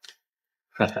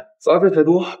杂费太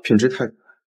多，品质太低，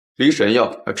离神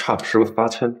药还差10万8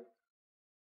千里。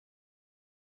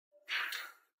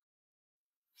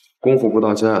功夫不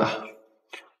到家，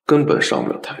根本上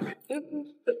不了台面。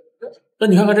那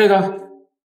你看看这个。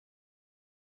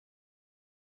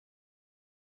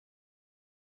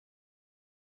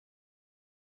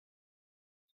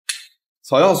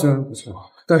草药虽然不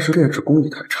错，但是炼制工艺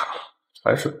太差了，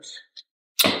还是不行。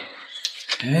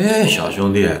哎，小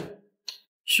兄弟，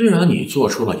虽然你做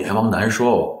出了阎王难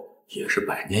收，也是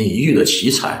百年一遇的奇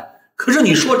才，可是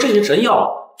你说这些神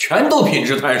药全都品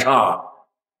质太差，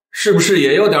是不是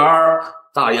也有点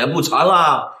大言不惭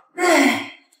啦？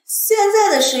唉，现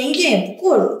在的神医店也不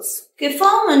过如此，给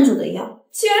方门主的药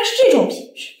竟然是这种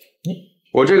品质。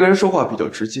我这个人说话比较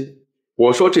直接，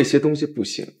我说这些东西不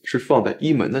行，是放在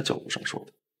医门的角度上说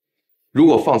的。如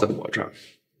果放在我这儿，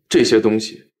这些东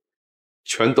西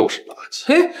全都是垃圾。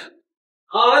嘿，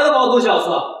哪来的毛头小子？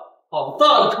好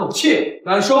大的口气，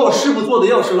敢说我师傅做的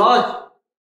药是垃圾？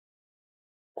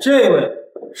这位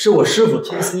是我师傅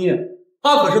听思念，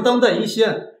他可是当代一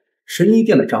线神医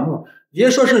店的长老，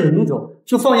别说是宁州，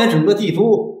就放眼整个帝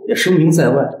都也声名在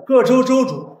外。各州州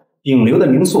主、顶流的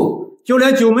名宿，就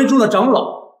连九门中的长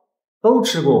老都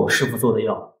吃过我师傅做的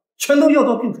药，全都药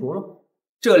到病除了。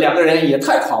这两个人也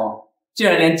太狂了，竟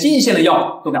然连金线的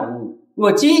药都敢侮辱！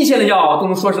我金线的药都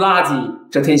能说是垃圾，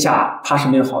这天下怕是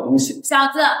没有好东西。小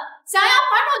子，想要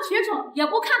哗众取宠，也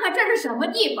不看看这是什么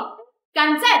地方，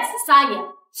敢在此撒野，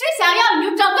是想要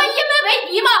与整个医门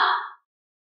为敌吗？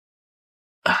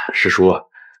师叔，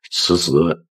此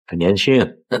子很年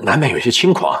轻，难免有些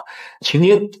轻狂，请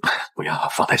您不要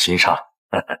放在心上。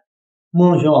慕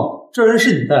容兄，这人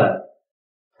是你带来的，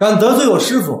敢得罪我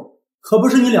师傅，可不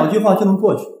是你两句话就能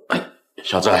过去。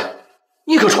小子，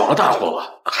你可闯了大祸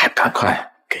了，还不赶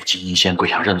快给金一仙跪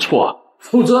下认错，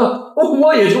否则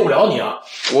我也救不了你啊！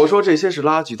我说这些是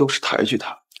垃圾，都是抬举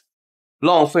他，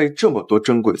浪费这么多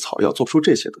珍贵草药做出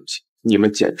这些东西，你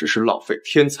们简直是浪费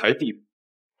天才地宝。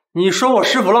你说我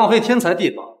师傅浪费天才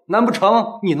地宝，难不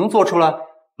成你能做出来？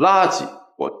垃圾，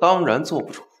我当然做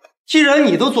不出来。既然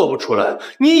你都做不出来，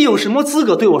你有什么资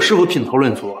格对我师傅品头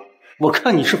论足？我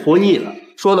看你是活腻了。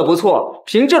说的不错，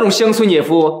凭这种乡村野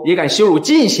夫也敢羞辱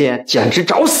金仙，简直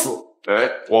找死！哎，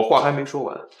我话还没说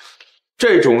完，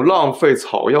这种浪费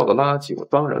草药的垃圾，我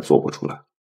当然做不出来，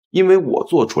因为我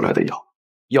做出来的药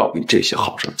要比这些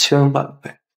好上千万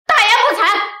倍。大言不惭，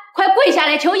快跪下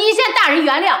来求一仙大人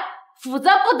原谅，否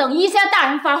则不等一仙大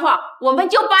人发话，我们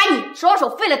就把你双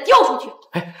手废了丢出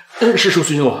去。师叔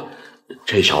师兄，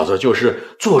这小子就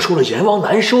是做出了阎王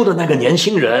难收的那个年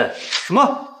轻人。什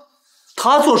么？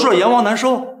他做出了阎王难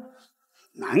收？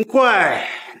难怪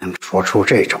能说出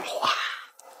这种话，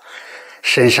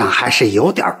身上还是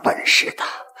有点本事的。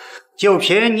就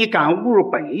凭你敢侮辱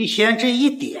本医仙这一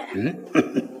点，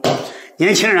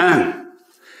年轻人，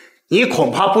你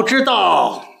恐怕不知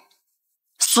道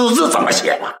死字怎么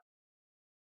写吧？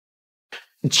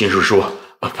金叔叔，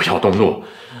不要动怒。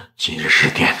今日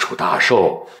是店主大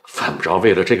寿，犯不着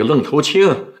为了这个愣头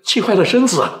青气坏了身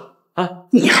子啊！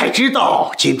你还知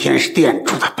道今天是店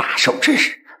主的大寿之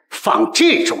日，放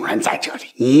这种人在这里，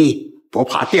你不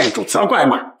怕店主责怪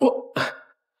吗？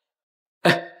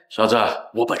小子，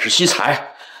我本是惜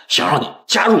才，想让你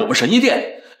加入我们神医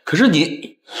店，可是你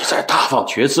一再大放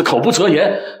厥词，口不择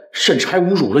言，甚至还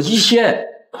侮辱了医仙，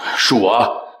恕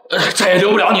我再也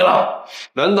留不了你了。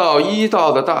难道医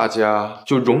道的大家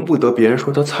就容不得别人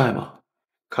说他菜吗？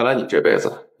看来你这辈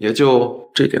子也就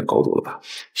这点高度了吧？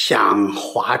想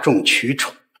哗众取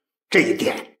宠，这一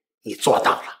点你做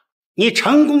到了，你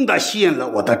成功的吸引了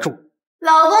我的注。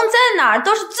老公在哪儿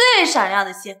都是最闪亮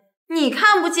的星，你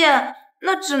看不见，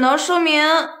那只能说明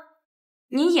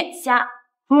你眼瞎。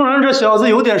纵然这小子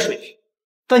有点水平，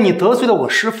但你得罪了我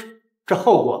师傅，这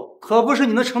后果可不是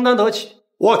你能承担得起。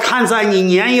我看在你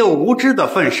年幼无知的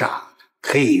份上，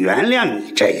可以原谅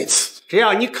你这一次，只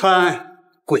要你肯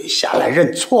跪下来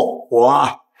认错，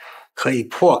我可以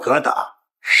破格的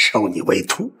收你为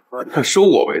徒。收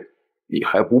我为徒，你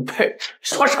还不配？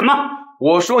说什么？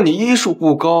我说你医术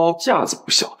不高，架子不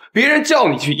小，别人叫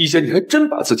你去医仙，你还真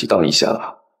把自己当医仙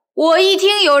了。我一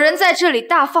听有人在这里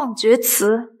大放厥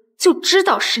词，就知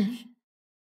道是你。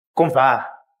公凡，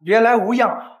原来无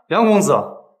恙。梁公子，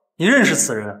你认识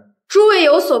此人？诸位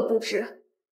有所不知，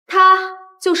他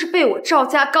就是被我赵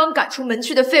家刚赶出门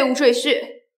去的废物赘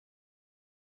婿。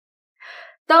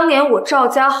当年我赵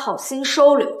家好心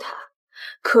收留他，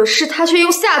可是他却用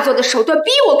下作的手段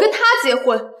逼我跟他结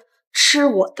婚，吃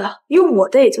我的用我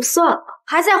的也就算了，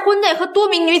还在婚内和多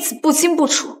名女子不清不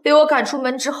楚。被我赶出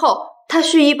门之后，他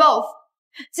蓄意报复，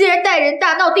竟然带人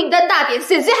大闹订单大典，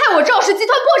险些害我赵氏集团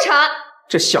破产。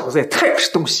这小子也太不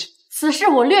是东西！此事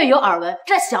我略有耳闻，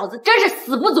这小子真是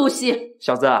死不足惜。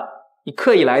小子，你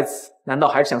刻意来此，难道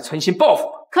还是想存心报复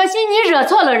我？可惜你惹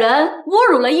错了人，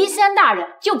侮辱了医仙大人，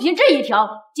就凭这一条，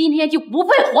今天就不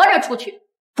配活着出去。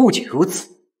不仅如此，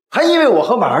还因为我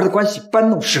和婉儿的关系搬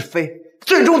弄是非，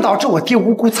最终导致我爹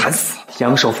无辜惨死。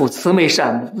杨首富慈眉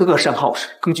善目，乐善好施，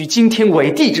更具惊天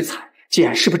伟地之才，竟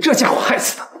然是被这家伙害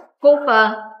死的。公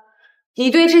凡，你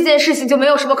对这件事情就没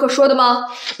有什么可说的吗？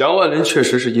杨万林确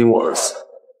实是因我而死，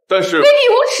但是卑鄙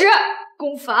无耻！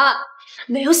公凡，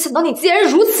没有想到你竟然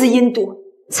如此阴毒，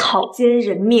草菅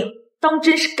人命，当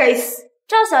真是该死。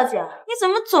赵小姐，你怎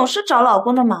么总是找老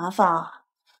公的麻烦啊？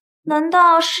难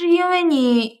道是因为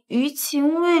你余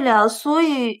情未了，所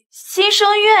以心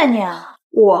生怨念啊？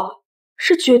我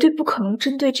是绝对不可能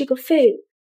针对这个废物。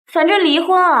反正离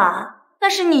婚啊，那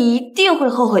是你一定会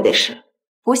后悔的事。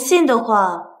不信的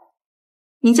话，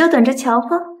你就等着瞧吧。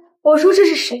我说这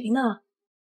是谁呢？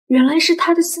原来是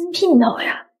他的新姘头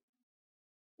呀！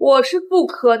我是不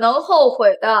可能后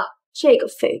悔的。这个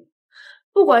废物，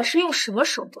不管是用什么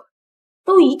手段，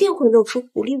都一定会露出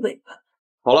狐狸尾巴。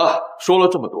好了，说了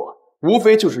这么多，无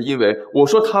非就是因为我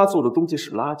说他做的东西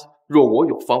是垃圾。若我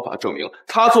有方法证明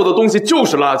他做的东西就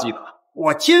是垃圾的，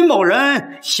我金某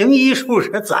人行医数十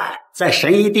载，在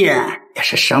神医殿也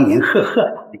是声名赫赫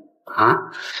的啊！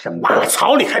这马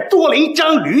槽里还多了一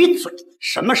张驴嘴，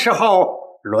什么时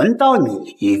候轮到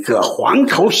你一个黄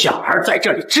口小儿在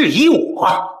这里质疑我？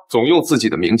总用自己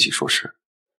的名气说事，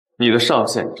你的上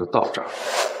限也就到这儿。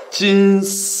金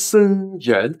森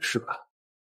言是吧？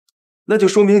那就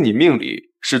说明你命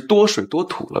里是多水多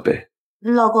土了呗。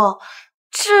老公，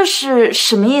这是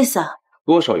什么意思啊？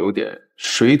多少有点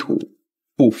水土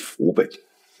不服呗。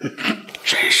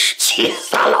真是气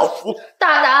死老夫！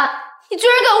大胆，你居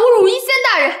然敢侮辱一仙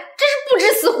大人，真是不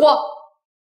知死活！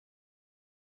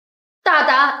大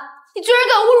胆，你居然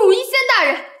敢侮辱一仙大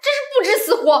人，真是不知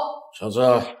死活！小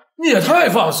子，你也太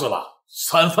放肆了，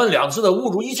三番两次的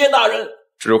侮辱一仙大人。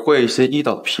只会一些医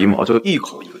道的皮毛就一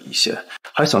口一个一仙，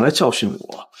还想来教训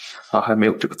我，他还没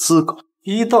有这个资格。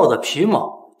医道的皮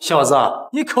毛，小子，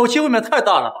你口气未免太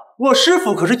大了吧？我师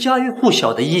父可是家喻户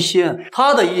晓的医仙，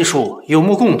他的医术有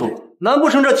目共睹，难不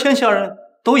成这天下人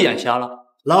都眼瞎了？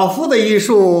老夫的医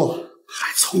术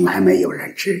还从来没有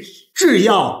人质疑，制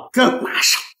药更拿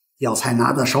手，药材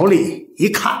拿到手里一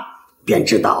看便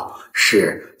知道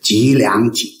是几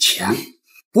两几钱，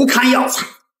不看药材，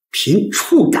凭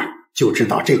触感就知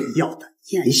道这个药的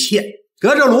年限，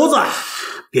隔着炉子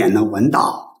便能闻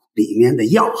到里面的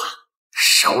药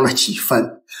熟了几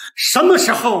分。什么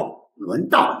时候轮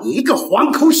到你一个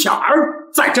黄口小儿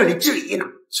在这里质疑呢？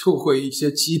就会一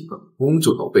些基本功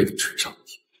就能被你吹上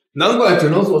天，难怪只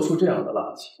能做出这样的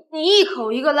垃圾。你一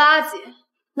口一个垃圾，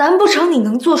难不成你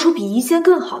能做出比医仙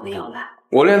更好的药来？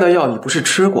我炼的药你不是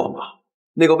吃过吗？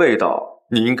那个味道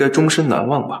你应该终身难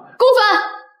忘吧。公凡，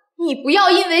你不要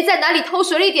因为在哪里偷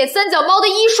学了一点三脚猫的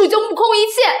医术就目空一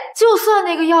切。就算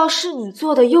那个药是你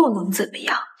做的，又能怎么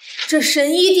样？这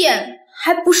神医殿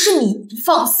还不是你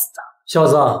放死的。小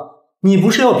子，你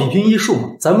不是要比拼医术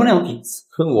吗？咱们俩比次，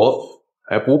跟我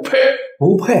还不配？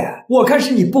不配？我看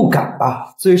是你不敢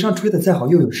吧？嘴上吹的再好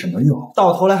又有什么用？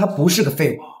到头来还不是个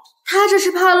废物。他这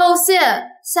是怕露馅，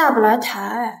下不来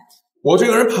台。我这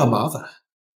个人怕麻烦，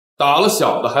打了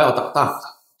小的还要打大的。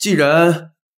既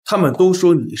然他们都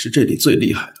说你是这里最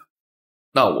厉害的，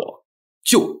那我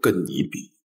就跟你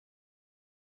比。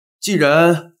既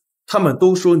然他们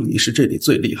都说你是这里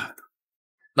最厉害的，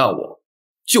那我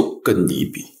就跟你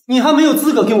比。你还没有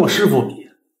资格跟我师父比，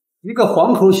一个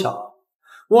黄口小，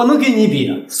我能跟你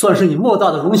比，算是你莫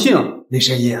大的荣幸。李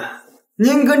神医啊，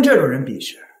您跟这种人比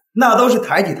试，那都是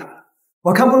抬举他了。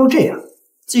我看不如这样，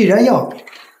既然要比，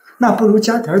那不如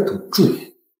加点赌注，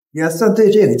也算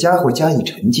对这个家伙加以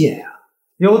惩戒呀。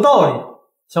有道理，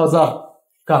小子，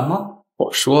敢吗？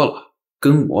我说了，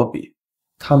跟我比，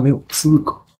他没有资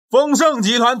格。丰盛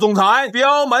集团总裁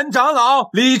标门长老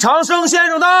李长生先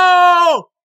生到。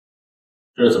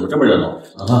这怎么这么热闹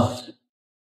啊？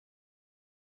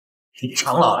李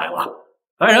长老来了，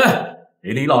来人，给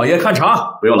李老爷看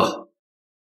茶。不用了，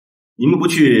你们不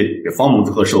去给方猛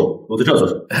子贺寿，留在这做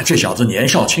什么？这小子年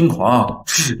少轻狂，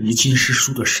质疑金师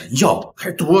叔的神药，还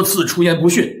多次出言不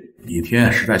逊。李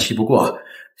天实在气不过，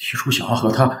提出想要和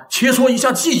他切磋一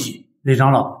下技艺。李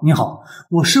长老你好，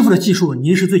我师父的技术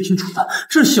您是最清楚的，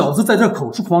这小子在这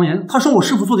口出狂言，他说我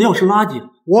师父做的药是垃圾。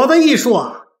我的艺术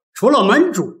除了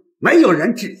门主没有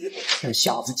人质疑，这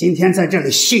小子今天在这里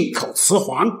信口雌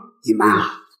黄，你们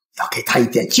要给他一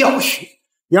点教训，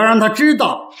要让他知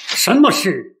道什么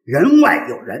是人外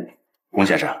有人。洪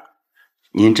先生，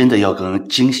您真的要跟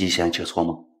金西仙切磋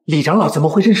吗？李长老怎么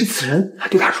会认识此人，还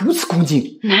对他如此恭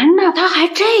敬？难道他还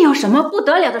真有什么不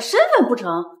得了的身份不成？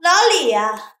老李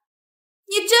呀，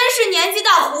你真是年纪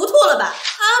大糊涂了吧？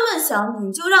他们想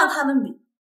比就让他们比，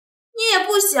你也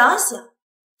不想想，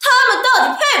他们到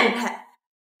底配不配？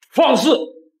放肆！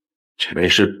这位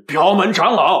是标门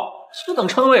长老，这等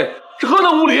称谓是何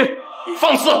等无礼！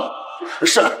放肆！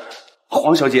是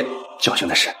黄小姐教训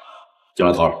的是。江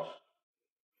老头，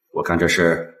我看这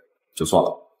事就算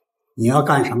了。你要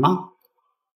干什么？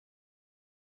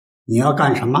你要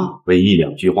干什么？为一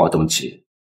两句话动气，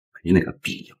没那个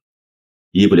必要。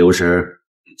一不留神，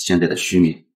现在的虚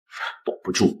名保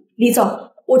不住。李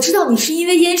总，我知道你是因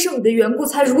为燕圣宇的缘故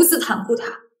才如此袒护他，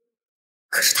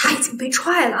可是他已经被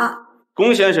踹了啊！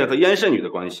龚先生和燕圣女的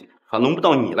关系，还轮不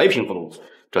到你来评头论足。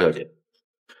赵小姐，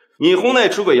你婚内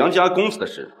出轨杨家公子的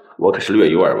事，我可是略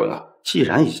有耳闻啊。既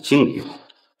然已经离婚，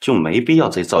就没必要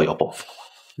再造谣报复了。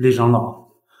李长老，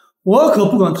我可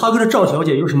不管他跟这赵小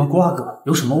姐有什么瓜葛，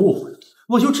有什么误会，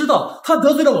我就知道他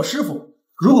得罪了我师傅。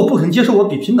如果不肯接受我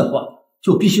比拼的话，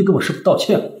就必须跟我师傅道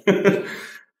歉。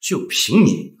就凭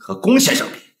你和龚先生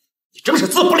比，你真是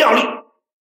自不量力。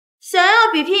想要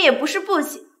比拼也不是不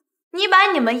行，你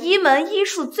把你们一门医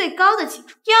术最高的请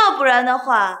出，要不然的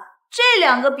话，这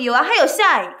两个比完还有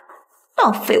下一个，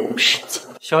浪费我们时间。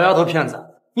小丫头片子，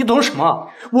你懂什么？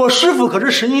我师傅可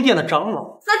是神医殿的长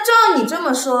老。那照你这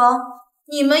么说，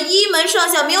你们一门上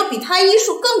下没有比他医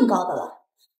术更高的了。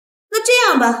那这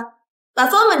样吧，把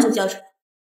方门主叫出来，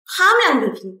他们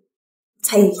俩比拼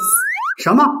才有意思。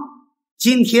什么？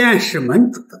今天是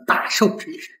门主的大寿之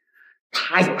日，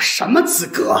他有什么资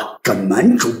格跟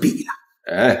门主比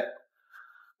呢？哎，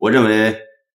我认为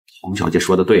洪小姐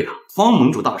说的对啊，方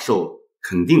盟主大寿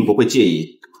肯定不会介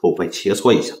意后背切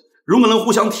磋一下，如果能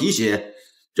互相提携，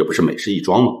这不是美事一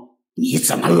桩吗？你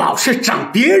怎么老是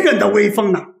长别人的威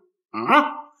风呢？啊，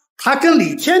他跟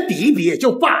李天比一比也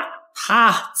就罢了，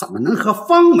他怎么能和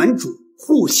方门主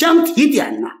互相提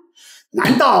点呢？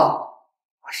难道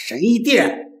我神医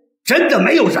殿真的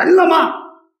没有人了吗？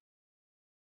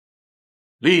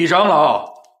李长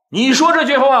老，你说这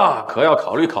句话可要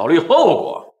考虑考虑后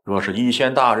果。若是一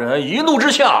仙大人一怒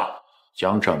之下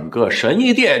将整个神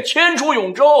医殿迁出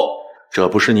永州，这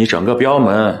不是你整个镖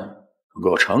门能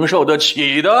够承受得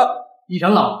起的。李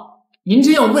长老，您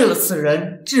真要为了此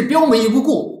人置镖门于不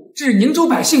顾，置宁州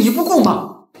百姓于不顾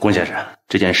吗？龚先生，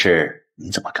这件事你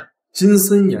怎么看？金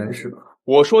森言是吧？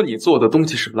我说你做的东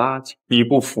西是垃圾，你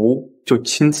不服就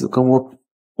亲自跟我比，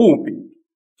不比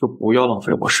就不要浪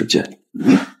费我时间。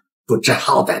不知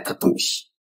好歹的东西！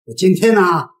我今天呢，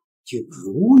就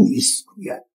如你所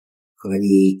愿，和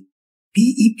你比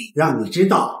一比，让你知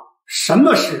道什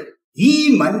么是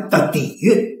一门的底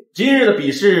蕴。今日的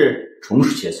比试纯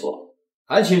属切磋，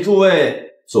还请诸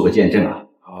位做个见证啊！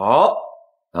好，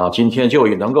那今天就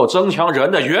以能够增强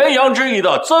人的元阳之意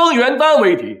的增元丹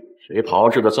为题，谁炮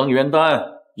制的增元丹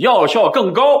药效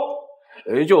更高，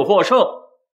谁就获胜。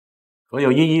可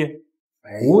有异议？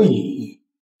无异议。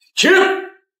起！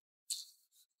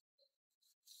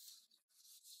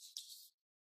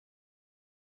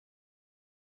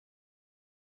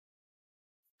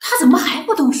他怎么还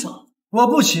不动手？我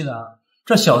不期待，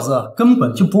这小子根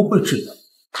本就不会制药。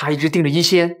他一直盯着一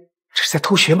仙，这是在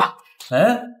偷学吗？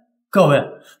哎，各位，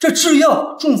这制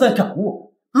药重在感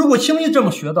悟，如果轻易这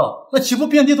么学到，那岂不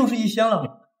遍地都是一仙了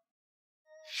吗？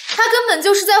他根本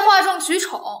就是在哗众取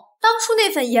宠，当初那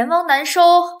份阎王难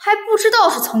收，还不知道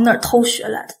是从哪儿偷学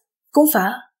来的。龚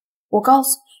凡，我告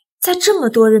诉你，在这么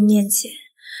多人面前，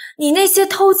你那些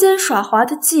偷奸耍滑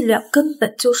的伎俩根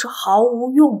本就是毫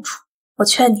无用处。我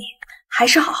劝你还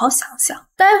是好好想想，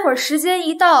待会儿时间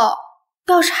一到，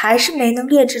要是还是没能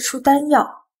炼制出丹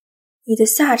药，你的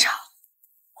下场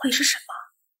会是什么？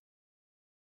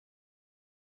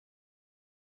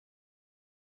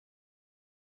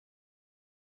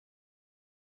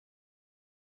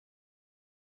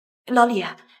老李，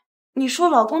你说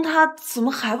老公他怎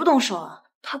么还不动手啊？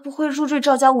他不会入赘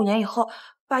赵家5年以后，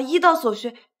把医道所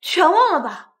学全忘了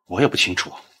吧？我也不清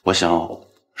楚，我想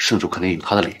圣主肯定有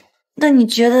他的理由。那你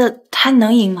觉得他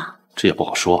能赢吗？这也不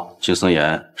好说。金森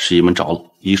言是一门长老，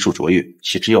医术卓越，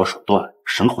其制药手段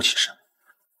神乎其神。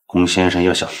龚先生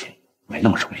要想赢，没那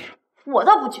么容易。我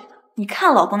倒不觉得，你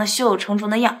看老公那胸有成竹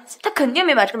的样子，他肯定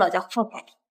没把这个老家伙放怀里。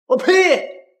我呸！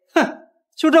哼，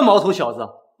就这毛头小子，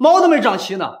毛都没长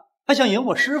齐呢，还想赢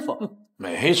我师傅？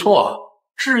没错，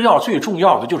制药最重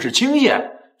要的就是经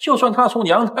验。就算他从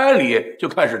娘胎里就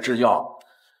开始制药，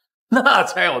那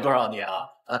才有多少年啊？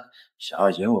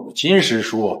想赢我们金师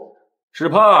叔，只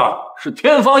怕是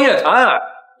天方夜谭。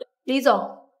李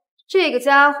总，这个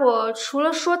家伙除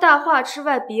了说大话之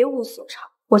外别无所长。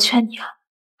我劝你啊，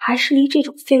还是离这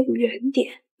种废物远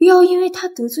点，不要因为他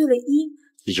得罪了医。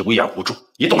有眼无珠，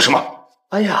你懂什么？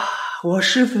哎呀，我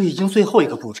师傅已经最后一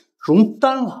个步骤熔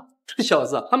丹了，这小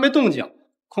子还没动静，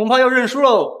恐怕要认输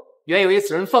喽。原以为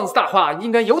此人放肆大话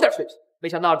应该有点水平，没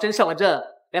想到真上了阵，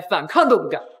连反抗都不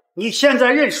敢。你现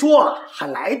在认输还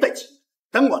来得及，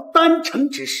等我丹成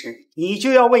之时，你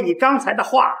就要为你刚才的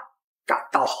话感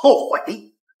到后悔。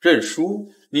认输？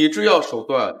你制药手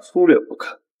段粗劣不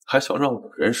堪，还想让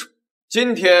我认输？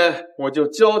今天我就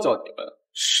教教你们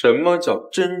什么叫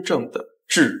真正的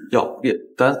制药炼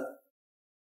丹。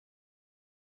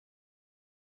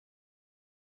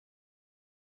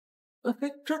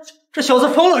这小子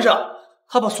疯了是？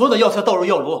他把所有的药材倒入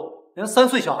药炉，连3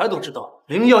岁小孩都知道，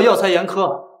灵药药材严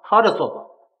苛，他这做法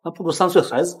那不如3岁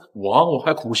孩子。我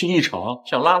还苦心一场，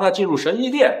想拉他进入神医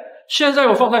殿，现在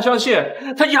我放他相信，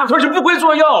他压根就不会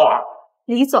做药啊！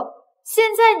李总，现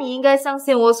在你应该相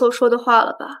信我所说的话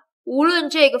了吧？无论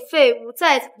这个废物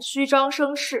再怎么虚张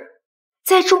声势，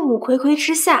在众目睽睽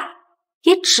之下，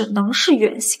也只能是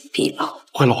原形毕露。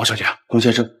坏了，黄小姐，龚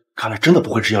先生看来真的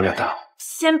不会制药炼丹。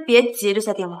先别急着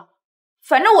下定论，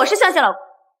反正我是相信老公。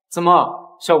怎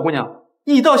么，小姑娘，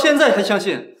你到现在还相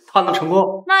信他能成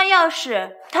功？那要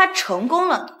是他成功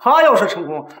了，他要是成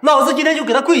功，老子今天就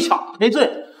给他跪下赔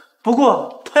罪。不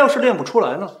过他要是炼不出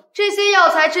来呢？这些药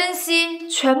材珍稀，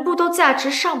全部都价值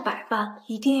上百万，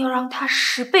一定要让他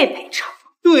10倍赔偿。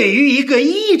对于一个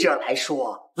医者来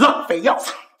说，浪费药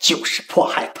材就是迫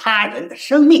害他人的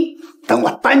生命。等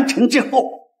我丹成之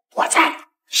后，我再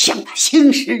向他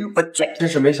兴师问罪。真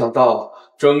是没想到，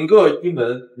整个医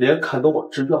门连看都往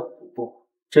制药补过，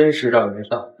真是让人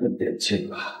大人点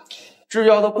睛啊！制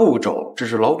药的步骤只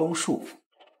是劳动束缚，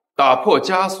打破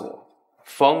枷锁，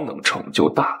方能成就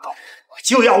大道。我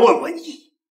就要问问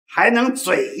你，还能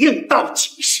嘴硬到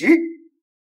几时？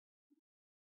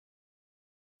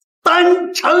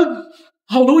丹成，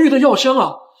好浓郁的药香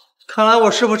啊！看来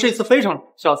我师傅这次非常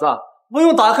小子，不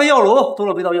用打开药炉都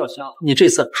能闻到药香。你这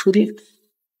次输定。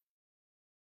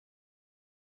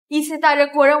一切大人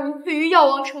果然无愧于药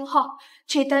王称号，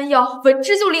这丹药闻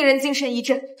之就令人精神一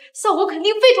振，效果肯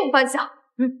定非同凡响。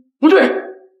不对，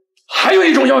还有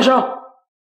一种药香。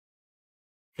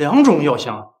2种药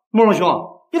香？慕容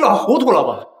兄，你老糊涂了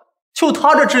吧？就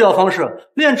他这制药方式，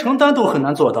炼成丹都很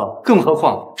难做到，更何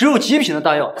况只有极品的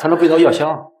丹药才能味道药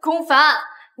香。龚凡，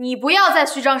你不要再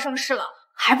虚张声势了，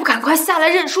还不赶快下来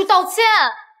认输道歉？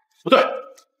不对，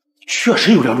确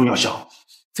实有2种药香。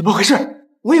怎么回事？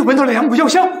我也闻到了2股药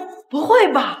香。不会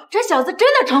吧，这小子真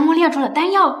的成功炼出了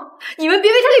丹药？你们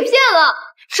别被他给骗了，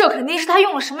这肯定是他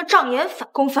用了什么障眼法。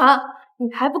龚凡，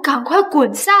你还不赶快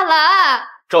滚下来！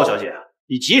赵小姐，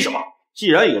你急什么？既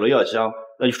然有了药香，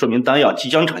那就说明丹药即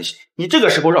将成型。你这个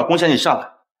时候让龚先生下来，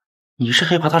你是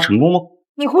害怕他成功吗？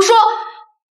你胡说！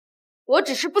我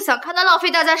只是不想看他浪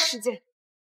费大家时间。哦耶！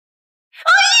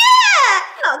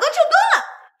老公成功了！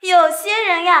有些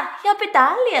人呀，要被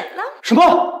打脸了。什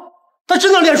么？他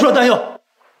真的炼出了丹药？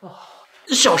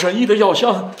小神医的药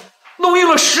香浓郁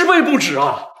了10倍不止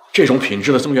啊！这种品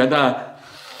质的增元丹，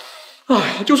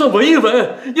哎，就算闻一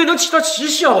闻也能起到奇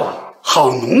效啊！好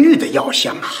浓郁的药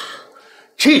香啊！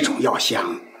这种药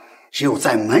香只有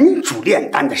在门主炼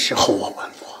丹的时候我闻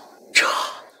过，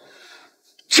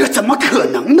这怎么可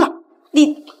能呢？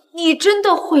你真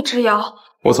的会制药？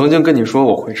我曾经跟你说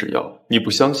我会制药，你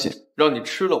不相信，让你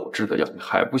吃了我制的药，你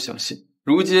还不相信。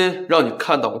如今让你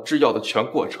看到我制药的全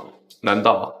过程，难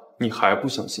道你还不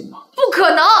相信吗？不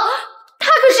可能，他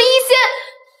可是医仙，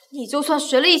你就算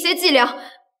学了一些伎俩，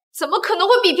怎么可能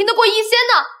会比拼得过医仙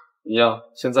呢？你呀，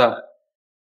现在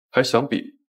还想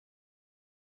比？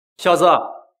小子，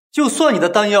就算你的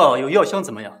丹药有药香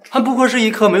怎么样？还不过是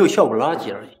一颗没有效果垃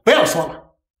圾而已。不要说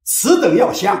了，此等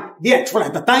药香炼出来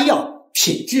的丹药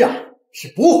品质啊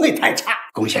是不会太差。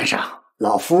龚先生，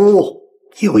老夫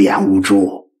有眼无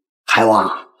珠，还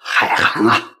望海涵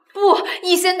啊。不，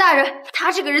医仙大人，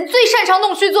他这个人最擅长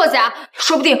弄虚作假，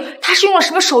说不定他是用了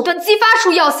什么手段激发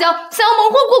出药香，想要蒙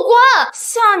混过关。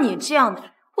像你这样的人，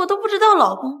我都不知道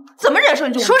老公怎么忍受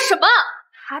你这种。说什么？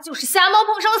他就是瞎猫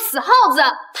碰上了死耗子，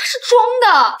他是装的，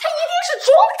他一定是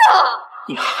装的。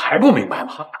你还不明白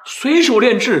吗？随手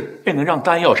炼制便能让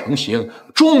丹药成型，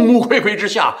众目睽睽之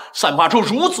下散发出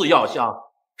如此药香，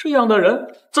这样的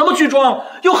人怎么去装？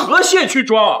又何谢去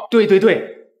装？对，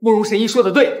慕容神医说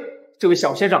的对，这位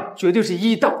小先生绝对是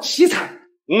医道奇才。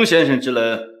龚先生之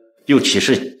人又岂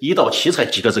是医道奇才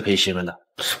几个字可以形容的？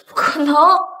不可能！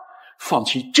放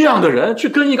弃这样的人去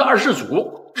跟一个二世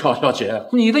祖，赵小姐，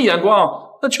你的眼光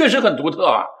那确实很独特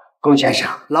啊。龚先生，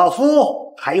老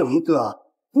夫还有一个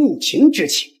不情之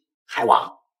请，还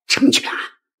望成全。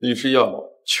你是要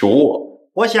求我？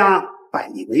我想拜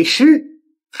你为师，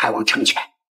还望成全。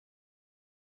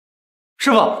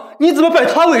师傅，你怎么拜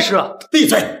他为师啊？闭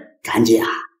嘴！赶紧啊，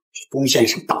给龚先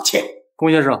生道歉。龚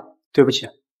先生，对不起。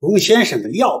龚先生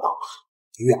的药道啊，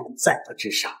远在他之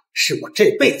上，是我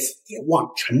这辈子也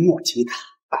望尘莫及的。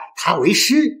拜他为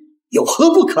师，有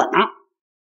何不可呢？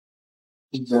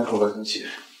今天何该生气？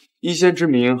医仙之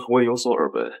名，我也有所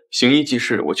耳闻。行医济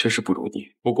世，我确实不如你。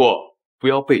不过，不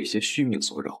要被一些虚名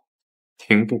所扰，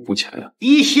停步不前呀。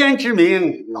医仙之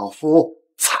名，老夫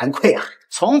惭愧啊！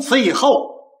从此以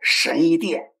后，神医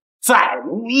殿再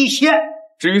无医仙。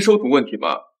至于收徒问题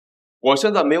嘛，我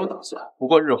现在没有打算。不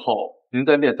过日后您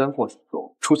在炼丹过程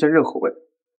中出现任何问题，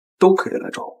都可以来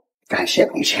找我。感谢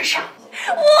龚先生。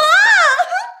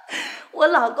我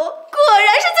老公果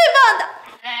然是最棒的。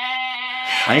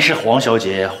还是黄小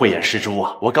姐慧眼识珠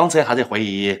啊！我刚才还在怀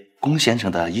疑龚先生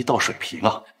的医道水平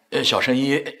啊。小神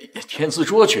医天资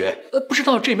卓绝，不知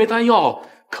道这枚丹药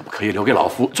可不可以留给老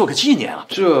夫做个纪念啊？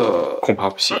这恐怕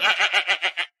不行。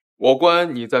我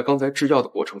观你在刚才制药的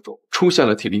过程中出现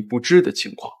了体力不支的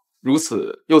情况，如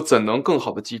此又怎能更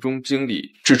好的集中精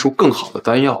力制出更好的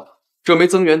丹药呢？这枚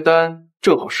增元丹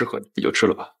正好适合你，你就吃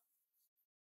了吧。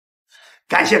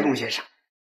感谢龚先生。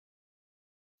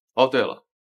哦，对了，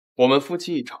我们夫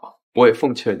妻一场，我也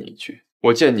奉劝你一句，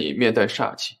我见你面带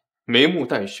煞气，眉目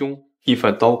带凶，一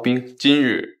番刀兵，今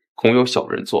日恐有小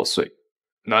人作祟，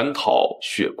难逃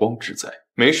血光之灾。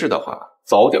没事的话，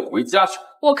早点回家去。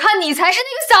我看你才是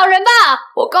那个小人吧！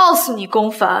我告诉你，龚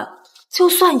凡，就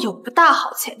算有个大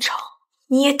好前程，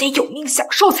你也得有命享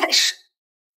受才是。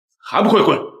还不会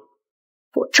滚！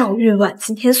我赵月婉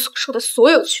今天所受的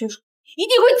所有屈辱，一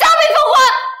定会加倍奉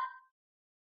还。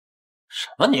什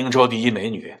么宁州第一美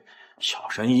女，小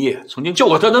神医曾经救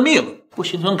过她的命，不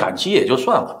心存感激也就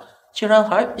算了，竟然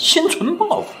还心存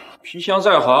报复，皮相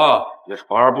再好也是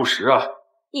华而不实啊！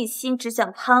一心只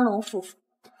想攀龙附凤，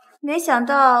没想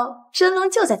到真龙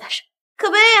就在他身，可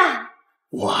悲呀！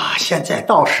我现在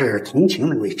倒是同情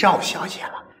那位赵小姐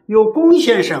了，有龚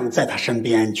先生在她身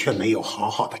边，却没有好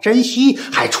好的珍惜，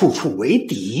还处处为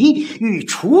敌，欲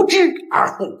除之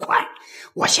而后快。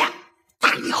我想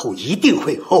他以后一定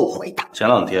会后悔的。前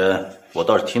两天我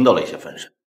倒是听到了一些风声，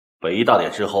北一大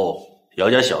典之后，姚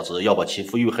家小子要把其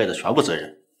父遇害的全部责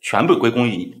任全部归功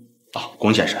于你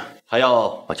龚先生，还要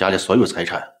把家里所有财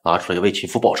产拿出来为其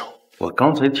父报仇。我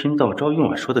刚才听到赵云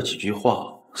婉说的几句话，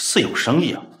似有深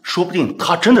意啊，说不定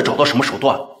他真的找到什么手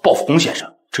段报复龚先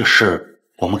生。这事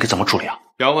我们该怎么处理啊？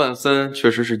杨万森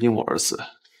确实是因我而死，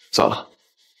算了，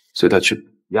随他去。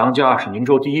杨家是宁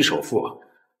州第一首富，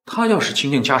他要是倾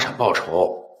尽家产报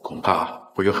仇，恐怕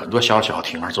会有很多小小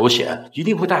铤而走险，一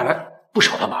定会带来不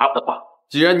少的麻烦吧。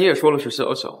既然你也说了是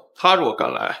小小，他若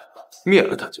敢来，灭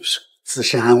了他就是。自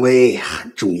身安危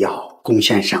很重要，龚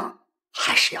先生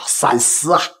还是要三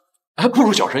思啊。不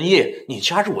如小神医，你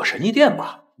加入我神医殿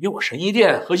吧。以我神医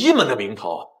殿和医门的名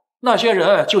头，那些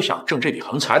人就想挣这笔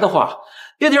横财的话，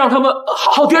也得让他们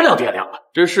好好掂量掂量啊。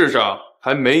这世上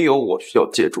还没有我需要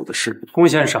借助的事。龚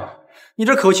先生，你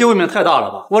这口气未免太大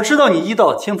了吧？我知道你医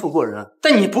道天赋过人，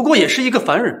但你不过也是一个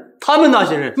凡人，他们那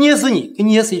些人捏死你跟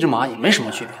捏死一只蚂蚁没什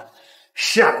么区别。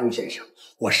是啊，龚先生，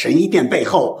我神医殿背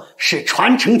后是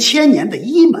传承千年的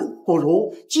医门，不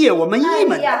如借我们医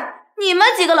门。你们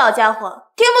几个老家伙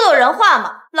听不懂人话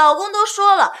吗？老公都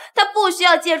说了，他不需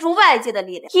要借助外界的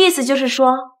力量，意思就是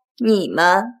说你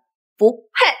们不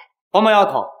配。黄毛丫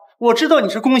头，我知道你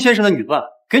是龚先生的女伴，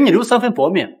给你留3分薄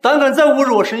面，胆敢再侮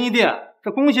辱我神医殿，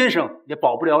这龚先生也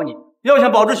保不了你。要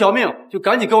想保住小命，就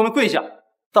赶紧给我们跪下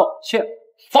道歉。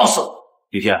放肆！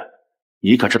李天，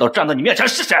你可知道站在你面前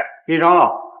是谁？李长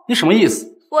老，你什么意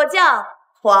思？我叫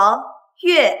黄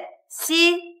月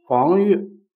熙。黄月，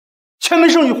千门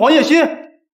圣女黄月熙。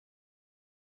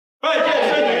拜见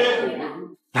圣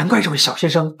女。难怪这位小先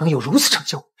生能有如此成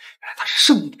就，原来他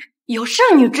是圣女。有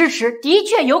圣女支持，的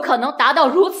确有可能达到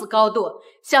如此高度。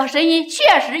小神医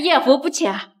确实艳福不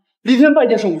浅。李天拜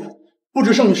见圣女，不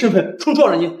知圣女身份，冲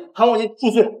撞了您，还望您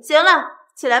恕罪。行了，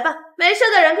起来吧，没事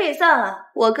的人可以散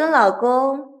了。我跟老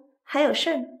公还有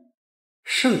事呢。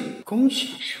圣女龚先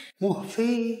生，莫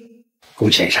非？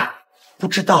龚先生，不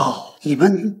知道你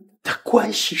们的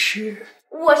关系是？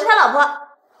我是他老婆。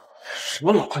什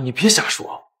么老婆？你别瞎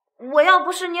说。我要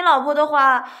不是你老婆的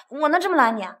话，我能这么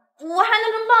拉你啊？我还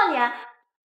能这么抱你啊？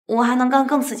我还能干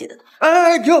更刺激的。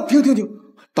哎，停！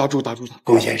打住！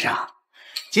龚先生，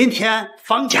今天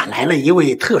方家来了一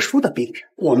位特殊的病人，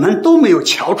我们都没有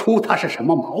瞧出他是什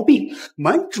么毛病，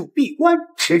门主闭关，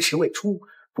迟迟未出，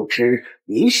不知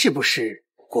您是不是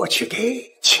过去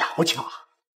给瞧瞧啊？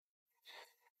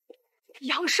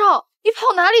杨少，你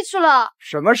跑哪里去了？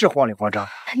什么是慌里慌张？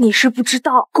你是不知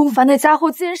道，龚凡那家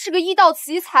伙竟然是个医道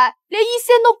奇才，连医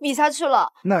仙都比下去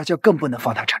了。那就更不能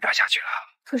放他成长下去了。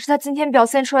可是他今天表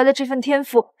现出来的这份天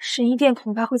赋，神医殿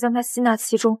恐怕会将他吸纳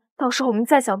其中，到时候我们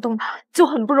再想动他，就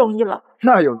很不容易了。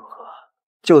那又如何？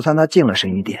就算他进了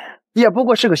神医殿，也不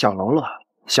过是个小喽啰，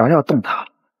想要动他，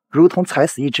如同踩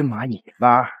死一只蚂蚁。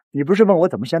婉儿，你不是问我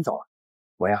怎么先走？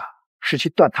我呀，是去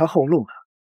断他后路了。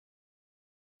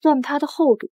断他的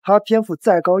后路？他天赋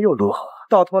再高又如何？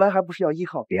到头来还不是要依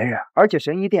靠别人？而且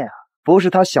神医殿啊，不是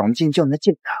他想进就能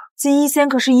进的。金医仙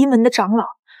可是医门的长老，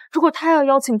如果他要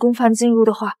邀请龚凡进入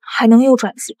的话，还能有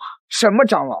转机吗？什么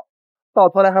长老？到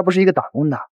头来还不是一个打工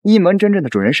的。一门真正的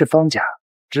主人是方家，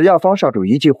只要方少主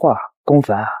一句话，宫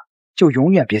凡啊就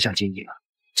永远别想经营了。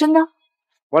真的？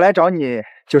我来找你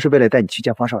就是为了带你去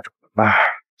见方少主。婉儿，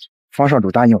方少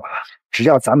主答应我了，只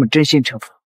要咱们真心诚恳，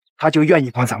他就愿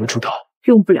意帮咱们出头。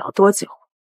用不了多久，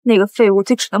那个废物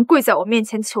就只能跪在我面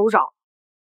前求饶。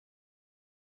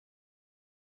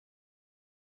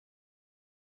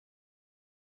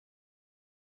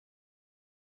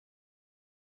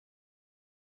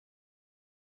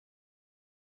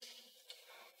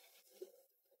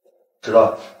知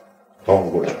道，帮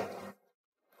我过去。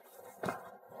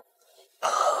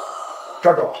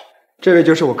赵总，这位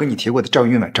就是我跟你提过的赵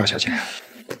云婉赵小姐。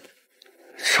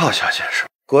赵小姐是，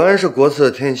果然是国色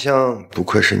天香，不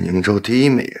愧是宁州第一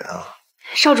美人啊！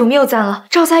少主谬赞了，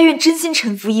赵家愿真心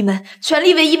臣服一门，全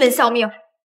力为一门效命。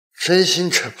真心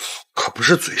臣服可不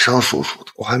是嘴上说说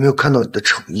的，我还没有看到你的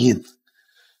诚意呢。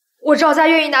我赵家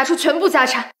愿意拿出全部家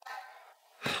产，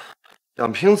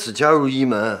想凭此加入一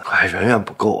门，还远远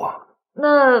不够啊！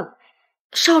那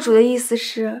少主的意思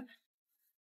是？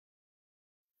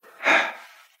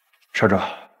少主，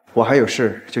我还有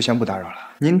事，就先不打扰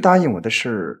了。您答应我的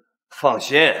事，放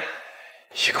心，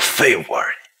一个废物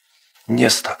而已，捏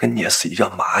死他跟捏死一张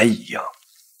蚂蚁一样。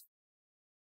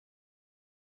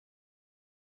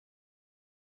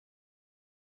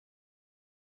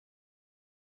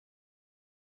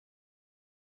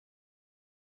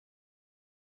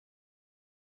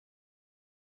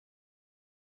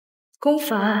宫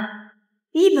凡，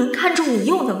一门看中你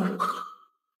又能如何？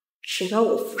只要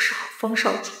我服侍好方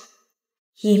少主，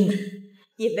一门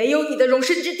也没有你的容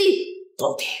身之地。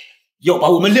到底要把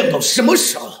我们晾到什么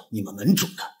时候？你们门主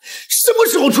呢？什么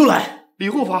时候出来？李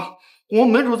护法，我们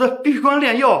门主在闭关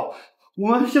炼药，我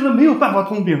们现在没有办法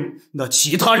通兵。那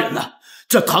其他人呢？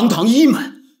这堂堂一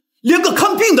门，连个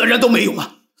看病的人都没有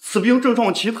吗？此病症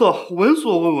状奇特，闻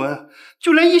所未闻，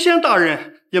就连一仙大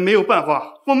人也没有办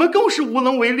法，我们更是无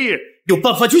能为力。有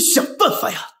办法就想办法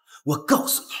呀！我告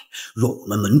诉你，若我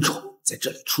们门主在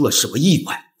这里出了什么意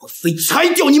外，我非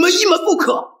拆掉你们一门不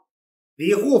可！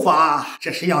李护法，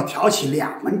这是要挑起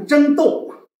两门争斗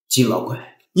吗？金老鬼，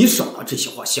你少拿这些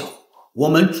话吓唬我。我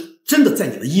门主真的在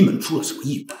你们一门出了什么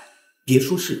意外，别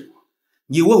说是我，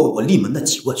你问问我立门的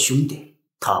几位兄弟，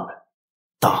他们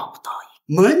答不答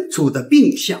应？门主的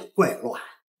病象怪乱，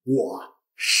我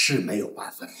是没有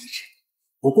办法医治。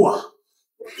不过，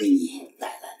我给你带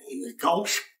来了一位高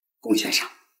手，龚先生，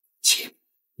请。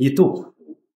你动了，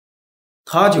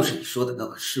他就是你说的那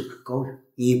个士武高人。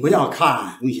你不要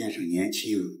看龚先生年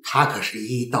轻，他可是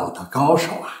医道的高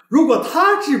手啊！如果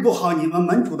他治不好你们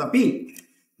门主的病，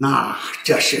那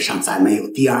这世上再没有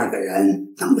第二个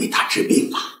人能为他治病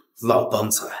了。老帮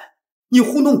子，你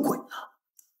糊弄鬼呢！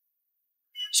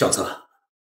小子，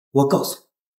我告诉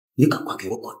你，你赶快给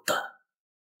我滚蛋！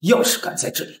要是敢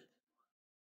在这里，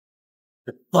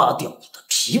扒掉你的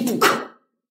皮不可！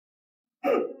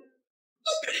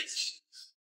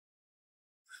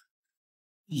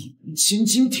一门千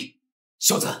金鼎，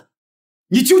小子，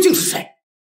你究竟是谁？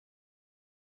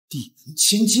一门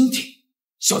千金鼎，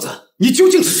小子，你究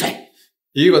竟是谁？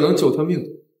一个能救他命的，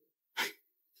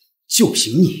就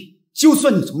凭你，就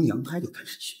算你从娘胎里开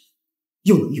始学，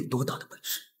又能有多大的本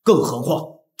事？更何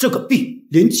况这个病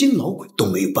连金老鬼都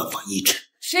没有办法医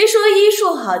治。谁说医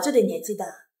术好就得年纪大？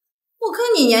我看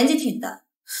你年纪挺大，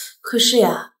可是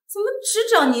呀，怎么只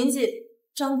长年纪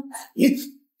长？你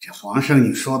这皇上，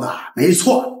你说的没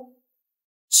错。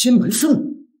千门圣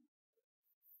母，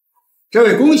这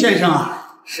位龚先生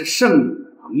啊，是圣母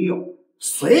的朋友，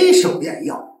随手炼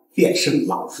药，便胜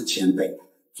老夫千倍，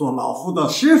做老夫的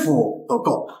师傅都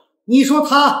够了。你说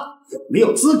他有没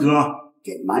有资格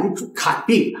给门主看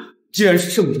病呢？既然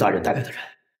是圣母大人带来的人，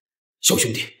小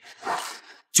兄弟，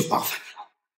就麻烦你了。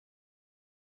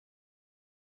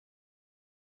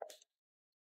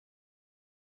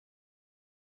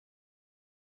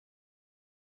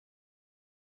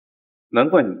难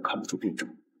怪你们看不出病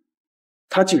症，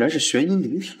他竟然是玄阴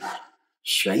灵体。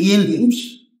玄阴灵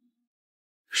体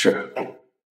是，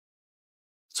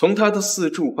从他的四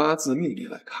柱八字命理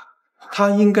来看，他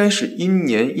应该是阴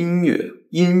年阴月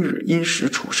阴日阴时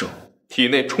出生，体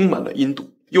内充满了阴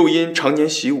毒，又因常年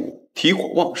习武，体火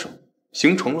旺盛，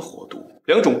形成了火毒。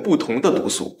两种不同的毒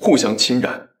素互相侵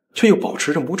染，却又保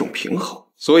持着某种平衡，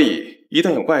所以一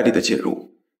旦有外力的介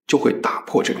入，就会打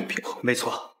破这种平衡。没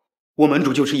错，我门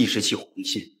主就是一时气火攻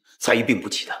心，才一病不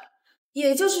起的。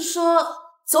也就是说，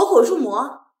走火入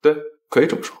魔？对，可以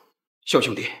这么说。小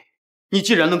兄弟，你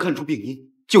既然能看出病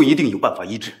因，就一定有办法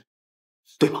医治，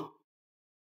对吗？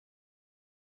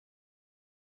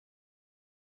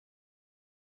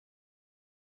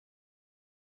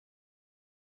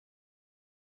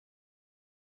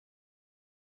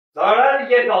哪来的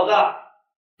野小子？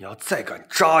你要再敢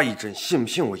扎一针，信不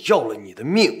信我要了你的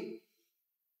命？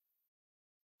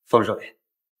方少爷，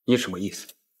你什么意思？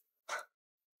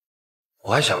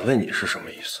我还想问你是什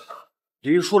么意思呢？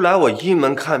李叔来我一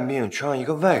门看病，却让一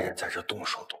个外人在这动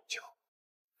手动脚。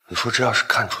你说这要是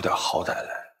看出点好歹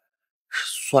来，是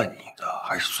算你的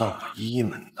还是算我一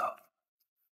门的？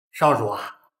少主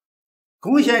啊，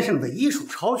龚先生的医术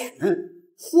超群，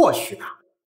或许呢，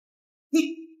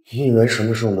一门什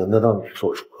么时候轮得到你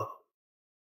做主了？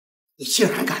你竟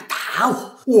然敢打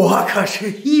我！我可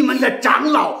是一门的长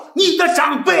老，你的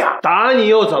长辈啊！打你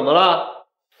又怎么了？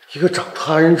一个长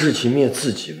他人志气灭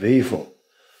自己威风，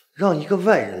让一个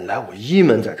外人来我一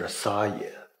门在这撒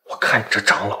野，我看你这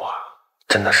长老啊，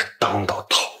真的是当到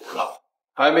头了。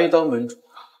还没当门主呢，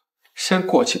先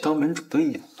过起当门主的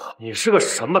瘾了。你是个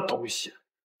什么东西？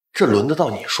这轮得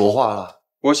到你说话了？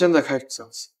我现在开始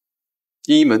相信，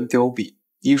一门凋敝，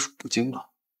医术不精了。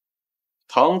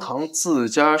堂堂自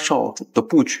家少主的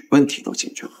不举问题都解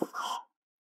决不了，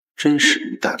真是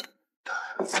一代不一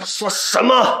代。说什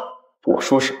么？我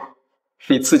说什么，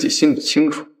你自己心里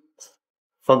清楚。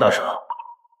方大少，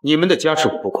你们的家事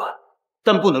我不管，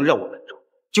但不能让我门主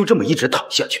就这么一直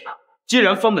躺下去吧。既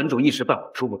然方门主一时半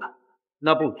会出不来，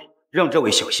那不如让这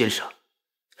位小先生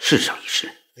试上一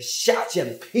试。下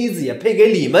贱胚子也配给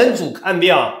李门主看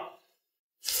病？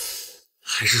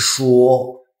还是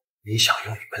说你想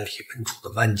用你们李门主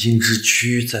的万金之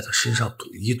躯在他身上赌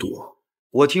一赌？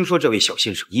我听说这位小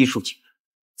先生医术惊人，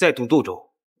在赌斗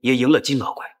中也赢了金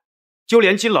老鬼，就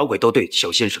连金老鬼都对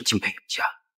小先生敬佩有加，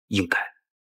应该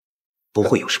不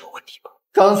会有什么问题吧？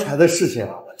刚才的事情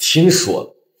啊，我听说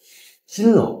了。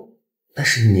金老那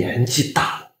是年纪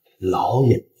大了，老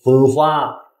眼昏花，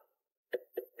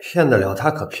骗得了他，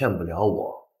可骗不了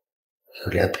我。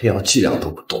连配药剂量都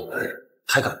不懂的人，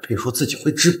还敢配说自己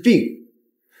会治病？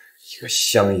一个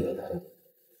乡野人，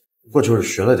不过就是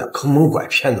学了点坑蒙拐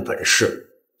骗的本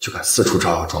事，就敢四处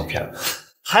招摇撞骗，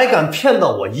还敢骗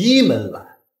到我一门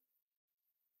来。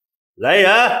来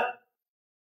人，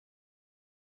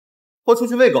拖出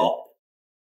去喂狗！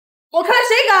我看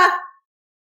谁敢！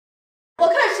我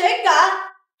看谁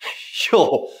敢！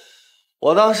哟，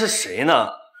我当是谁呢？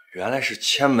原来是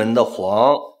千门的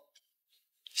黄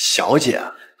小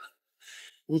姐。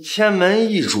你千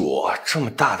门一主，这么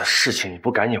大的事情，你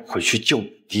不赶紧回去救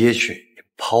你爹去？你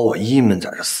跑我一门在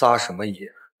这撒什么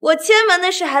野？我千门的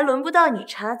事还轮不到你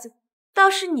插嘴，倒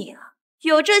是你啊，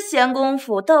有这闲工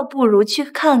夫，倒不如去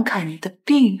看看你的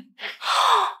病。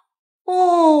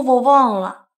哦，我忘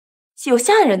了，有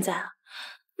下人在啊，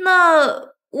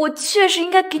那我确实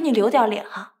应该给你留点脸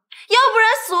哈，要不然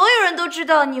所有人都知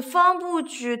道你方不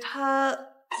举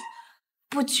他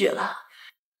不举了。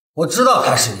我知道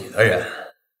他是你的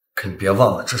人，可你别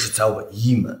忘了，这是在我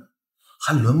一门，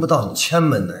还轮不到你千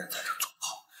门的人在这做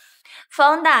炮。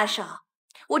方大少，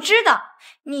我知道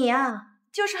你啊，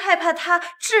就是害怕他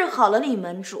治好了李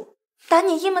门主，打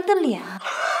你一门的脸啊。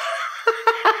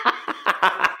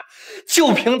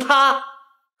就凭他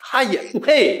也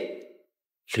配？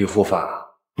李护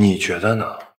法，你觉得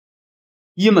呢？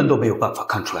一门都没有办法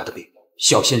看出来的病，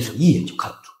小先生一眼就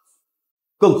看得出，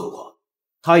更何况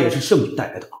他也是圣女带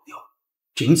来的朋友。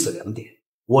凭此两点，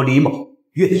我李某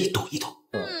愿意赌一赌。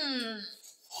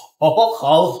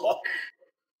好，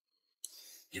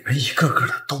你们一个个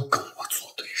的都跟我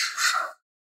作对，是不是？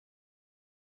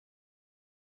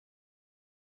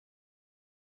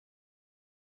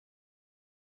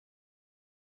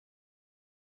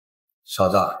小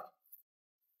子，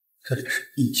这里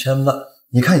是1000万，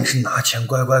你看你是拿钱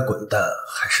乖乖滚蛋，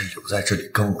还是留在这里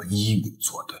跟我一米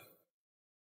作对？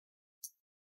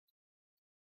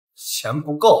钱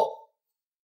不够，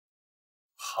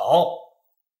好，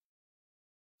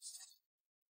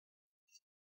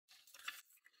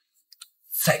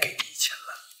再给你1000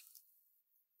万。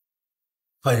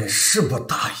本事不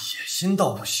大，野心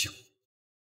倒不小，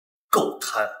够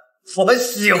贪，我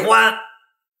喜欢。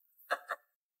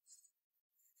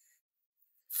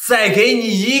再给你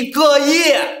1个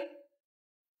亿，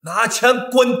拿钱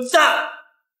滚蛋！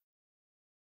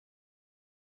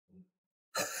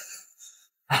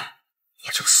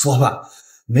我就说吧，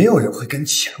没有人会跟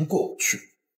钱过不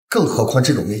去，更何况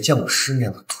这种没见过世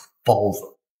面的土包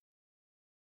子。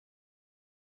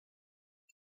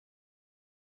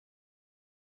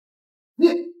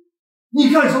你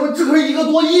干什么？这可是1个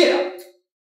多亿！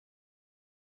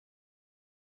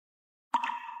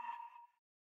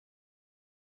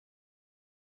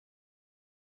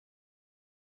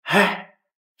哎，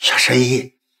小神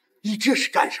医，你这是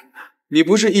干什么？你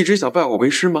不是一直想拜我为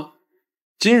师吗？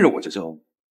今日我就教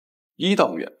你，医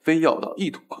到远非药到，一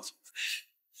吐而足。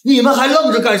你们还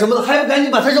愣着干什么呢？还不赶紧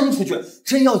把他扔出去！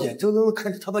真要眼睁睁的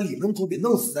看着他把李门主给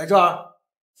弄死在这儿！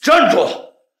站住！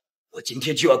我今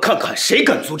天就要看看谁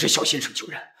敢阻止小先生救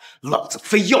人，老子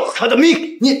非要了他的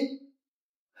命！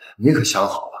你可想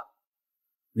好了，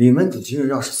李门主今日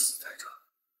要是死在这儿，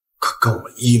可跟我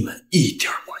一门一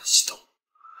点关系都没有。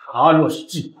他若是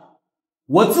至我，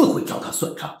我自会找他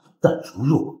算账。但如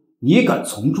若你敢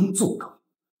从中作梗，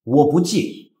我不介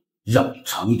意让你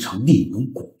尝一尝厉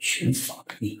门古拳法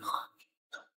的厉害。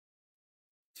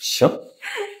行。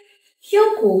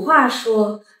听古话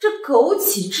说，这枸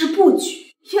杞治不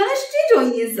举，原来是这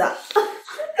种意思啊！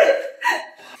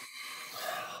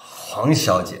黄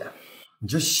小姐，你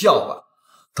就笑吧，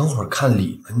等会儿看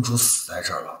李门主死在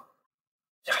这儿了，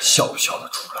你还笑不笑得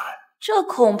出来？这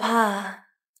恐怕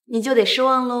你就得失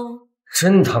望喽。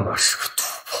真他妈是个土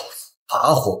包子，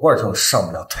拔火罐这种上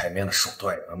不了台面的手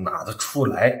段也能拿得出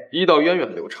来。医道源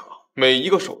远流长，每一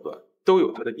个手段都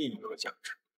有它的意义和价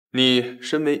值。你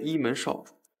身为医门少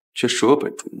主，却舍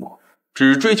本逐末，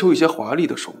只追求一些华丽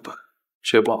的手段，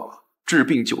却忘了治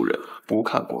病救人不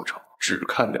看过程，只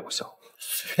看疗效。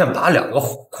随便拔2个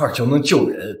火罐就能救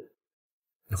人，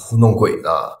你糊弄鬼呢？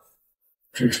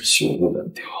真是羞辱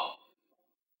难调。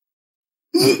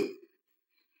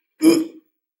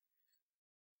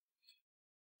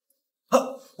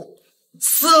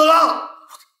死了！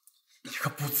你个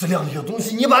不自量力的东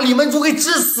西，你把李门主给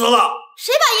治死了！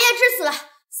谁把爷爷治死了？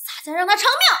洒家让他偿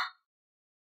命！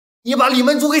你把李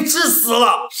门主给治死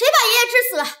了！谁把爷爷治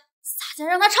死了？洒家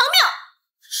让他偿命！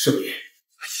圣爷，哎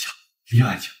呀，李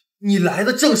婉清，你来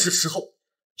的正是时候，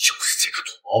就是这个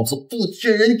土包子不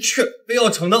听人劝，非要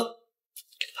逞能，把李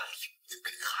门主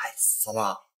给害死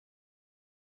了。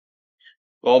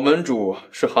老门主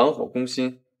是寒火攻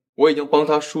心，我已经帮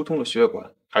他疏通了血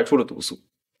管，排出了毒素，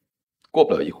过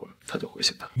不了一会儿他就会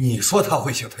醒的。你说他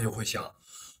会醒，他就会醒，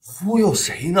忽悠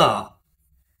谁呢？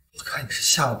我看你是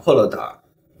吓破了胆，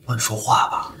乱说话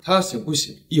吧。他醒不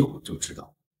醒，一会儿就知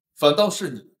道。反倒是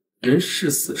你，人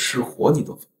是死是活你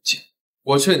都分不清。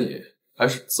我劝你还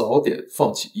是早点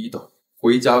放弃医道，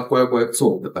回家乖乖做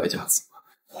我们的败家子吧。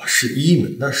我是医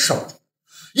门的少主，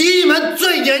医门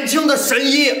最年轻的神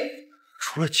医，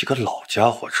除了几个老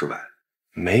家伙之外，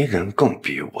没人更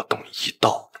比我懂医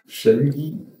道的。神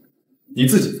医，你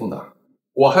自己封哪？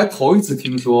我还头一次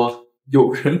听说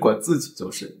有人管自己叫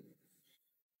神医。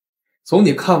从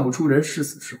你看不出人是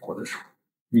死是活的时候，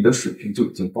你的水平就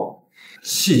已经爆了。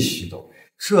细细都没。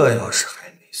这要是还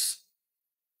没死，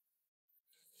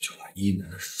就把医门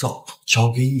的少主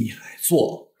交给你来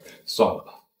做。算了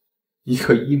吧，一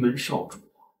个医门少主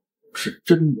是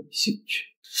真没兴趣。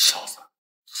小子，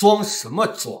装什么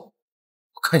装？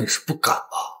我看你是不敢吧？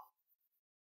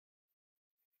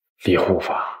李护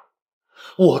法，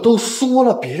我都说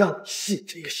了别让你信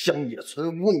这个乡野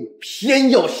村巫，你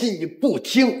偏要信，你不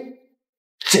听。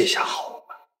这下好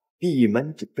了，闭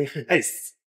门准备害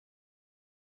死，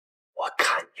我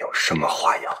看你有什么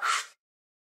话要说。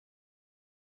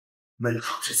门主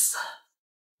之死，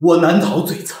我难逃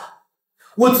罪责，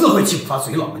我自会请罚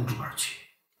随老门主而去。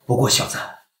不过小子，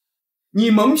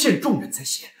你蒙骗众人在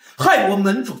先，害我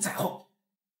门主在后，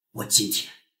我今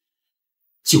天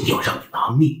就要让你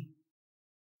拿命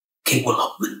给我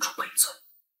老门主赔罪。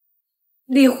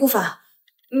李护法，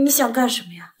你想干什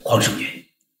么呀？黄圣元，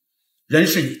人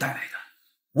是你带来的，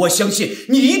我相信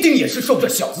你一定也是受这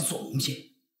小子所蒙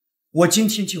骗。我今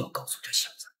天就要告诉这小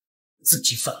子，自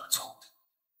己犯了错误，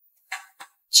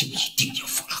就一定要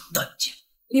付出代价。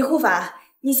李护法，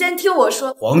你先听我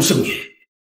说。黄圣元，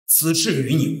此事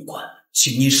与你无关，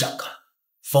请你闪开，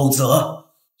否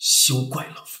则休怪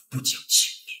老夫不讲情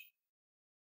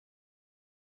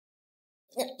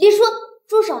面。李叔，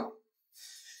住手！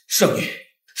圣女，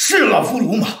是老夫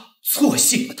鲁莽，错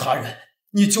信了他人，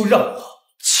你就让我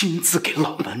亲自给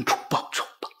老门主报仇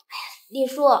吧。李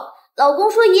叔，老公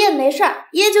说爷爷没事儿，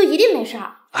爷爷就一定没事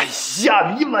儿。哎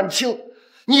呀，李满清，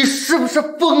你是不是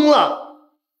疯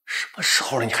了？什么时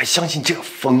候了，你还相信这个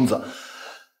疯子？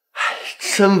哎，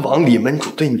真枉李门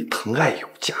主对你疼爱有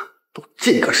加，都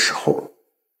这个时候了，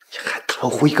你还袒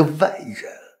护一个外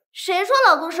人？谁说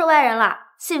老公是外人了？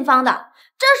姓方的，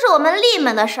这是我们厉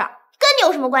门的事儿，跟你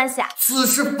有什么关系啊？此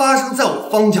事发生在我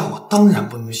方家，我当然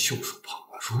不能袖手旁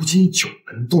观。如今九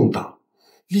门动荡，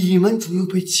李门主又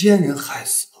被奸人害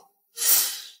死了，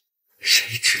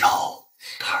谁知道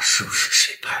他是不是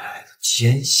谁派来的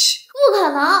奸细？不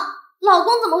可能，老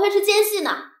公怎么会是奸细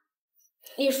呢？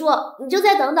李叔，你就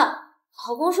再等等，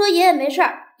老公说爷爷没事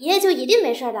儿，爷爷就一定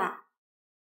没事的。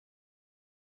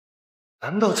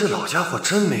难道这老家伙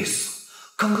真没死？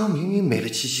刚刚明明没了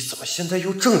气息，怎么现在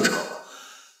又正常了？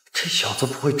这小子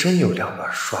不会真有2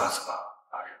把刷子吧？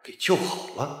给救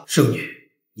好了。圣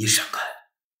女，你闪开！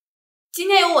今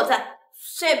天有我在，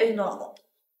谁也别想动老公。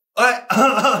哎，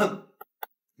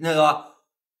那个，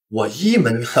我一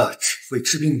门呢只会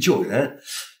治病救人，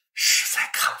实在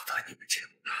看不得你们这种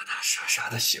打打杀杀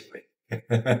的行为。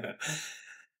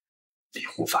李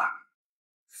护法，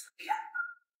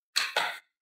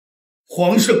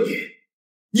黄圣女，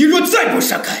你若再不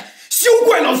闪开，休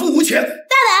怪老夫无权！大胆，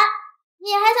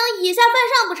你还想以下犯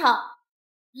上不成？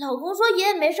老公说爷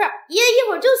爷没事儿，爷爷一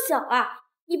会儿就醒了。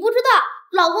你不知道，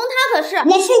老公他可是……我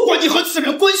不管你和此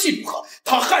人关系如何，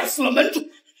他害死了门主，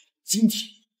今天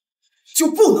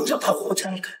就不能让他活着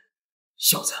离开。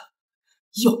小子，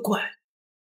要怪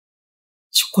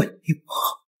就怪你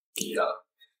我。你呀，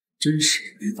真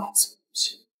是没脑子有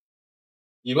心。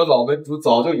你们老门主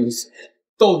早就有死，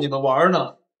逗你们玩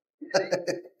呢。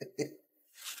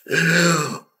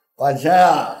婉晨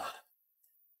啊，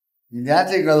你连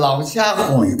这个老家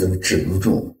伙你都治不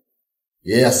住，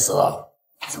爷爷死了，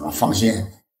怎么放心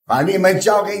把你们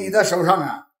交给你的手上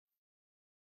啊？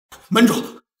门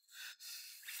主，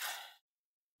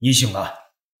你醒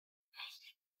了？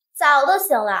早都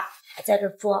醒了，还在这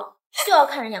装，就要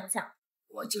看人洋相。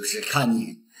我就是看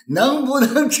你能不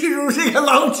能治住这个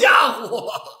老家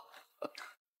伙。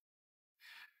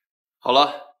好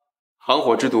了，寒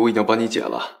火之毒已经帮你解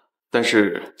了，但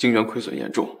是精元亏损严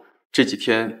重，这几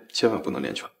天千万不能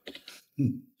练拳。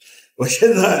我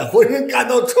现在浑身感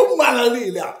到充满了力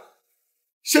量，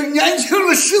像年轻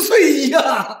了10岁一样。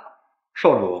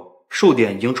少主，寿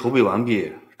典已经筹备完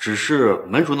毕，只是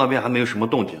门主那边还没有什么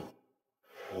动静。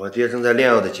我爹正在炼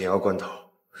药的紧要关头，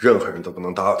任何人都不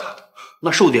能打扰他。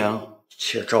那寿典一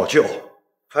切照旧，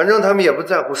反正他们也不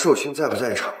在乎寿星在不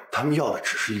在场，他们要的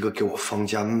只是一个给我方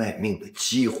家卖命的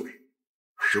机会，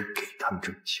只有给他们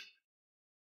这个机会，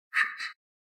是不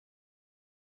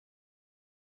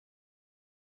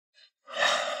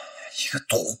是？一个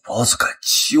土包子敢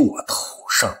骑我头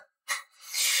上，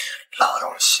老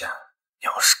东西，你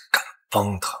要是敢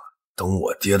帮他，等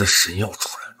我爹的神药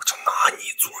出来，我就拿你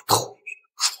做透明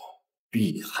霜。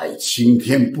碧海青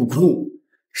天不哭，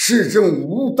市政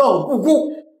无道不顾。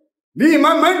立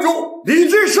门门主李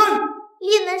志深，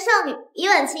立门少女伊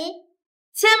婉晴，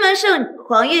千门圣女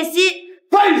黄月熙，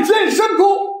拜见神姑，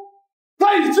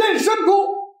拜见神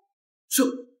姑。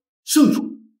圣主。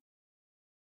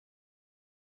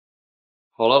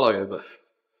好了，老爷子，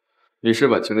你是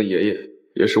婉晴的爷爷，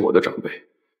也是我的长辈，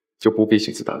就不必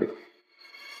行此大礼，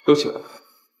都起来吧。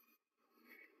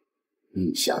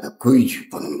陛下的规矩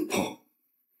不能破，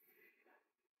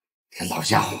这老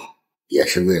家伙也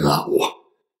是为了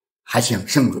我，还请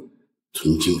圣主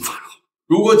听经发落。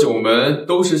如果九门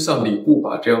都是像李护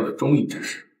法这样的忠义之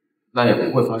士，那也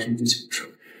不会发生这些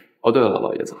事。哦，对了，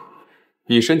老爷子，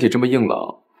你身体这么硬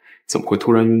朗，怎么会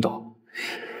突然晕倒？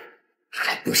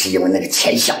还不是因为那个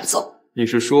钱小子。你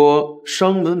是说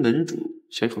商门门主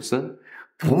钱楚森？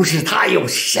不是他又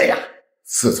是谁呀？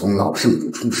自从老圣主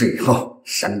出事以后，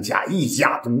商家一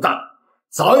家独大，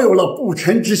早有了不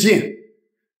臣之心。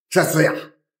这次呀，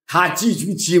他祭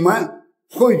举几门，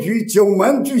汇聚9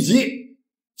门聚集，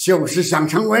就是想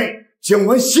成为9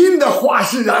门新的话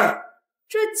事人。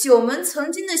这9门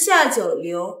曾经的下九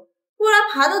流，忽然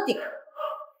爬到顶，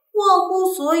忘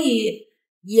乎所以，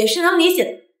也是能理解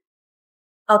的。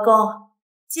老公，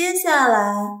接下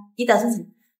来你打算怎么？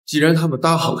既然他们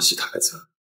搭好了戏台子，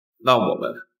那我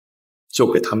们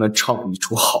就给他们唱一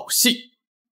出好戏。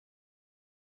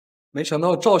没想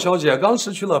到赵小姐刚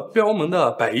失去了标门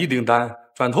的100亿订单，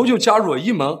转头就加入了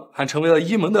一门，还成为了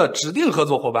一门的指定合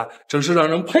作伙伴，真是让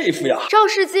人佩服呀！赵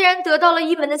氏既然得到了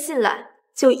一门的信赖，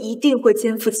就一定会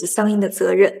肩负起相应的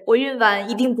责任。我运晚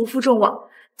一定不负众望，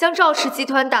将赵氏集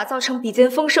团打造成比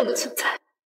肩丰盛的存在。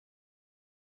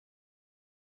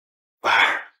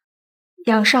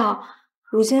杨少，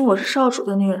如今我是少主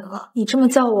的女人了，你这么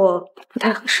叫我不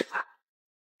太合适吧？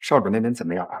少主那边怎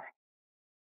么样啊？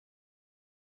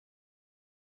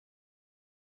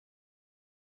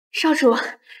少主，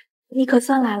你可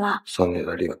算来了。送你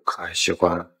的礼物可还喜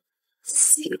欢？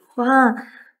喜欢，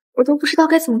我都不知道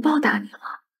该怎么报答你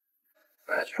了。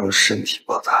那就用身体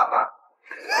报答吧。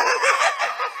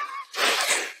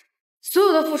所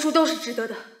有的付出都是值得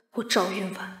的，我赵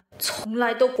云婉从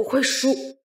来都不会输。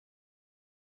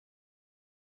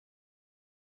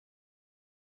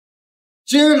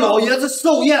今日老爷子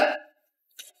寿宴，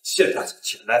现在就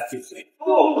前来赴会。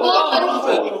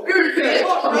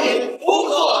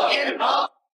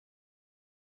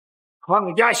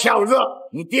황家小子，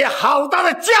你爹好大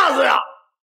的架子呀！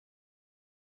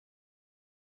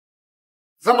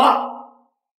怎么，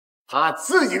他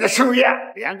自己的寿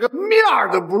宴连个面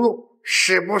儿都不露，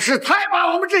是不是太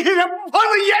把我们这些人不放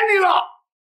在眼里了？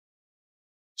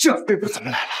这辈不怎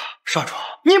么来了？少主，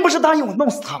您不是答应我弄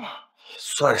死他吗？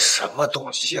算什么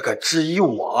东西，也敢质疑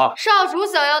我？少主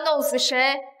想要弄死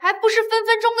谁，还不是分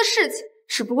分钟的事情。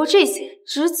只不过这些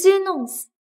直接弄死，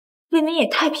未免也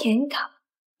太便宜他了，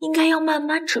应该要慢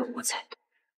慢折磨才对。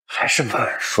还是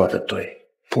曼说的对，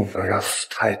不能让死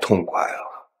太痛快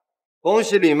了。恭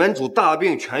喜李门主大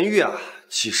病痊愈啊！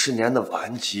几十年的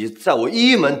顽疾，在我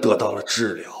一门得到了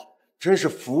治疗，真是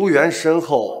福缘深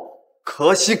厚，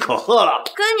可喜可贺了。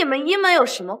跟你们一门有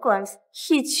什么关系？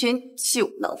一群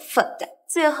酒囊饭袋，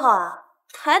最后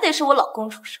还得是我老公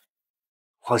出手。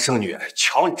皇圣女，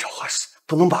瞧你这话说，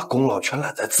不能把功劳全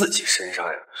揽在自己身上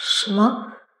呀。什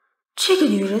么？这个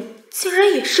女人竟然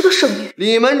也是个圣女？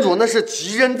李门主那是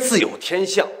吉人自有天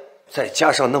相，再加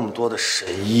上那么多的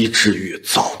神医治愈，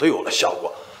早都有了效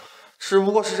果，只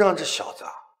不过是让这小子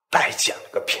白捡了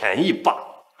个便宜罢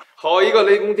了。好一个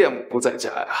雷公电母不在家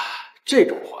呀！这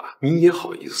种话你也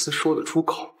好意思说得出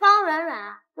口？方软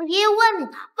软，我爷爷问你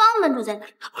呢，方门主在哪？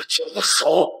我这么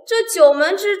熟，这九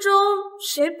门之中，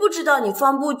谁不知道你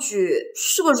方不举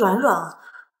是个软软啊？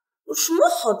有什么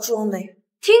好装的呀？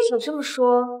听你这么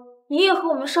说，你也和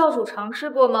我们少主尝试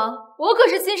过吗？我可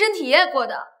是亲身体验过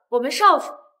的。我们少主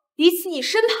比起你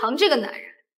身旁这个男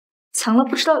人，强了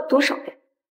不知道有多少倍，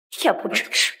也不支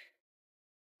持。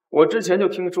我之前就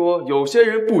听说，有些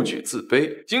人不举自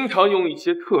卑，经常用一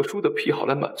些特殊的癖好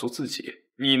来满足自己。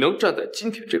你能站在今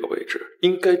天这个位置，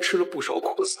应该吃了不少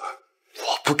苦子。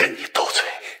我不跟你斗嘴，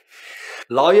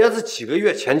老爷子几个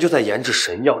月前就在研制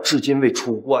神药，至今未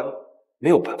出关，没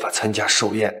有办法参加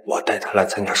寿宴。我带他来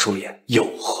参加寿宴，有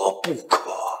何不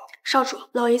可？少主，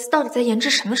老爷子到底在研制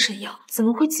什么神药？怎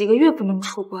么会几个月不能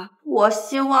出关？我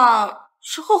希望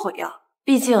是后悔药，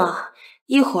毕竟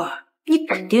一会儿你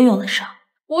肯定用得上。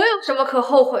我有什么可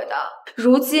后悔的？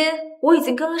如今我已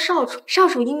经跟了少主，少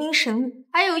主英明神武，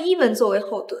还有一门作为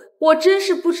后盾，我真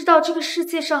是不知道这个世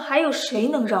界上还有谁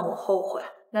能让我后悔。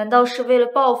难道是为了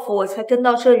报复我才跟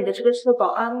到这里的这个社保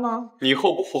安吗？你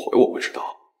后不后悔我不知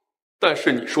道，但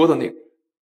是你说的那个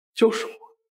就是我。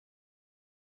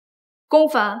宫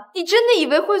凡，你真的以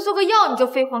为会做个药你就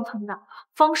飞黄腾达了？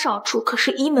方少主可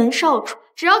是一门少主，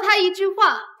只要他一句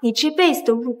话，你这辈子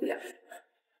都入不了。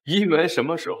一门什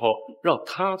么时候让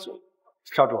他做？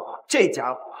少主，这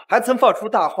家伙还曾放出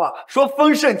大话，说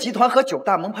丰盛集团和九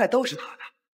大门派都是他的。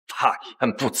大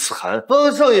言不惭，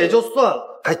丰盛也就算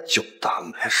了，还九大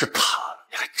门是他的，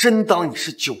你还真当你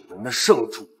是九门的圣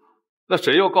主？那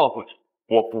谁又告诉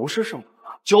你我不是圣主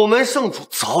了？九门圣主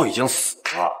早已经死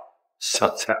了。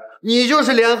小菜，你就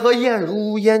是联合燕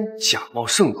如无烟假冒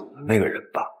圣主的那个人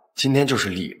吧？今天就是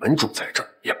李门主在这儿，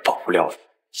也保不了你。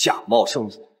假冒圣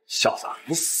主，小子，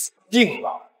你死定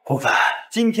了！宫凡，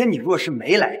今天你若是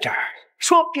没来这儿，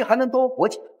说不定还能多活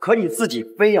几年。可你自己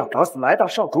非要找死来到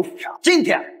少主府上，今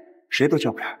天谁都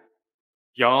救不了。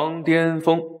杨巅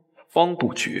峰、方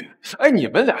不举，哎，你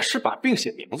们俩是把病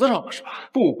写名字上了是吧？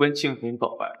不分青红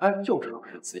皂白，哎，就知道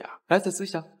是呲牙。来，再呲一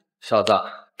下。小子，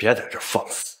别在这放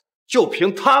肆，就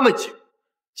凭他们几个，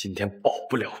今天保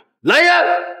不了你。来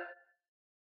人！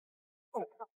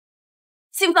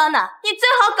姓方的，你最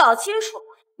好搞清楚，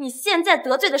你现在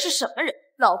得罪的是什么人？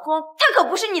老公，他可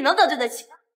不是你能得罪得起的。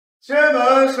千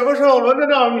门什么时候轮得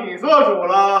到你做主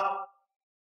了？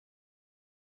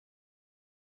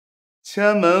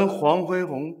千门黄飞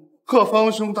鸿贺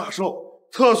方兄大寿，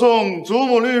特送祖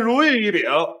母绿如意一柄，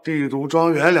帝都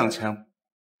庄园2000，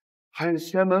还有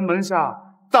千门门下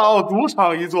大奥赌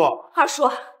场一座。二叔，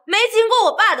没经过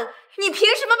我爸的，你凭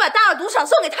什么把大奥赌场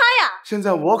送给他呀？现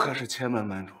在我可是千门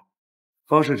门主，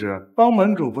方是指方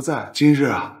门主不在，今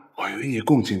日我与你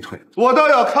共进退，我倒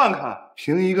要看看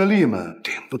凭一个立门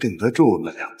顶不顶得住我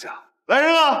们两家。来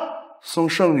人啊，送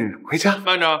圣女回家。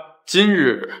慢着，今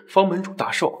日方门主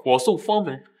大寿，我送方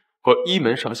门和一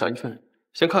门上下一份人，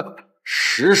先看看。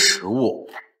识时务，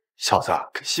小子，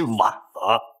可惜晚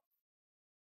了。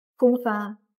宫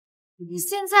凡，你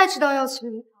现在知道要求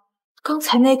你，刚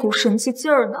才那股神气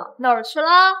劲儿呢，哪儿去了？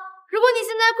如果你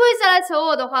现在跪下来求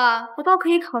我的话，我倒可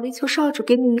以考虑求少主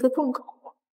给你一个洞口。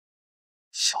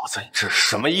小子，你这是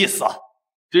什么意思啊？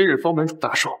今日方门主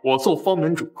大寿，我送方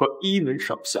门主和一门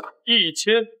上下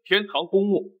1000天堂公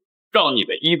墓，让你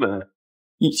们一门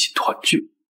一起团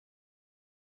聚。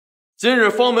今日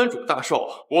方门主大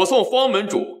寿，我送方门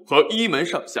主和一门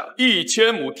上下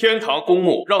1000亩天堂公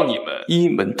墓，让你们一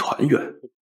门团圆。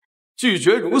拒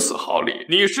绝如此好礼，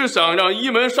你是想让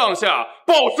一门上下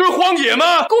暴尸荒野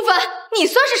吗？宫凡，你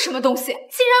算是什么东西？竟然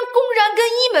公然跟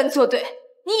一门作对，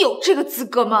你有这个资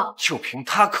格吗？就凭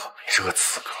他可没这个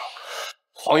资格。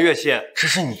黄月仙，这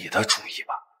是你的主意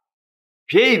吧？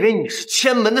别以为你是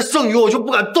千门的圣女，我就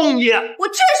不敢动你。我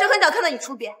确实很想看到你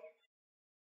出边。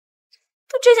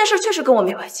但这件事确实跟我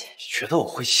没关系。你觉得我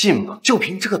会信吗？就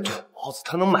凭这个土包子，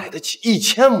他能买得起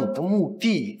1000亩的墓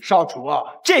地？少主啊，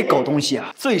这狗东西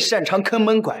啊，最擅长坑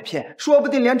蒙拐骗，说不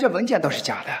定连这文件都是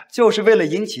假的，就是为了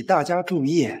引起大家注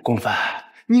意。公帆，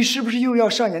你是不是又要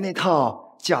上演那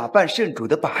套假扮圣主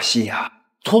的把戏呀？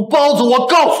土包子，我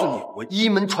告诉你，我一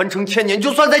门传承千年，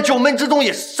就算在9门之中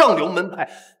也是上流门派，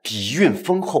底蕴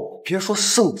丰厚。别说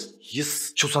圣主已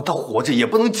死，就算他活着，也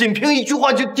不能仅凭一句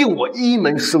话就定我一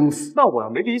门生死。那我要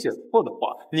没理解错的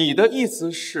话，你的意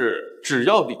思是，只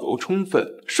要理由充分，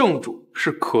圣主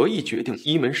是可以决定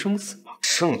一门生死吗？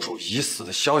圣主已死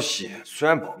的消息虽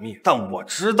然保密，但我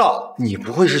知道你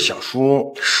不会是想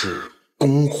说是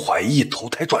宫怀义投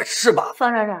胎转世吧？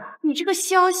方冉冉，你这个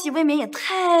消息未免也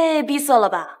太闭塞了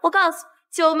吧！我告诉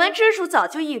你，9门之主早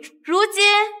就易主，如今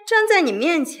站在你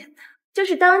面前的就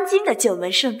是当今的9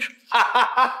门圣主。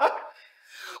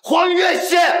黄月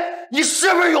仙，你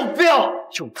是不是有病？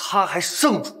就他还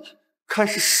圣主，看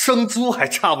是生猪还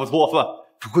差不多吧？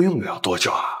不过用不了多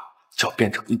久啊，就要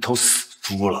变成一头死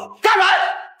猪了。大人，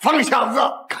疯小子，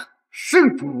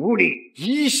圣主无礼，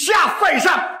以下犯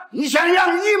上。你想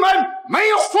让一门没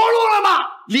有活路了吗？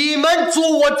李门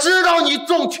主，我知道你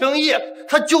重情义，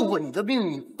他救过你的命，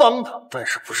你帮他，但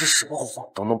是不是什么谎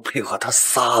都能配合他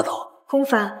撒的。空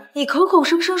凡，你口口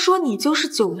声声说你就是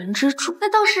9门之主，那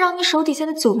倒是让你手底下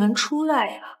的9门出来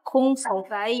呀！空口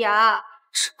白牙，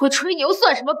只会吹牛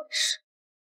算什么本事？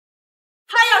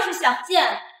他要是想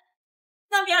见，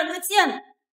那别让他见了。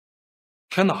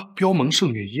天哪！标门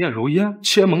圣女燕柔烟，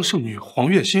千门圣女黄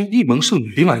月心，一门圣女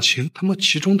林婉晴，他们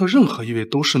其中的任何一位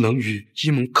都是能与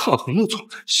一门抗衡的存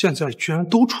在，现在居然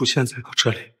都出现在了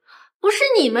这里。不是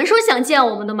你们说想见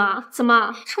我们的吗？怎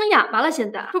么成哑巴了？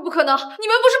现在不可能！你们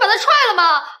不是把他踹了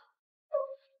吗？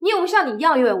你又不像你一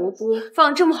样有眼无珠，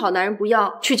放这么好男人不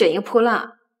要，去捡一个破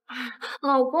烂。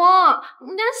老公，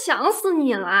人家想死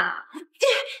你了！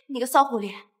你个骚狐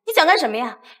狸！你想干什么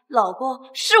呀？老公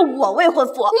是我未婚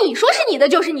夫，你说是你的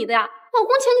就是你的呀。老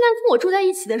公前几天跟我住在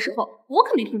一起的时候，我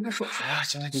可没听他说。哎呀，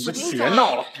行了，你们别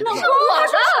闹了。老公，他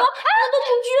说什么？哎，都同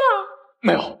居了。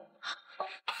没有。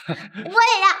我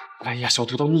也要。哎呀，小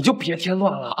土豆，你就别添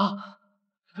乱了啊！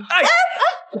哎，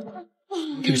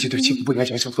对不起，我不应该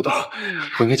叫小土豆，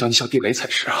我应该叫你小地雷才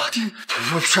是啊。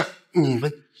不是，你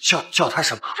们叫他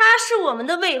什么？他是我们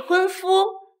的未婚夫，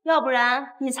要不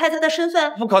然你猜他的身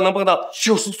份？不可能，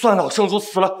就是算老圣主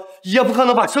死了，也不可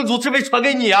能把圣主之位传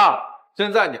给你啊！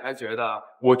现在你还觉得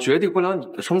我决定不了你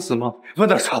的生死吗？温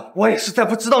大少，我也是在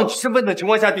不知道你身份的情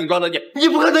况下顶撞的你，你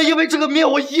不可能因为这个灭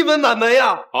我一门满门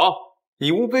呀！好。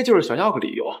你无非就是想要个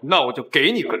理由，那我就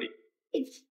给你个理由。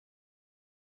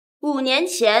5年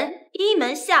前，一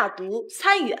门下毒，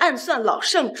参与暗算老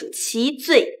圣主，其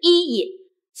罪1也。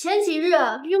前几日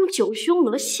用九凶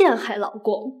额陷害老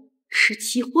公，使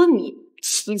其昏迷，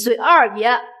其罪2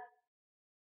也。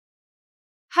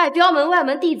害标门外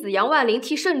门弟子杨万灵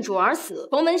替圣主而死，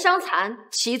同门伤残，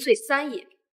其罪3也。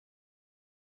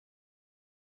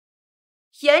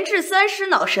研制3尸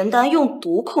脑神丹，用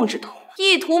毒控制童，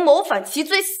意图谋反，其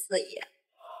罪4也。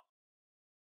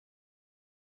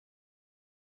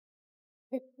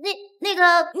那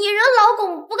个，你惹老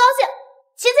公不高兴，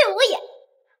其罪5也。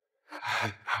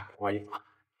我赢了。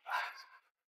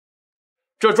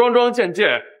这桩桩件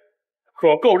件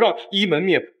可够让一门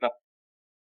灭门的。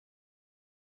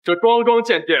这桩桩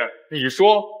件件，你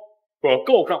说可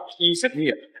够让一门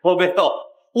灭门？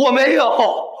我没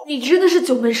有。你真的是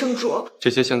9门圣主？这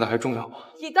些现在还重要吗？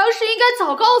你当时应该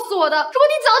早告诉我的，如果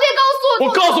你早点告诉我，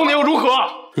我告诉你又如何？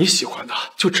你喜欢的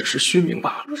就只是虚名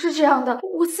罢了。不是这样的，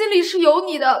我心里是有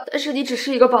你的，但是你只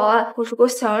是一个保安。我如果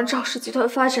想让赵氏集团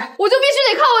发展，我就必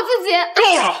须得靠我自己。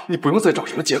够了，你不用再找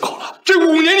什么借口了。这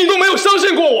5年你都没有相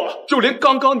信过我，就连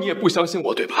刚刚你也不相信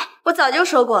我，对吧？我早就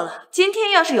说过了，今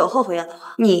天要是有后悔药的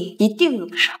话，你一定用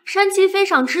得上。山鸡飞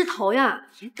上枝头呀，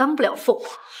当不了凤凰。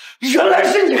原来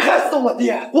是你害死我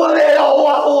爹！我没有，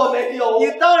我没有。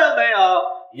你当然没有，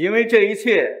因为这一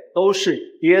切都是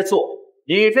你爹做。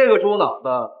你这个猪脑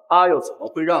的，他又怎么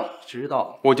会让你知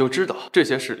道？我就知道这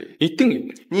些事里一定有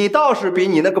你。你倒是比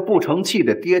你那个不成器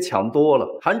的爹强多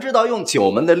了，还知道用9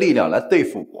门的力量来对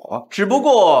付我。只不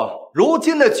过如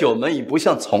今的9门已不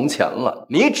像从前了，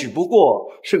你只不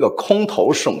过是个空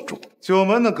头圣主。9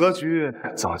门的格局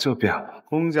早就变了，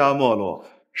公家没落，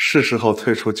是时候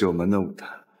退出9门的舞台。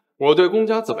我对公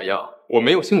家怎么样，我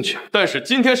没有兴趣。但是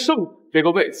今天圣主这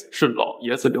个位子是老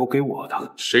爷子留给我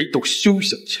的，谁都休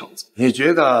想抢走。你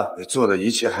觉得你做的一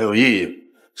切还有意义吗？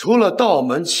除了道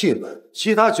门、气门，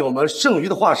其他9门剩余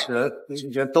的化石人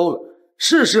今天都来，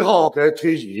是时候该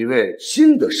推举一位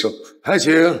新的圣主，还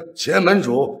请前门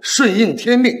主顺应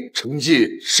天命，承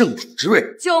继圣主之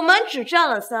位。九门只占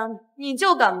了3门，你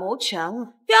就敢谋权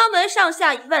了？标门上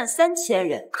下13000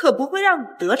人，可不会让你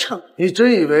得逞。你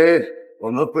真以为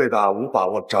我们会打无把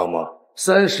握仗吗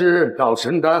？30道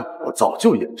神丹，我早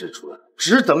就研制出来，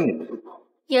只等你们入口。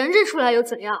研制出来又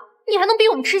怎样？你还能逼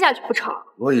我们吃下去不成？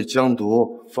我已将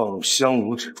毒放入香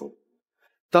炉之中。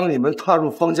当你们踏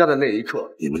入方家的那一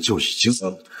刻，你们就已经死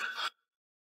了。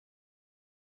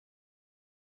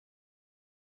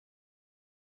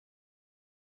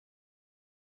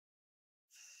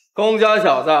公家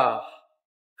小子，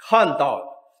看到了，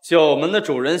九门的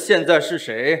主人现在是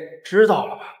谁？知道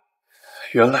了吧？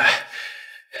原来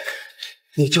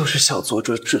你就是想坐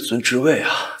这至尊之位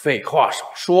啊！废话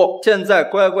少说，现在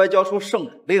乖乖交出圣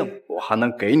主令，我还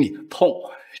能给你个痛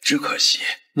快。只可惜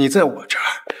你在我这儿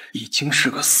已经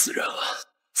是个死人了，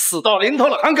死到临头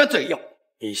了还敢嘴硬？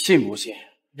你信不信？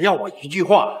要我一句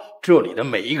话，这里的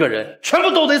每一个人全部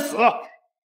都得死！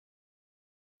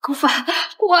公凡，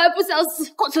我还不想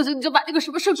死，我求求你就把那个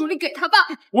什么圣主令给他吧。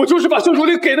我就是把圣主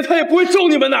令给了他，也不会咒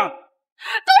你们的。都是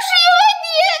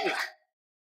因为你。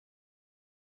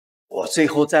我最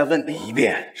后再问你一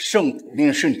遍，圣主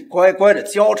令是你乖乖的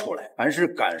交出来，还是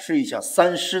感受一下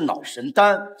3尸脑神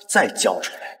丹再交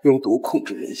出来？用毒控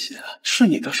制人心是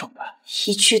你的手段，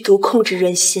一句毒控制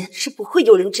人心，是不会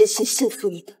有人真心信服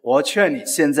你的。我劝你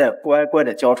现在乖乖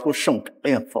的交出圣主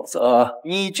令，否则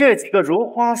你这几个如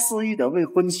花似玉的未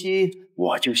婚妻，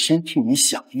我就先替你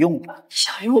享用了。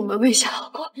享用我们魏小老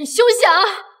公，你休想！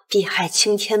碧海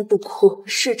青天不哭，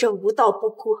市政无道不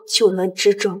哭。九门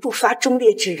之中不乏忠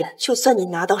烈之人，就算你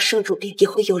拿到圣主令，也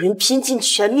会有人拼尽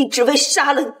全命只为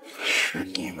杀了你。是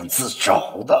你们自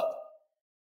找的。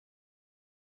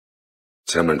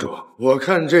前门主，我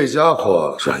看这家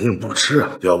伙软硬不吃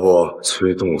啊，要不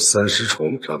催动3尸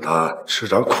虫，让他吃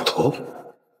点苦头。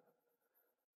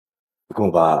公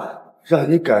吧，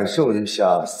让你感受一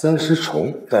下3尸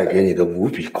虫带给你的无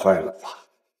比快乐吧。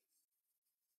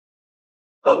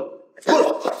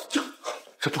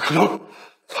这不可能！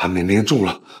他明明中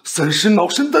了3尸脑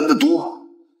神丹的毒，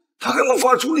他还能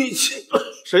发出力气。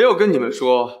谁又跟你们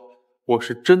说我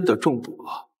是真的中毒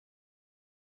了？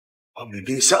我明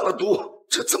明下了毒，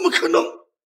这怎么可能？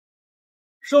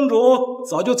圣主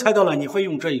早就猜到了你会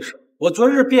用这一手，我昨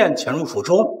日便潜入府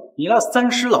中，你那3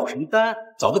尸老神丹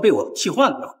早都被我替换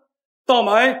了。道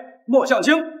门莫向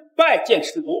清，拜见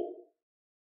师徒。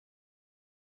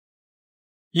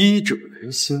医者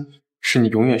仁心是你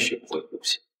永远学不会的东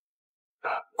西，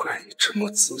难怪你这么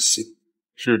自信，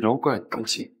只能怪你不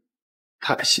信，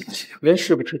太心急，连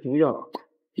是不是毒药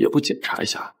也不检查一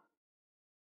下。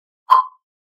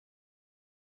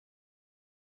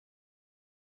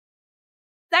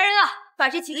来人啊，把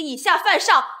这几个以下犯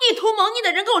上、意图谋逆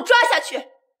的人给我抓下去，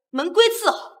门规伺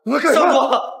候。你们干什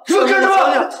么？你们干什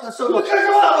么？你们干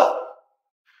什么？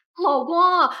老公，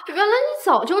原来你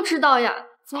早就知道呀。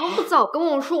怎么不早跟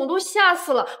我说？我都吓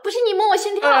死了！不信你摸我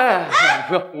心跳。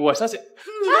不用，我相信。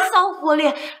你个骚狐狸，现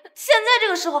在这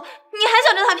个时候你还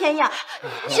想占他便宜啊？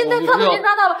现在他都已经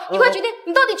拿到了，你快决定，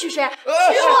你到底娶谁？娶我！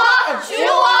娶我！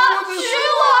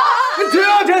娶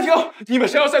我！停！你们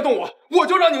谁要再动我，我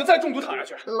就让你们再中毒躺下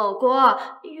去。老公，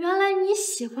原来你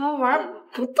喜欢玩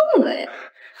不动的呀？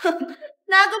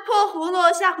拿个破葫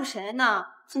芦吓唬谁呢？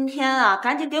今天啊，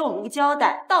赶紧给我们个交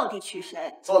代，到底娶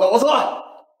谁？做得不错。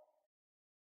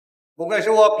不愧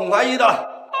是我孔怀义的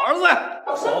儿子。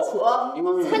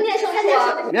参见圣主。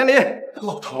免礼。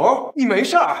老头，你没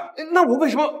事儿？那我为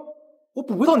什么补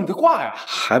不到你的卦呀？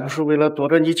还不是为了躲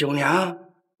着你九娘？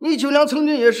你九娘曾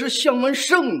经也是相门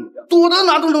圣女，躲到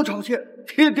哪都能找去，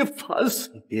天天烦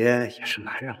死你。爹也是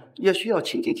男人了，也需要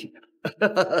亲近亲近。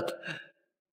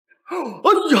哎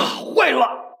呀，坏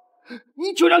了！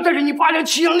你九娘带着你8娘、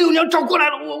7娘、6娘找过来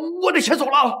了，我得先走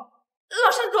了。老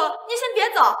圣主，您先别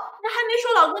走，那还没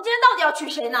说老公今天到底要娶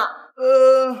谁呢？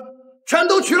全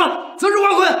都娶了，择日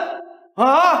完婚。